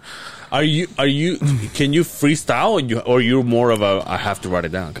 stronger. Yeah. Are you, can you freestyle or you're more of a, I have to write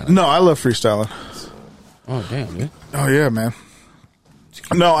it down kind of? No, I love freestyling. Oh, damn, man. Oh, yeah, man.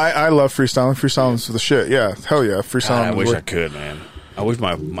 No, I love freestyling. Freestyling's the shit. Yeah, hell yeah. Freestyling. God, I wish I could, man. I wish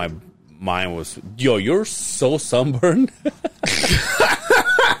my mind was. Yo, you're so sunburned.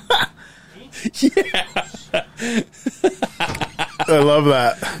 Yeah. I love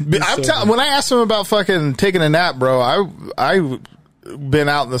that. When I asked him about fucking taking a nap, bro, I been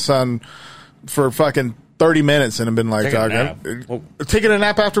out in the sun for fucking 30 minutes and have been like, taking a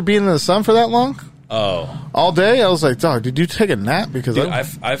nap after being in the sun for that long? Oh, all day. I was like, dog, did you take a nap? Because dude,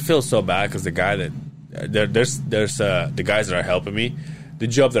 I feel so bad because the guy that there's the guys that are helping me. The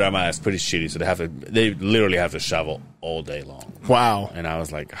job that I'm at is pretty shitty, so they literally have to shovel all day long. Wow. And I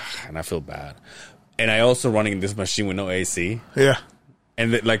was like, and I feel bad. And I also running this machine with no AC. Yeah.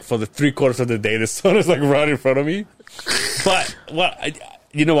 And like for the 3/4 of the day, the sun is like right in front of me. But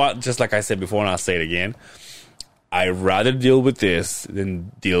you know what? Just like I said before, and I'll say it again. I'd rather deal with this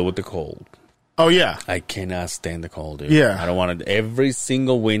than deal with the cold. Oh, yeah. I cannot stand the cold, dude. Yeah. I don't want to. Every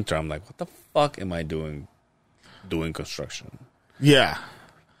single winter, I'm like, what the fuck am I doing construction? Yeah.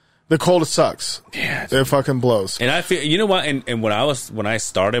 The cold sucks. Yeah. It fucking blows. And I feel, you know what? And when I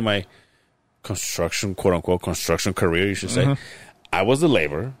started my construction, quote unquote, construction career, you should say, I was the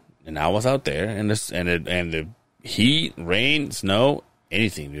laborer and I was out there and the heat, rain, snow,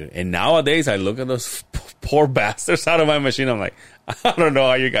 anything, dude. And nowadays I look at those poor bastards out of my machine. I'm like, I don't know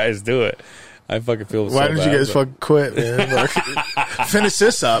how you guys do it. I fucking feel so bad. Why didn't you guys fucking quit, man? Like, finish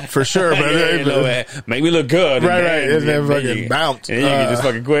this up for sure, but make me look good. Right. And then fucking bounce. And you can just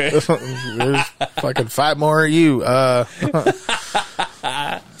fucking quit. There's fucking 5 more of you.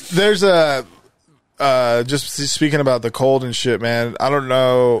 There's just speaking about the cold and shit, man. I don't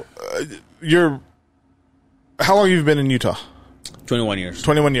know. How long have you been in Utah? 21 years.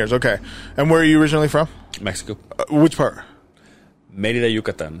 21 years, okay. And where are you originally from? Mexico. Which part? Mérida,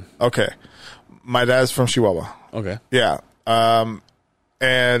 Yucatan. Okay. My dad's from Chihuahua. Okay. Yeah. And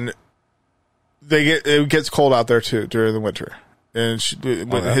it gets cold out there too during the winter in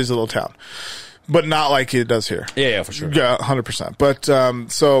his little town, but not like it does here. Yeah, for sure. Yeah, 100%. But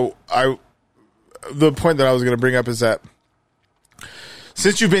the point that I was going to bring up is that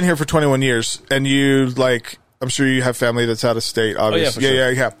since you've been here for 21 years and you like, I'm sure you have family that's out of state. Obviously,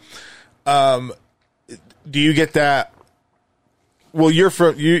 yeah. Do you get that? Well,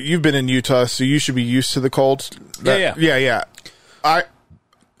 you've been in Utah, so you should be used to the cold. Yeah.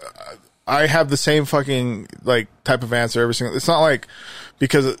 I have the same fucking like type of answer every single. It's not like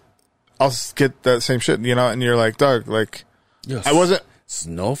because I'll get that same shit, you know, and you're like, dog, like yes. I wasn't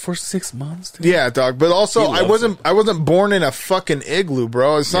snow for 6 months. Dude. Yeah, dog. But also, I wasn't born in a fucking igloo,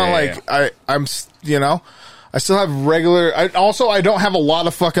 bro. It's not I'm you know. I still have regular. I don't have a lot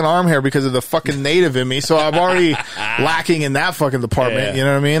of fucking arm hair because of the fucking native in me, so I'm already lacking in that fucking department. Yeah. You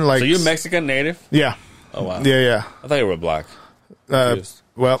know what I mean? Like, so you're Mexican native? Yeah. Oh wow. Yeah. I thought you were black.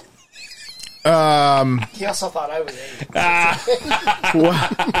 Well. He also thought I was Asian.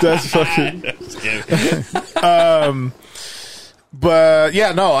 What? That's fucking. But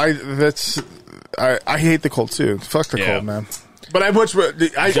yeah, no. I hate the cold too. Fuck the cold, man. But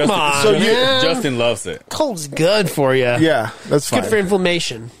Justin loves it. Cold's good for you. Yeah, that's fine. Good for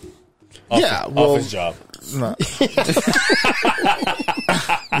inflammation. Office job. No.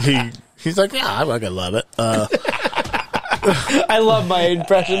 He's like, yeah, I fucking love it. I love my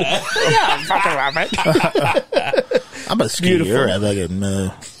impression. Yeah, I fucking love it. I'm a skier. I fucking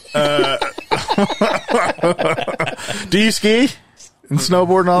Do you ski and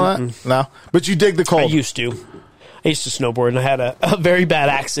snowboard and all that? No, but you dig the cold. I used to snowboard, and I had a very bad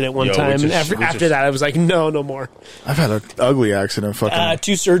accident one time. And after that, I was like, no more. I've had an ugly accident. Fucking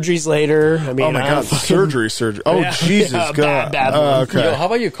 2 surgeries later. I mean, oh my god, surgery. Oh yeah. Jesus, God. Bad okay. Yo, how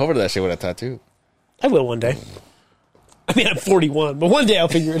about you cover that shit with a tattoo? I will one day. I mean, I'm 41, but one day I'll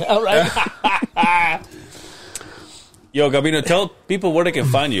figure it out, right? Yo, Gabino, tell people where they can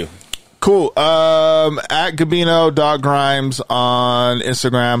find you. Cool. At Gabino.Grhymes on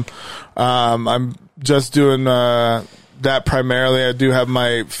Instagram. I'm just doing that primarily. I do have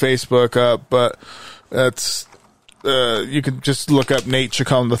my Facebook up, but that's you can just look up Nate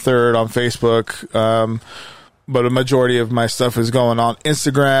Chacon III on Facebook. But a majority of my stuff is going on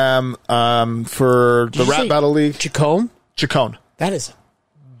Instagram for the Rap Battle League. Chacon? Chacon. That is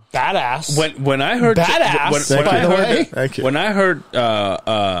badass. When I heard when I heard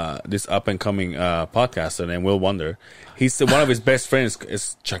this up and coming podcaster named Will Wonder, he said one of his best friends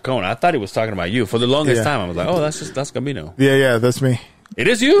is Chacon. I thought he was talking about you for the longest time. I was like, oh, that's Gabino. Yeah, that's me. It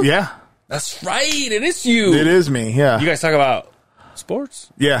is you? Yeah, that's right. It is you. It is me. Yeah. You guys talk about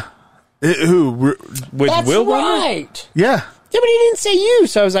sports? Yeah. Who? With that's Will right. Wonder? Yeah. Yeah, but he didn't say you,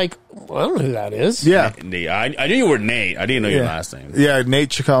 so I was like, well, I don't know who that is. Yeah. I knew you were Nate. I didn't know your last name. Yeah, Nate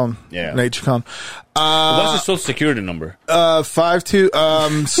Chacon. Yeah. Nate Chacon. What's your social security number? 52.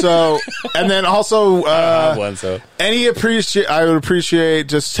 So, and then also, I have one, so. I would appreciate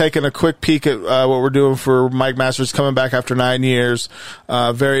just taking a quick peek at what we're doing for Mike Masters coming back after 9 years.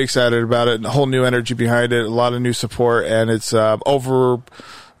 Very excited about it. A whole new energy behind it. A lot of new support, and it's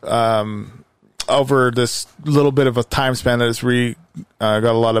over this little bit of a time span that it's got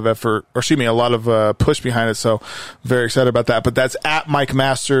a lot of effort, or excuse me, a lot of push behind it. So very excited about that. But that's at Mike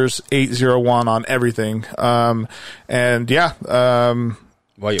Masters 801 on everything. And yeah, I'm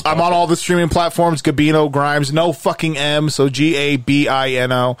on all the streaming platforms. Gabino Grhymes, no fucking M, so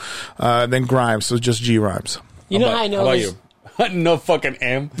Gabino, then Grhymes, so just G Rhymes. You know how I know this? No fucking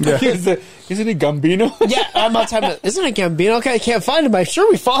M. Yeah. Isn't he Gambino? Yeah, I'm on time. Isn't it Gambino? Okay, I can't find him. I'm sure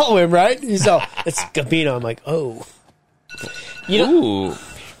we follow him, right? He's all, it's Gabino. I'm like, oh. You know,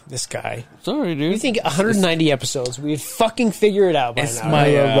 this guy. Sorry, dude. You think 190 episodes, we'd fucking figure it out by It's now. my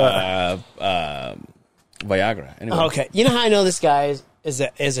Viagra. Anyway. Okay, you know how I know this guy is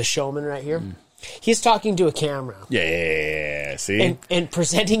a showman right here? He's talking to a camera. Yeah. See? And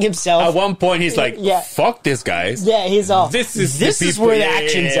presenting himself. At one point, he's like, fuck this, guys. Yeah, he's all, this is where the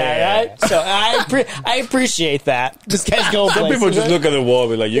action's at, right? So I appreciate that. This guy's going Some places, people just look at the wall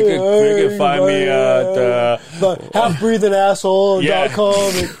and be like, you can find me at...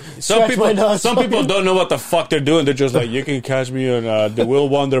 halfbreathingasshole.com. Some people don't know what the fuck they're doing. They're just like, you can catch me on the Will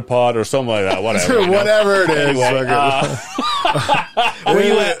Wonder pod or something like that. Whatever. Whatever it is.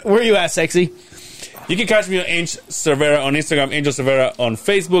 Anyway, where you at, sexy? You can catch me on Angel Cervera on Instagram, Angel Cervera on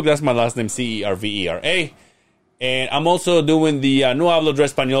Facebook. That's my last name, Cervera. And I'm also doing the No Hablo de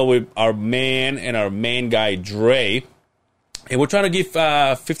Español with our main guy, Dre. And we're trying to give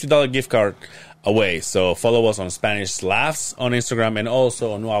a $50 gift card away. So follow us on Spanish Laughs on Instagram and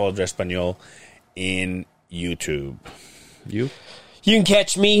also on No Hablo de Español in YouTube. You can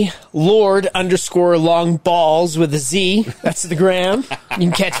catch me, Lord_long_balls with a Z. That's the gram. You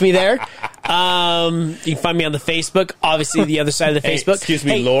can catch me there. You can find me on the Facebook. Obviously, the other side of the Facebook. Excuse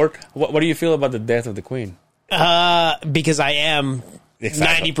me, Lord. What do you feel about the death of the Queen? Because I am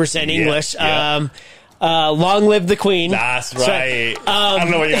 90% English. Yeah. Long live the Queen. That's right. I don't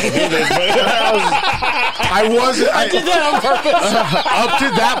know what you're going to do this, but I did that on purpose. Up to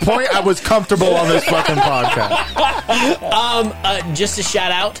that point, I was comfortable on this fucking podcast. Just a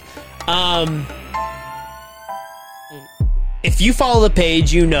shout out. If you follow the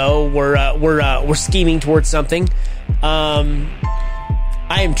page, you know we're scheming towards something.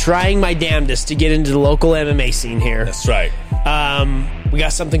 I am trying my damnedest to get into the local MMA scene here. That's right. We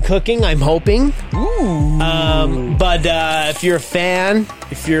got something cooking, I'm hoping. Ooh. But if you're a fan,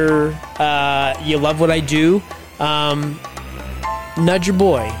 if you're you love what I do, nudge your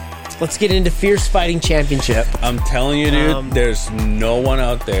boy. Let's get into Fierce Fighting Championship. I'm telling you, dude, there's no one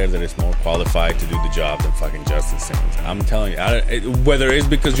out there that is more qualified to do the job than fucking Justin Simmons. I'm telling you, whether it's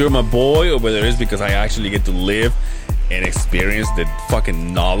because you're my boy or whether it's because I actually get to live and experience the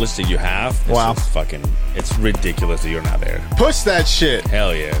fucking knowledge that you have. It's ridiculous that you're not there. Push that shit.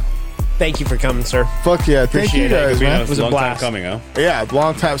 Hell yeah. Thank you for coming, sir. Fuck yeah. Thank you guys, man. It was a long time coming, huh? Yeah,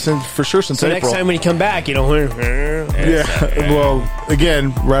 long time since April. So next time when you come back, you know. Yeah. Well,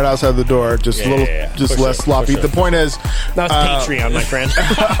 again, right outside the door, just less sloppy. The point is, that's Patreon, my friend.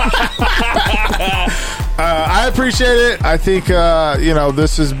 I appreciate it. I think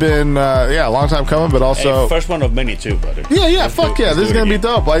this has been a long time coming, but also first one of many too, brother. Yeah. Fuck yeah, this is gonna be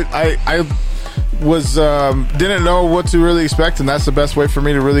dope. I was didn't know what to really expect, and that's the best way for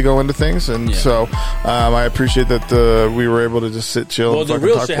me to really go into things. And so I appreciate that we were able to just sit, chill. Well, and the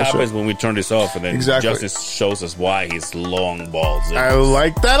real shit happens when we turn this off, and then Justice shows us why he's long balls. I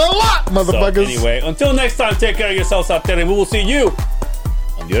like that a lot, motherfuckers. So anyway, until next time, take care of yourselves out there, and we will see you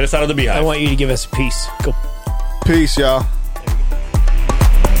on the other side of the beehive. I want you to give us a peace. Go. Peace. Peace, y'all.